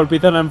pen lawr,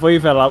 bydd hwnna'n fwy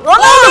fel lawr.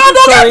 Oh,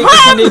 no, sorry,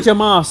 nes i neidio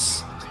mas.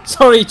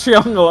 Sorry,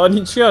 triongl, o'n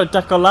i'n trio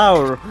deco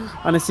lawr.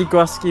 A nes i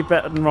gwasgu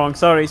bit yn wrong.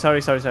 Sorry. Oh,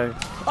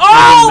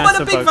 Mess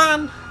mae'n a big about.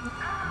 van!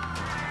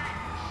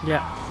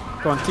 Yeah.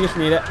 Go on, ti'n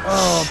gallu neud e.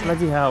 Oh,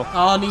 bloody hell.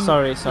 O, ni'n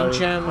Sorry.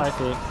 jammed. Rhaid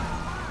fi.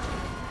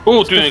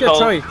 O, dwi'n Sbithio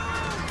cael trwy.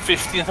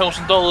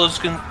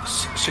 $15,000 gan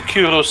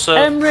Securus.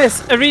 Emrys,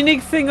 yr unig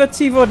thing o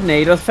ti fod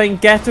wneud oedd fein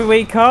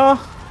getaway car.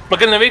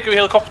 Mae gennym fi gyda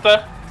helicopter.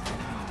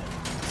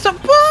 So,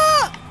 ba?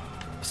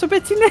 So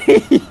beth ti'n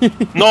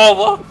neud? No,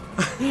 fo.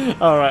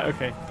 Oh, right,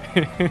 okay.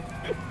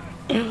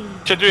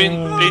 Lle dwi'n...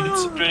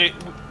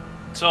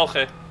 Tol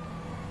chi.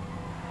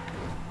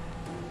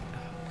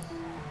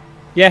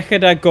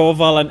 Iechyd a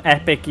gofal yn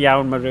epic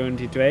iawn mae rhywun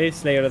wedi dweud,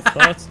 Slayer of the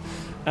Thought.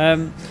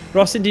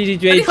 Rosin di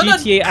dweud Ydy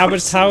hwnna'n GTA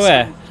Abertawe,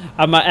 person?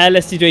 a mae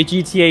Ellis di dweud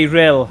GTA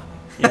Rill.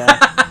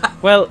 Yeah.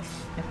 Wel,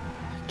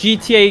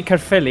 GTA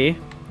Carfili.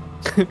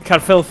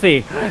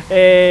 Carfilthy.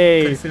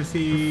 Hey.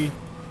 Carfilthy.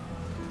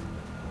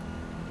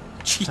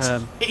 GTA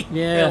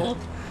yeah. Hill.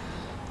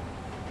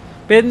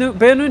 Be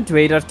nhw'n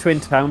dweud ar Twin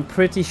Town,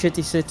 Pretty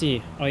Shitty City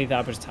oedd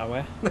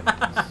Abertawe.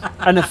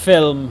 Yn y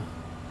ffilm.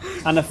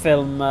 Yn y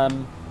ffilm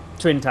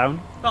Twin Town.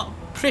 Well,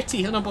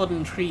 pretty, hynna bod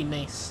yn rhy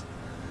neis.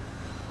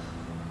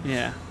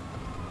 Yeah.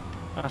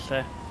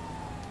 Falle.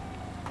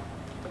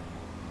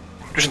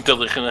 Dwi'n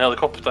dilych yn y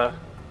helicopter.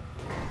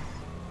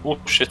 Oh,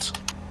 shit.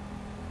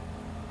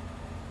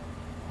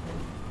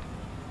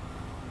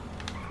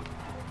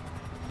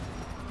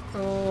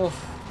 Oh.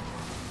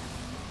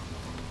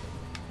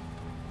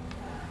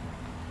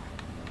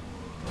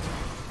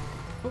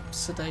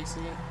 Oops, a daisy.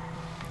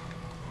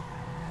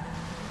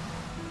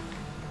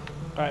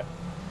 Right.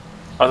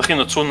 A ddech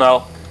chi'n y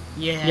twnel.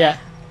 Yeah. Yeah.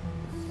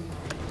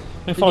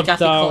 Mae'n ffordd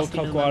gallu daw colli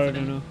cael nhw gwared fan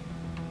yn hyn.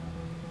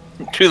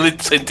 nhw. Dwi'n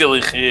litau'n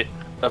dilych chi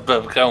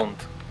above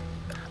ground.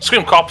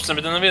 Sgwym cops yn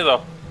mynd yn y fi, ddo.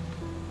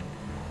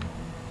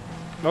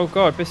 Oh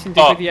god, beth sy'n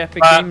digwydd i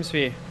Epic Games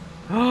fi?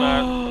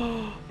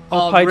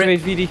 Oh, Paid rip-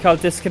 dweud fi wedi cael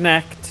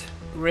disconnect.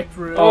 Rip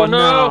room. Oh,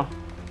 no.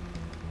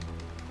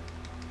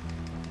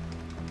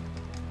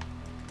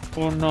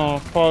 Oh no,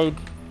 paid.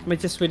 Mae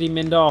jyst wedi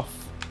mynd off.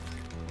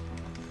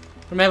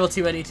 Rwy'n meddwl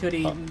ti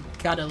wedi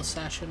gadael y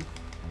session.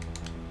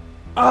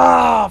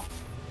 Ah!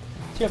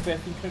 Tia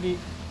beth, fi'n credu...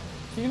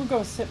 Fi ddim yn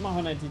gwybod sut mae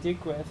hwnna wedi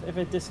digwydd.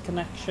 Efe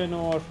disconnection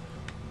o'r...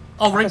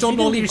 O, rwy'n Achos dod fi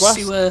nôl ddim i'r wedi gwas-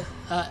 sewer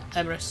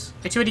Emrys.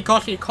 Wyt ti wedi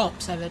colli'r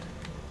cops hefyd?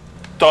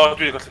 Do,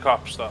 dwi wedi golli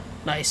cops, do.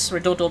 Nice,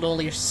 rwy'n dod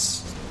nôl i'r...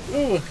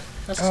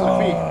 That's so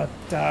free. Oh,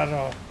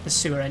 daro. The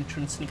sewer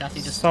entrance ni gallu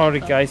just... Sorry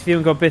guys, fi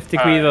ddim yn gwybod beth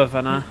digwyddodd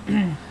fanna.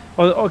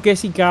 O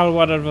ges i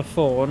galwad ar fy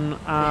ffôn,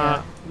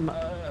 a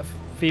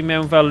fi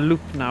mewn fel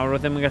loop nawr, o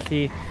ddim yn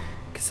gallu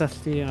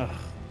cysylltu.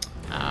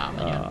 Mae'n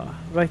iawn.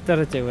 Right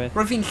ar y diwedd.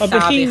 Rwy'n fi'n O, be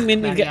chi'n lladd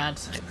mynd eich i meriad.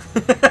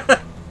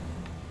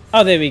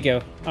 Oh, there we go.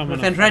 Oh,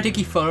 Rwy'n fe'n rhedeg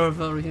i ffwrdd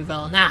fel rwy'n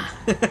fel, na.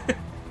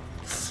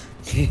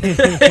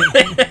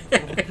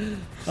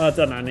 O,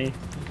 dyna ni.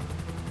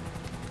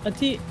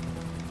 Ydy...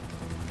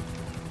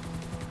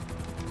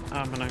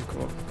 Ah, mae'n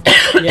anco.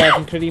 Ie,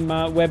 fi'n credu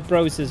mae web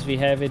browsers fi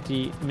hefyd i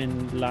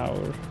mynd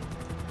lawr.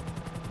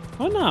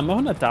 O na, mae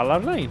hwnna dal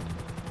ar-lein.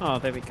 Oh,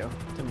 there we go.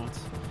 Dim ond.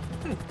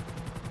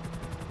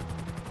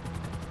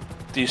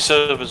 Di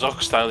servers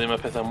Oxstyle ddim y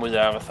pethau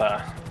mwyaf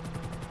fatha.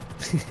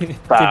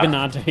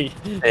 Dibynadwy.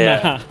 Ie.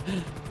 Na.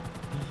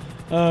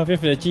 O,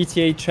 beth yna,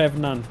 GTA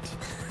Trefnant.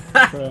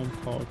 From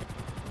Hog.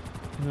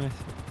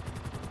 Nice.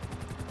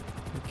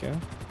 There we go.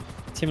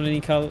 Ti'n mynd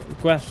ni'n cael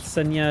gwell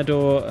syniad o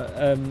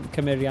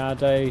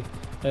cymeriadau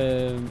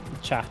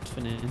chat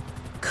fan hyn.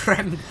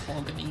 Crem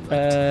hog yn un.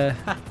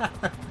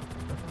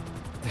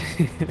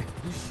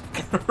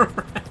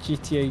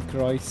 GTA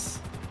Groes.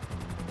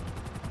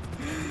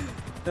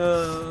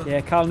 Ie,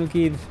 cael nhw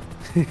gyd.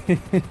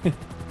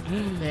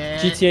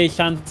 GTA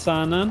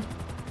Llansanan.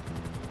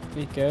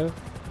 There you go.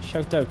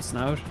 Shout-outs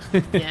nawr.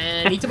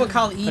 Ni dim ond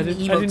cael un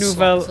emote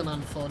slot yn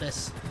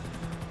anffodus.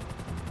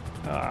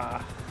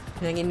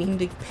 Ni angen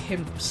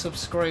 15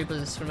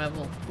 subscribers,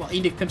 remember. Well,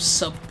 15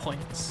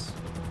 sub-points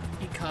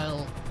I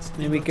cael...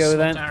 There we go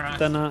then.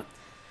 Dyna.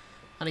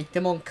 A ni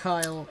dim ond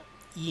cael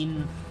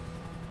un...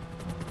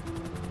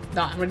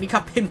 Na, rydyn ni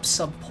cael 5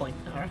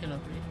 sub-point ar hyn o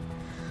bryd.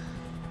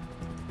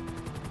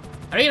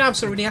 Ar un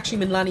amser, rydyn ni actually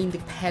mynd lan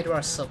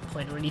 14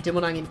 sub-point, rydyn ni dim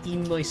ond angen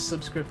un mwy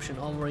subscription,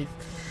 ond roedd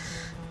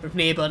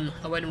neb yn,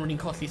 a wedyn rydyn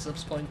ni'n colli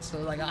subs-point, so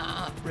like,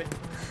 rip.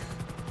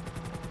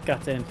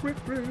 Gatyn.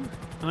 Rip.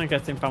 Yna'n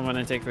gatyn pan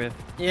mae'n digwydd.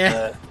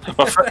 Yeah.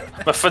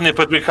 Mae ffynnu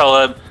bod dwi'n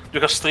cael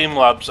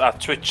Streamlabs a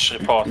Twitch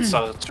reports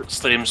ar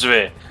streams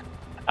fi.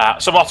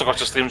 So lot o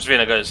gwaith o streams fi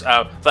na, guys.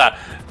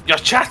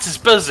 Your chat is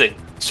buzzing.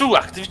 2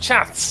 active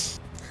chats.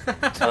 Ti'n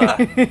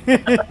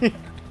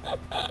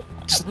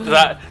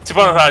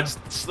bod yn rhaid,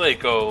 just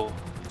like, oh...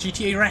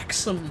 GTA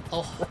Wrexham.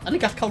 A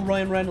ni gall cael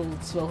Ryan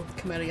Reynolds fel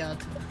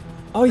cymeriad.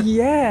 Oh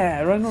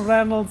yeah, Ryan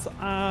Reynolds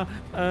a...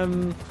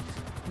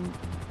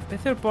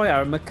 beth yw'r boi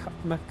ar?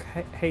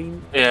 McHain?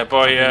 Yeah,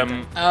 boi,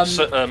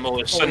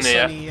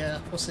 Sunny, yeah.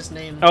 What's his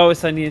name? Oh,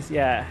 Sunny is,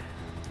 yeah.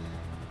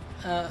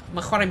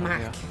 Mae chwarae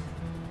Mac.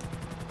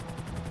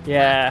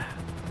 Yeah.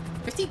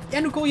 Beth di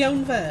enw go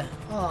iawn fe?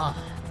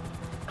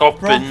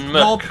 Robin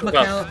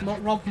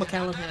Rob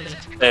McElhenney.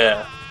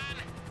 Yeah.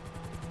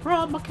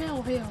 Rob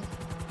McElhenney.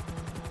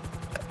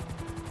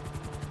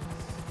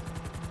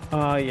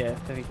 Oh yeah,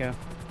 there we go.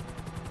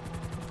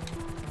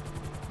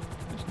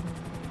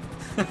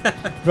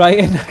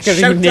 Ryan, ac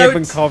ar neb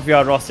yn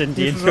cofio Rosin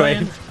Dean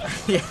dweud.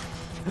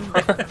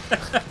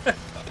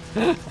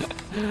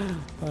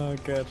 Oh,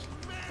 good.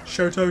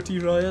 Shout out I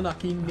Ryan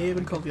ac I neb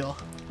yn cofio.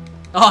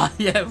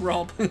 Yeah,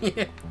 Rob.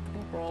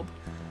 Rob.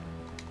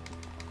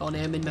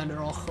 Neb mynd mewn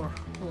yr ochr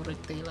o'r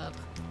adeilad.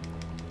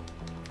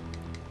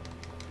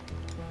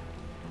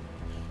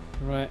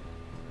 Right.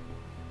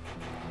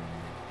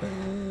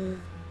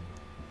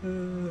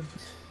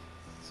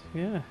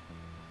 Yeah.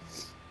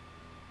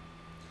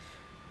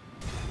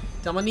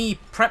 Dyma ni,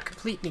 prep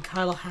complete ni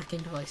cael o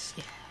hacking device.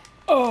 Yeah.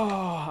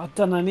 Oh,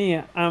 dyna ni.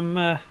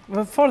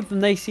 Mae ffordd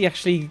neis I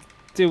actually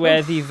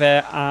diweddu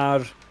fe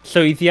ar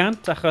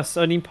llwyddiant, achos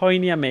o'n i'n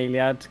poeni am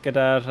eiliad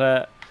gyda'r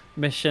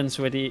missions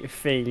wedi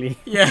ffeili.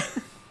 Yeah.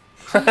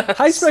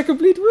 Heist prep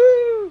complete,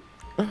 woo!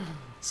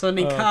 So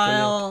ni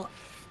cael...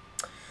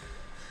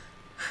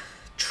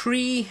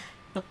 2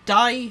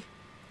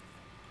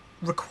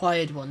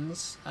 required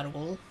ones ar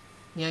ôl.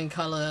 Ni angen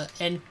cael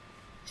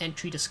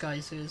entry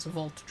disguises,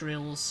 vault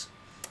drills.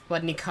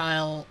 Wedyn ni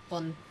cael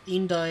 1,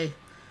 2,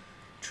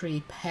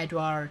 3,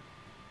 4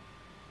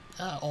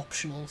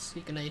 optionals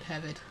I gwneud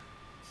hefyd.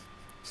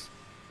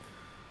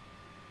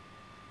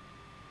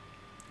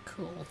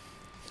 Cool.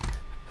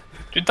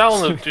 Dwi'n dal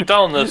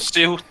yn y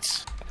suit.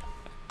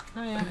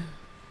 Yeah.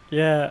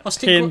 Yeah, Os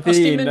ti'n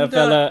ddyn mynd,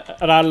 fel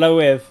yr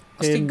arlywydd.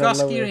 Os ti'n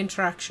gwasgu'r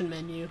interaction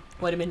menu,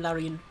 wedyn mynd lawr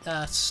i'n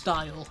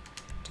style,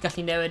 ti'n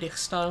gallu newid eich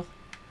style.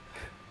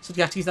 So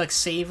ti'n gallu like,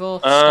 save o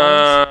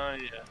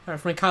styles. Yeah.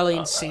 Mae'n cael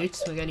un suit,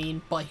 mae gen i'n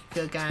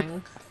biker gang.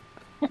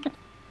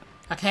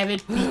 Ac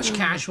hefyd beach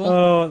casual.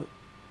 Oh.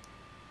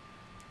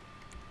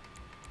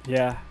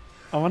 Yeah.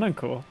 Oh, mae'n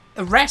cool. Y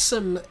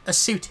reswm y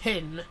suit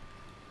hyn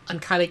yn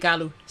cael ei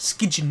galw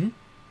skidgen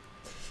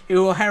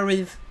yw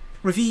oherwydd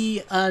rwy fi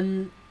yn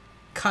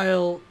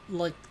cael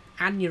like,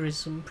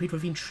 aneurysm pryd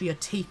rwy fi'n trio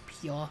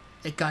teipio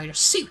y gair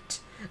suit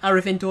a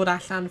rwy fi'n dod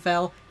allan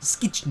fel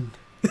skidgen.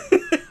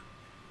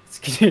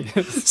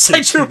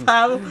 Sa'n siwr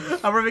pam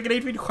a rwy fi'n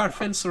gwneud fi'n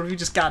chwarffen so rwy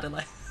fi'n just gadael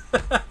e.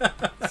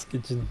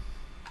 Skidgen.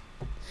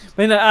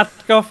 Mae'n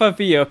atgoffa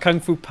fi o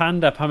Kung Fu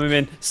Panda pan mae'n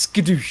mynd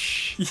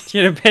skidoosh.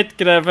 Ti'n y bit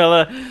gyda fel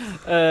y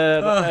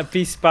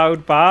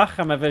bisbawd bach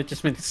a mae fel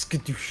just mynd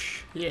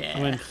skidoosh. Yeah. A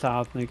mae'n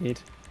lladd nhw gyd.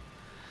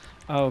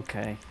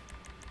 Okay.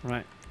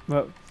 Right.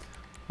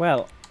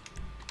 Well.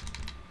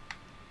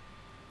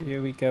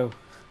 Here we go.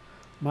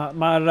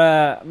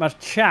 Mae'r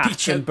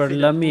chat yn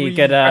byrlymu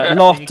gyda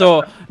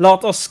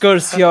lot o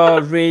sgwrsio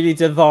really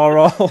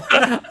diddorol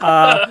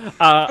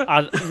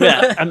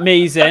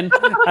amazing.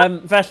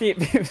 Felly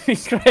fi'n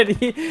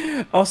credu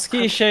os chi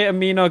eisiau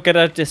ymuno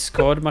gyda'r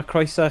Discord mae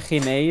croeso chi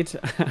wneud.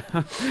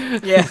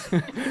 Yeah.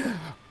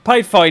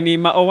 Paid phoeni,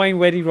 mae Owain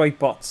wedi rhoi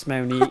bots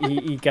mewn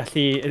I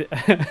gallu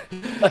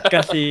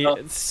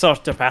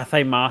sort o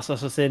pethau mas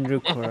os oes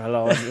unrhyw cwrl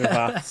o unrhyw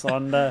fath.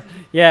 Ond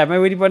mae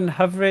wedi bod yn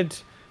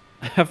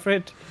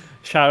hyfryd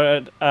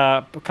siarad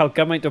a cael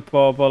gymaint o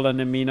bobl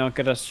yn ymuno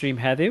gyda stream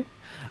heddiw.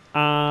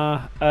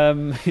 A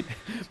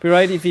bydd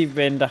rhaid I fi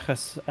fynd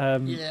achos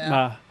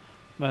mae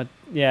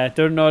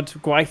diwrnod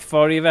gwaith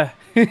ffordd I fe.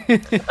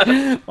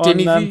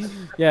 Dim I fi.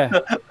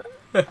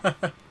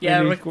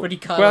 Wedi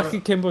cael... Gwelch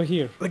chi cymbo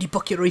hir. Wedi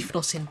bwcio'r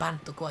wythnos yn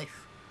bant o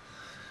gwaith.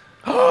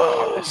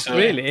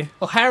 Really?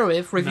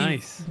 Oherwydd,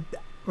 rwy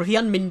fi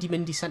yn mynd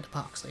I Centre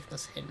Parks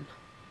wythnos hyn.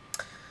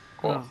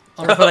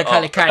 Ond roedd hwnna'n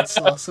cael ei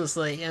cancel, so it's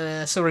like,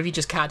 so rhaid fi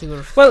just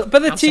cadw'r... Wel,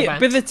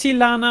 bydde ti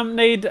lan am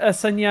wneud y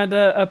syniad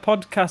y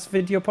podcast,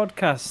 fideo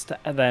podcast,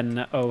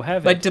 then,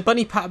 hefyd? Mae'n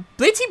dibynnu pa...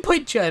 Ble ti'n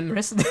pwyntio,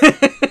 Emrys?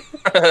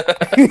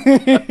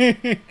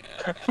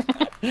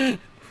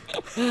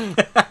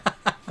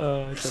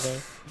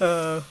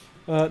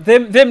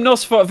 Ddim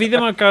nos ffori, fi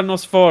ddim ar gael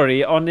nos ffori,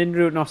 ond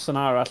unrhyw nos yn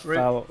arall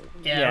fel...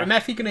 Ie, rwy'n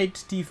methu gwneud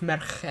dydd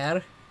Mercher.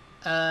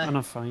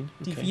 Yna ffain.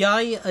 Dydd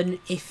Iau yn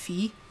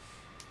iffi,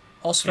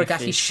 os rwy'n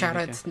gallu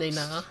siarad neu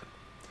na.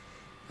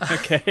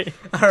 Okay.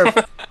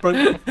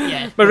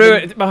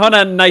 Mae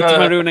hwnna'n night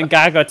mae rhywun yn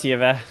gago ti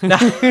fe.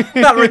 Na,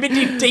 rwy'n mynd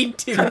i'n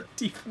deintydd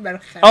dydd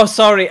Mercher. Oh,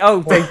 sorry.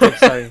 Oh,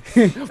 deintydd, sorry.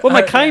 Well,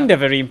 mae kind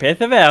of yr un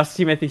peth, efe, os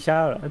ti'n methu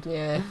siarad.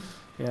 Ie.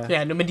 Ie,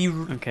 nhw'n mynd i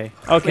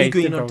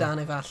gwyn o'r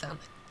danef allan.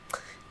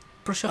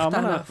 Brwsio'ch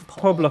danef.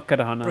 Pob look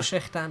ar hwnna.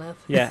 Brwsio'ch danef.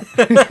 Ie.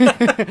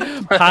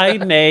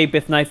 Paid neu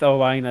beth naeth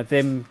Owain a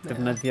ddim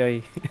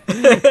defnyddio'r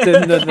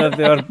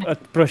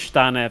brwsh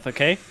danef,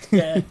 okay?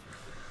 Ie.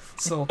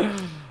 So, ie,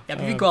 fi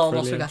fi'n gweld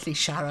os fi'n gallu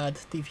siarad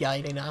dydd Iau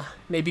neu na.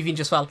 Neu fi fi'n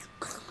just fel...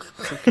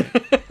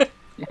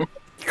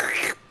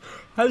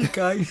 Hello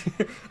guys.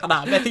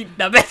 Na,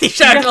 methu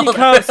siarad. Gallu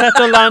cael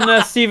settle lan y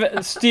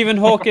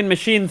Stephen Hawking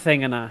machine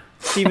thing yna.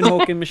 Stephen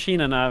Hawking machine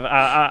yna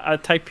a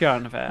typio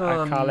arno fe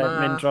a cael ei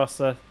mynd dros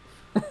y...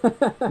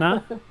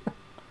 Na?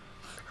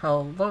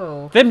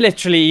 Hello. Ddim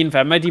literally un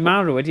fe, mae di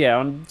marw wedi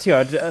ond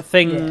tiod, y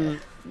thing,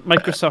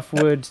 Microsoft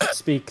Word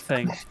speak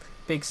thing.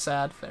 Big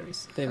sad, very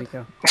sad. There we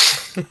go.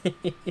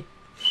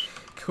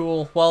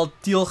 Cool. Wel,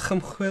 diolch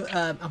am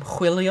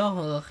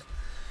chwilio.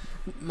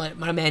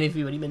 Mae'r menydd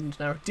fi wedi mynd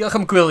nawr. Diolch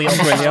am gwylio.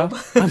 Am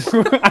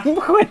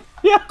gwylio.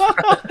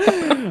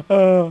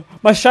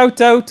 Mae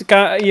shout-out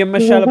i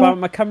Michelle about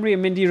mae Cymru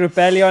yn mynd i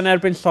rebelio yn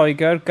erbyn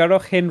Lloegr.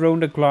 Gyrwch hyn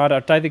rownd y gwlad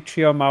ar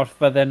 23 o Mawrth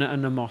fydden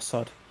yn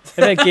ymosod.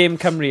 Ydy game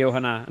Cymru o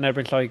hynna yn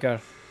erbyn Lloegr?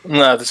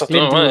 Na, dwi'n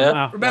sôn hwnna,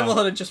 ie. Remember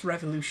hwnna just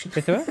revolution.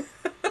 Beth yw e?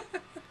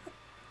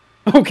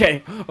 Okay.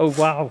 Oh,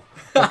 wow.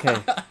 Okay.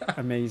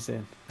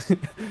 Amazing.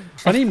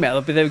 O'n i'n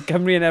meddwl bydd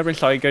Cymru yn erbyn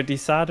Lloegr di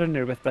Sadwrn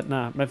neu rhywbeth, but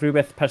na, mae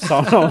rhywbeth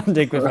personol yn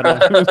digwydd hwnna.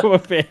 Dwi'n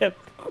gwybod beth.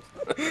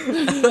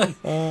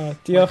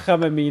 Diolch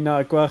am ymuno a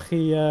gweld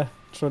chi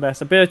tro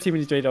nesaf. Be o ti'n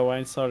mynd i dweud,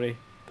 Owain? Sorry.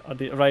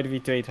 Rhaid i fi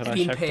dweud hwnna.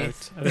 Yr un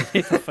peth. Yr un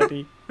peth o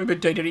ffynnu. Rwy'n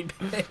mynd dweud yr un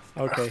peth.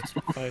 Okay,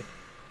 fine.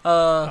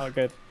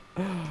 Good.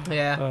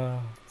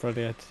 Yeah.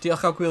 Brilliant.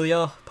 Diolch am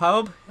gwylio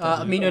pawb.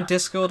 Ymuno'n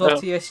Discord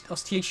os ti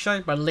eisiau.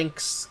 Mae'r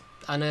links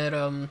yn yr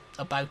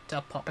about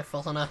a popeth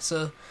fel hwnna. So,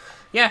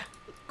 yeah.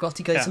 Gweld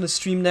ti guys yn y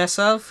stream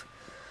nesaf.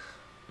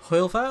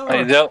 Hwyl fawr.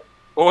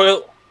 Hwyl.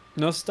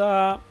 Nos da.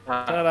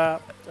 Ta-da.